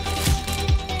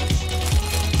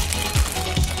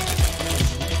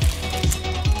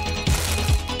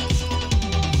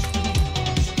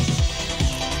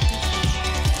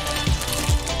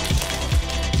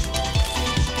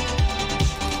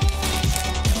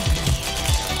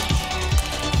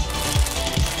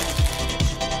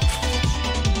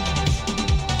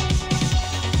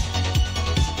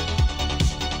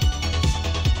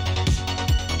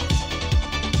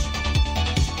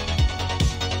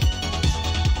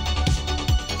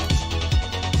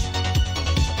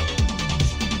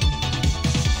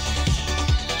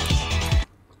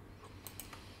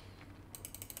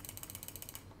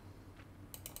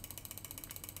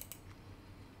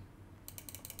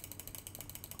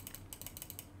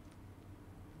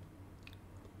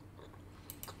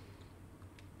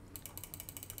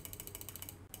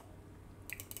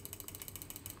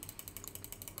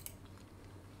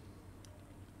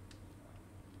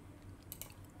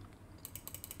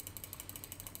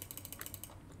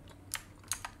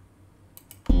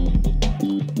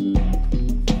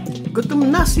 Gutom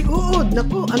na si Uod.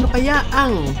 Naku, ano kaya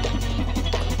ang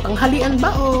tanghalian ba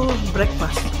o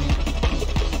breakfast?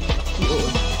 Si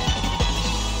Uod.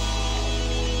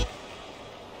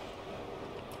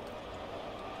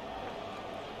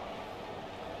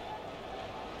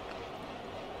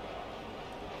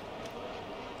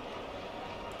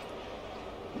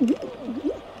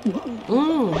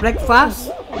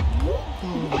 Breakfast?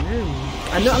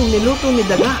 Ano ang niluto ni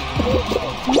Daga?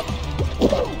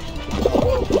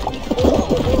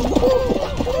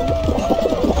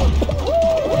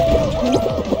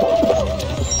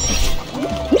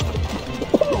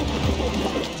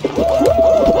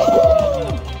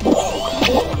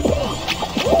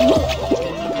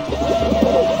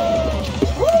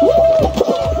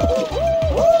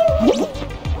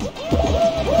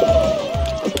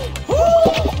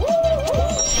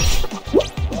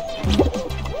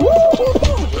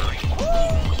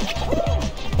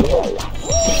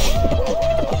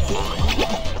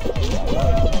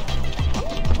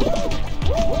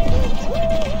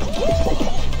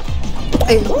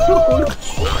 Ay,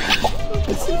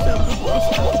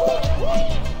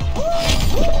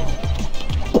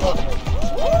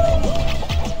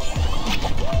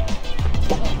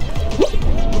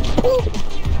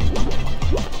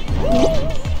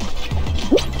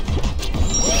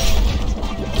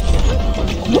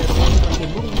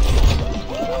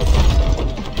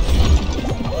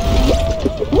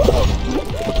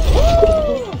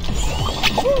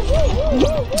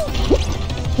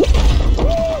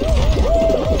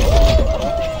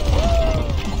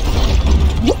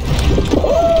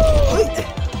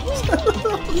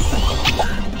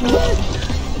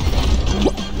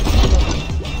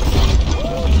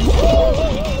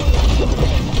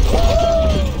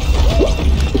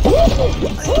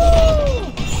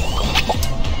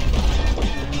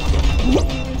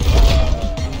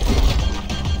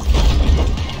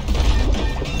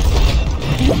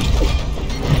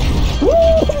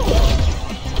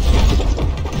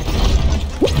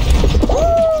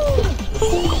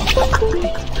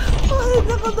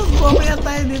 Mamaya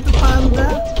tayo dito, panda.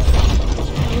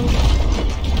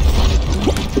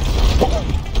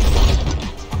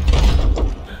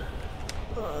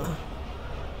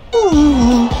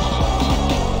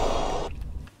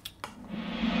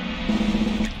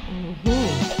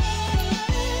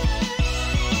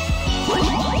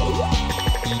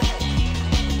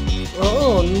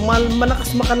 Oo,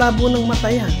 malakas makalabo ng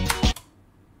mata yan.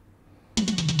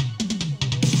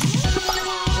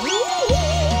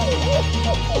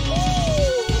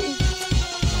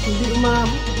 Hindi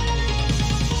umabot.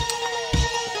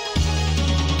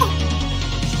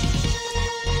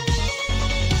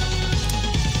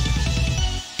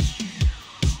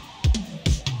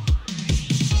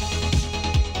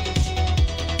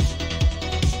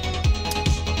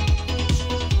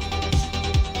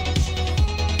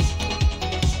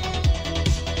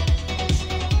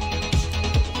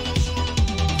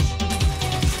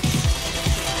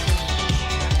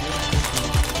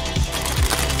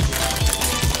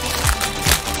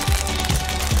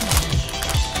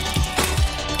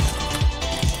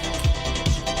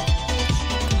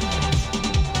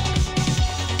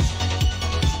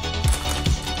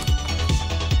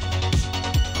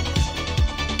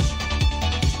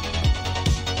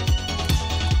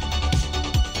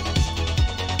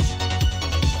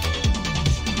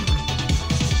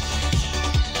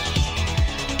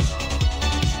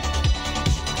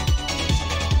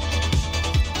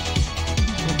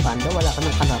 Panda, wala ka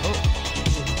ng kalaro.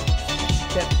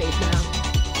 38 na lang.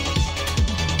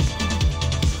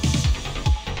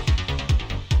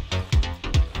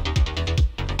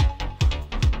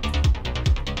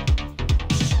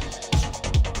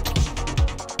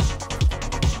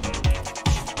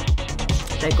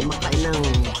 Tayo kumakain ng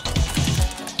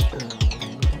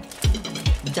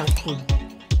junk food.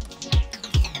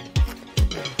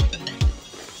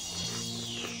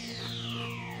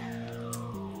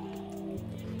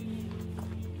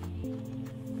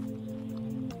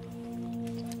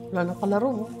 Wala na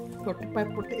kalaro,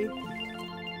 45, 48.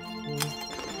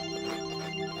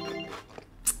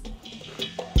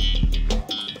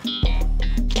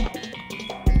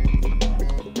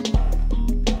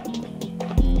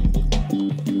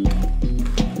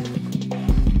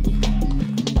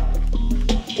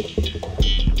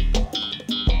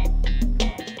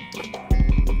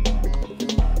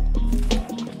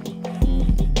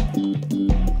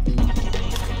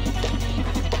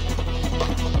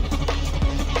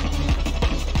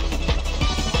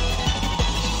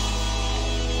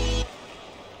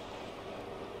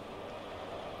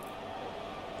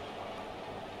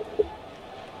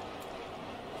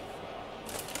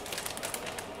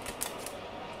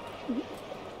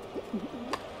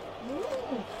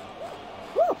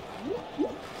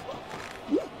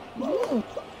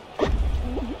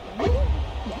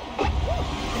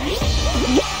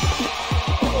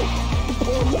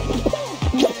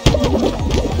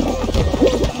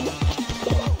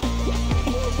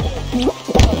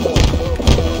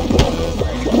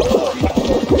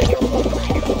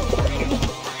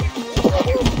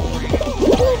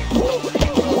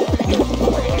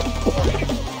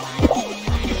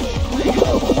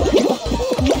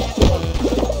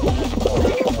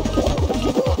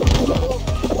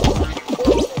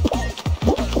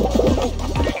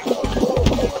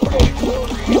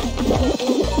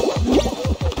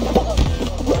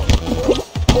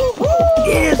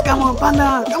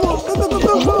 Panda, come on, go, go, go,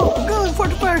 go, go, go for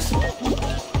the first.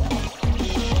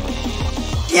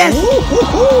 Yes!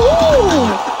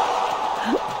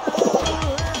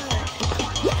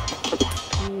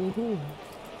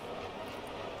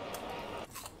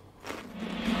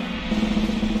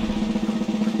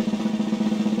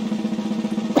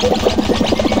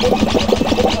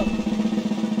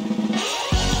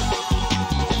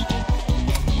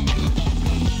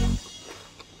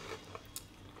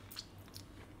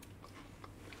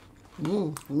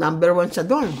 Number 1 siya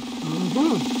doon.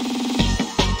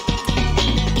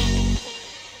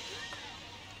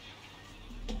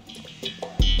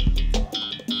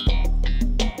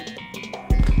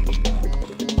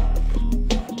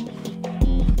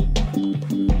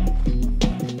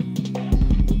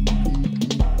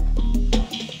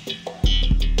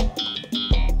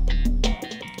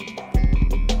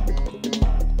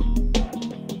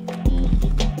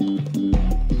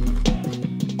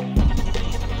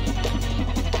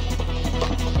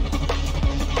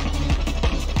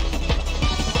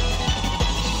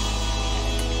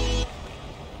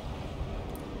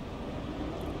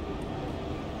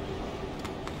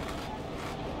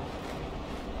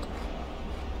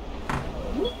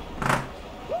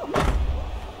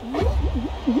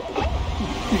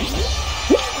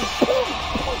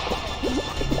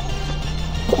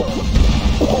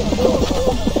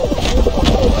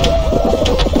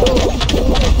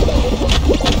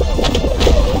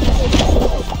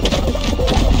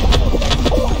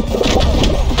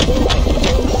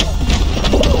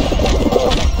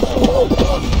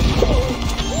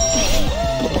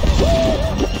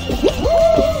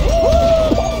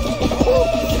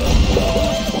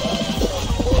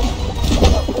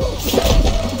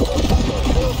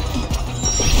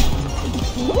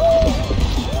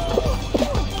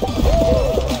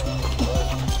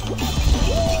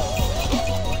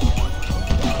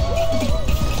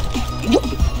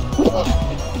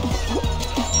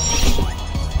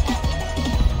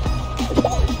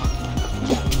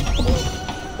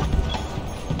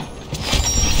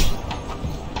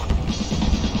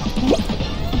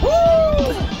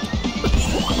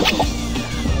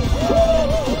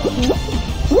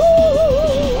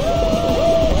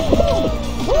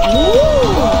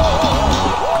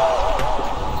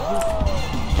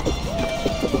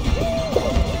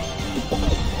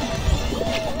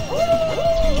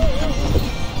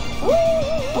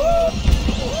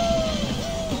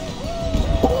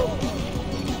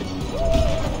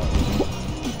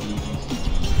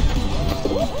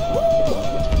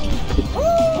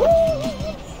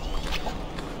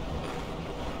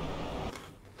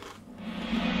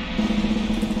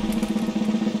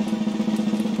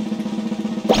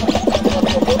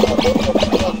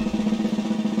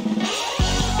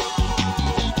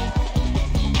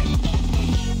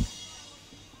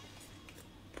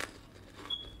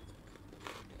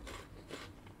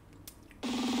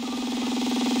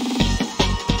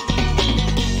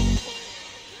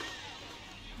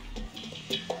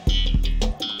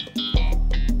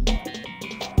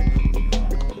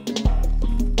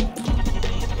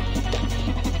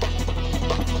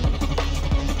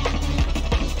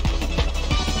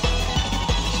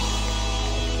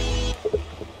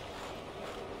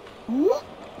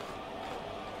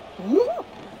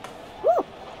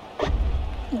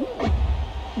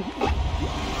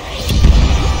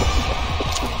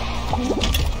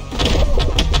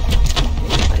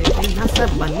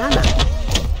 Banana.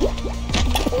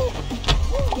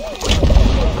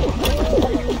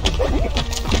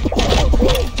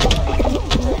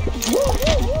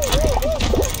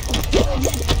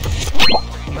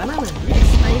 Banana. Yes,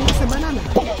 tayo na sa banana.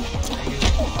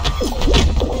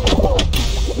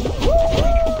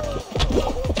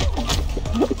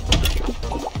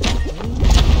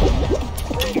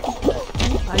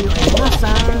 Tayo ay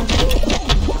nasa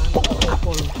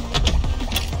apple.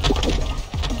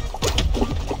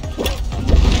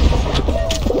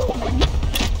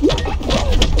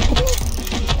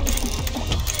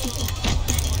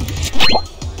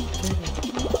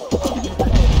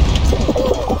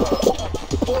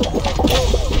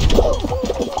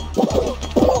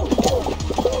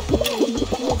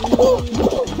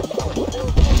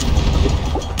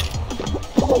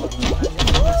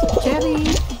 Cherry.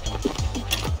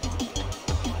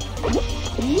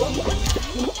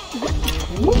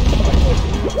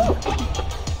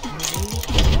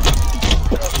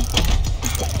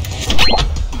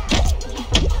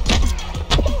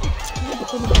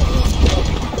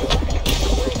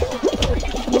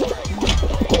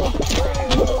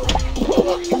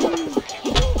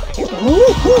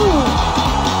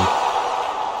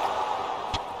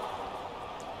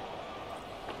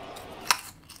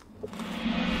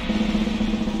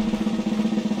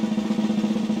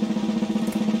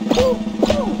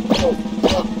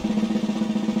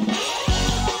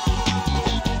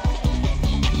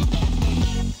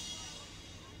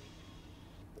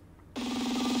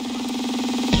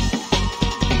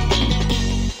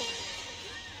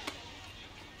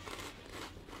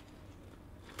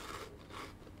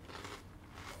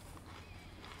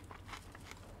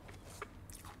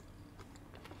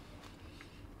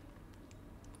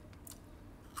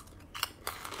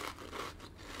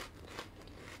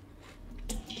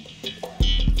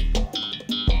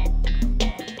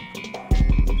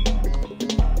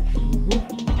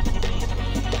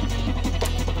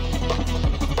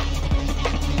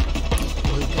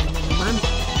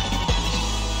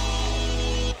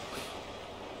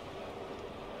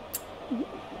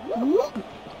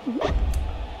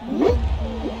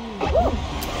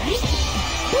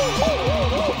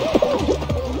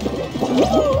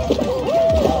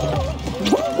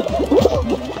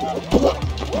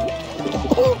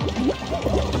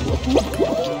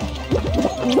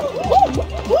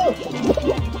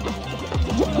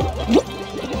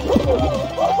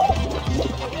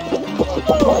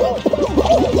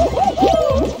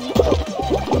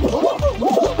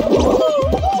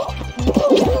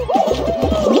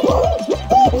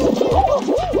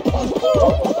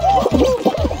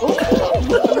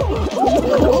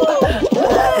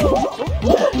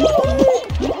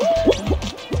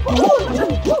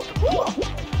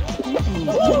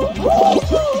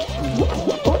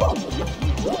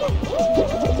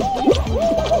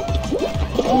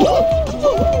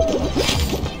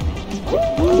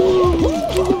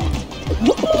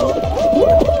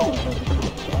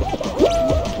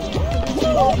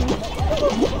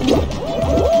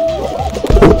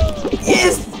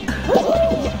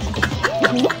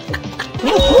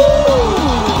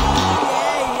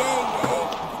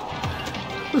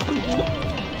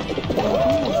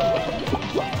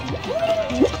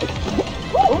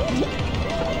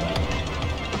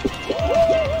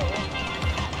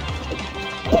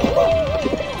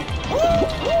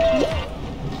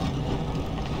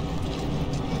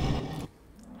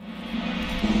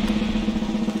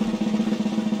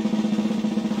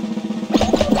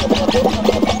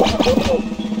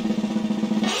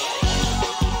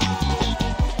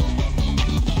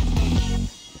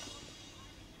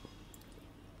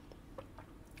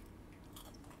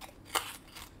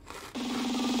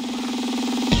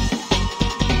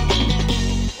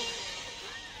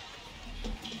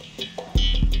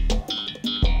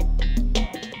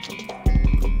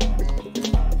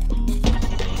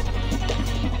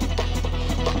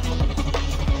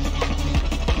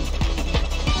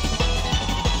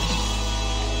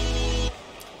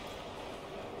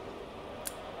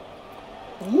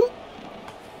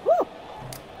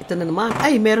 Ito na naman.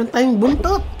 Ay, meron tayong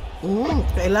buntot.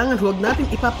 Kailangan huwag natin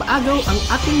ipapaagaw ang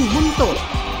ating buntot.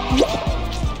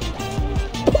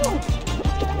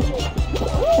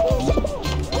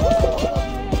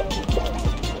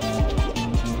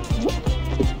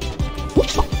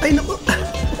 Ay, naku.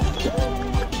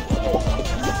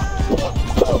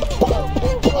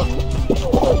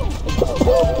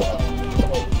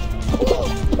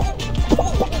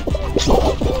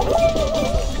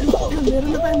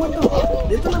 Meron na tayong buntot.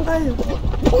 Dito lang tayo.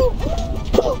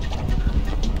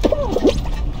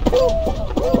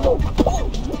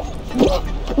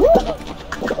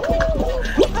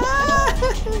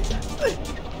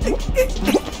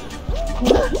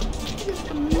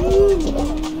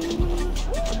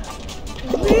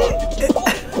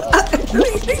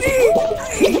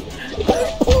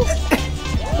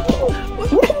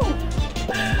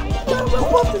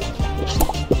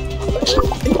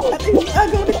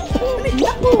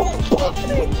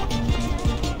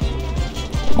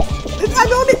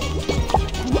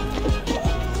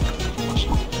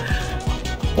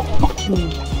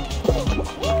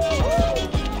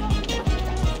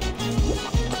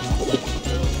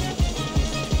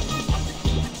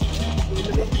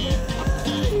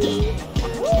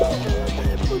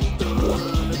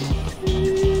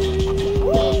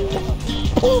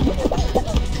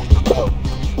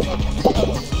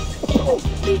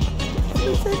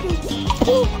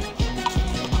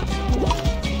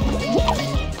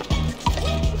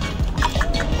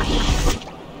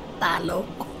 Talo.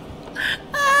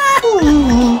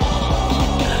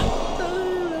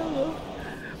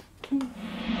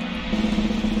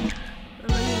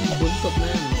 Buntot na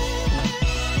yan.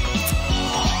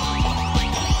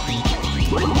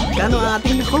 Kano ang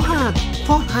ating nakuha?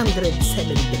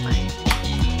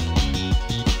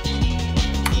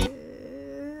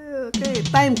 475. Okay,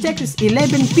 time check is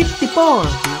 11:54.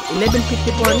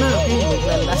 11:54 na.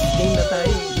 Okay, last game na tayo.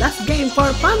 Last game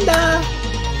for Panda.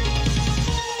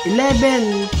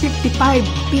 11:55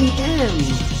 PM.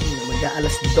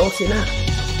 Mag-aalas 12 na.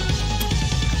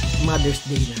 Mother's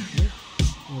Day na.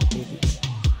 Okay.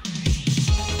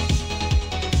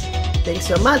 Thanks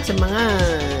so much sa mga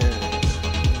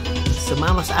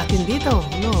sumama sa atin dito.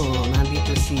 No,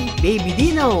 nandito si Baby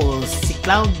Dino, si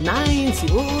Cloud9, si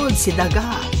Uod, si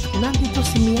Daga. Nandito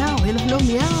si Meow. Hello, hello,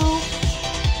 Meow.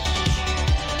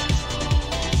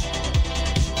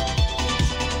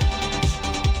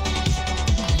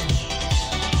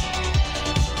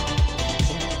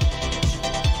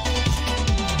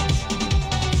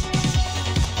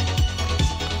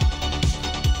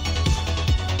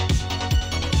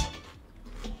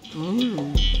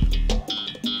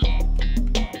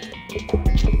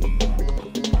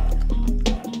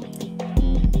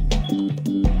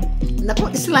 Naku,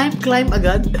 slime climb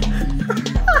agad.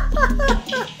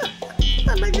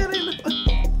 Talaga rin.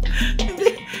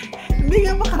 Hindi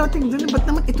nga makarating dun. Ba't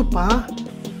naman ito pa?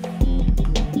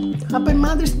 Happy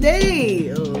Mother's Day!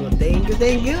 Oh, thank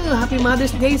you. Happy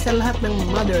Mother's Day sa lahat ng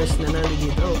mothers na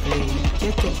nandito. Kay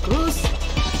Cheche Cruz,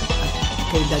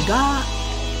 kay Daga,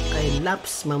 kay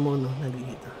Laps Mamono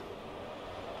nandito.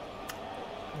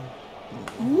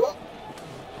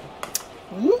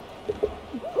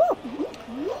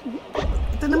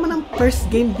 Ito naman ang first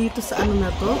game dito sa ano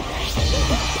na to.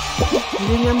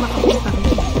 Hindi nga makapunta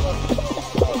dito.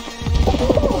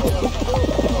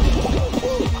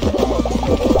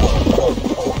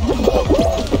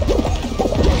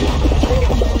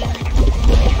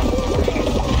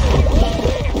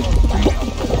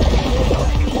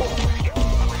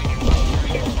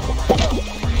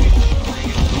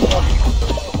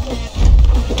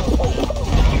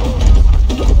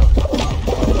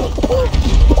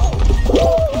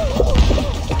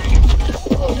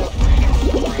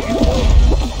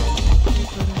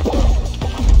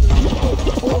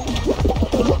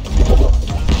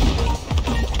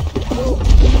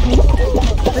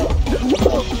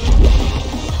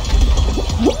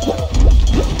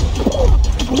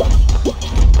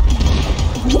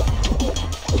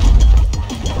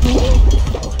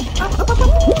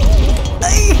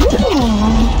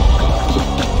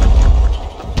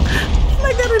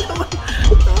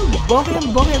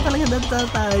 Bokeh talaga dito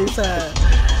tayo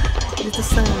dito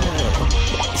sa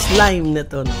slime na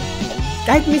to, no?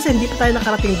 Kahit minsan hindi pa tayo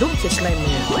nakarating doon sa slime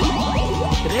na yan.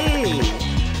 Great!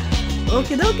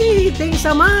 Okay. Thank you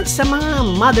so much sa mga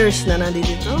mothers na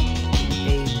nandito.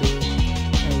 Kay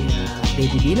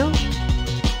Baby Dino,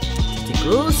 si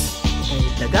Cruz, kay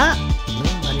Daga,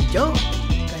 Marijo,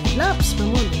 kay Laps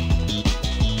Mamon,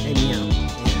 kay Miyaw.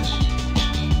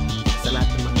 Sa lahat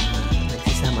ng mga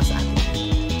nagsisama sa atin.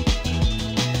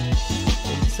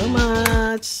 So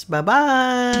much.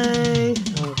 Bye-bye.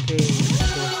 Okay.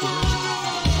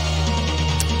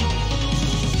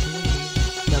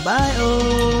 Bye-bye.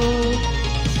 Oh.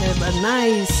 Have a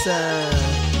nice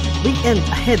weekend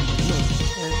ahead. No?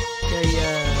 Kay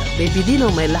Baby Dino,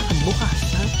 may lakad bukas.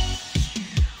 Ha?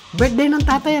 Birthday ng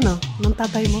tatay, ano? Ng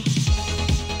tatay mo?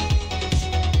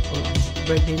 Oh,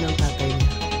 birthday ng tatay niya.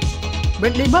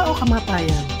 Birthday ba o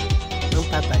kamatayan? Ng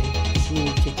tatay. Ni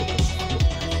Chico.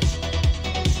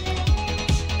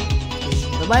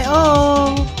 Bye-bye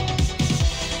all!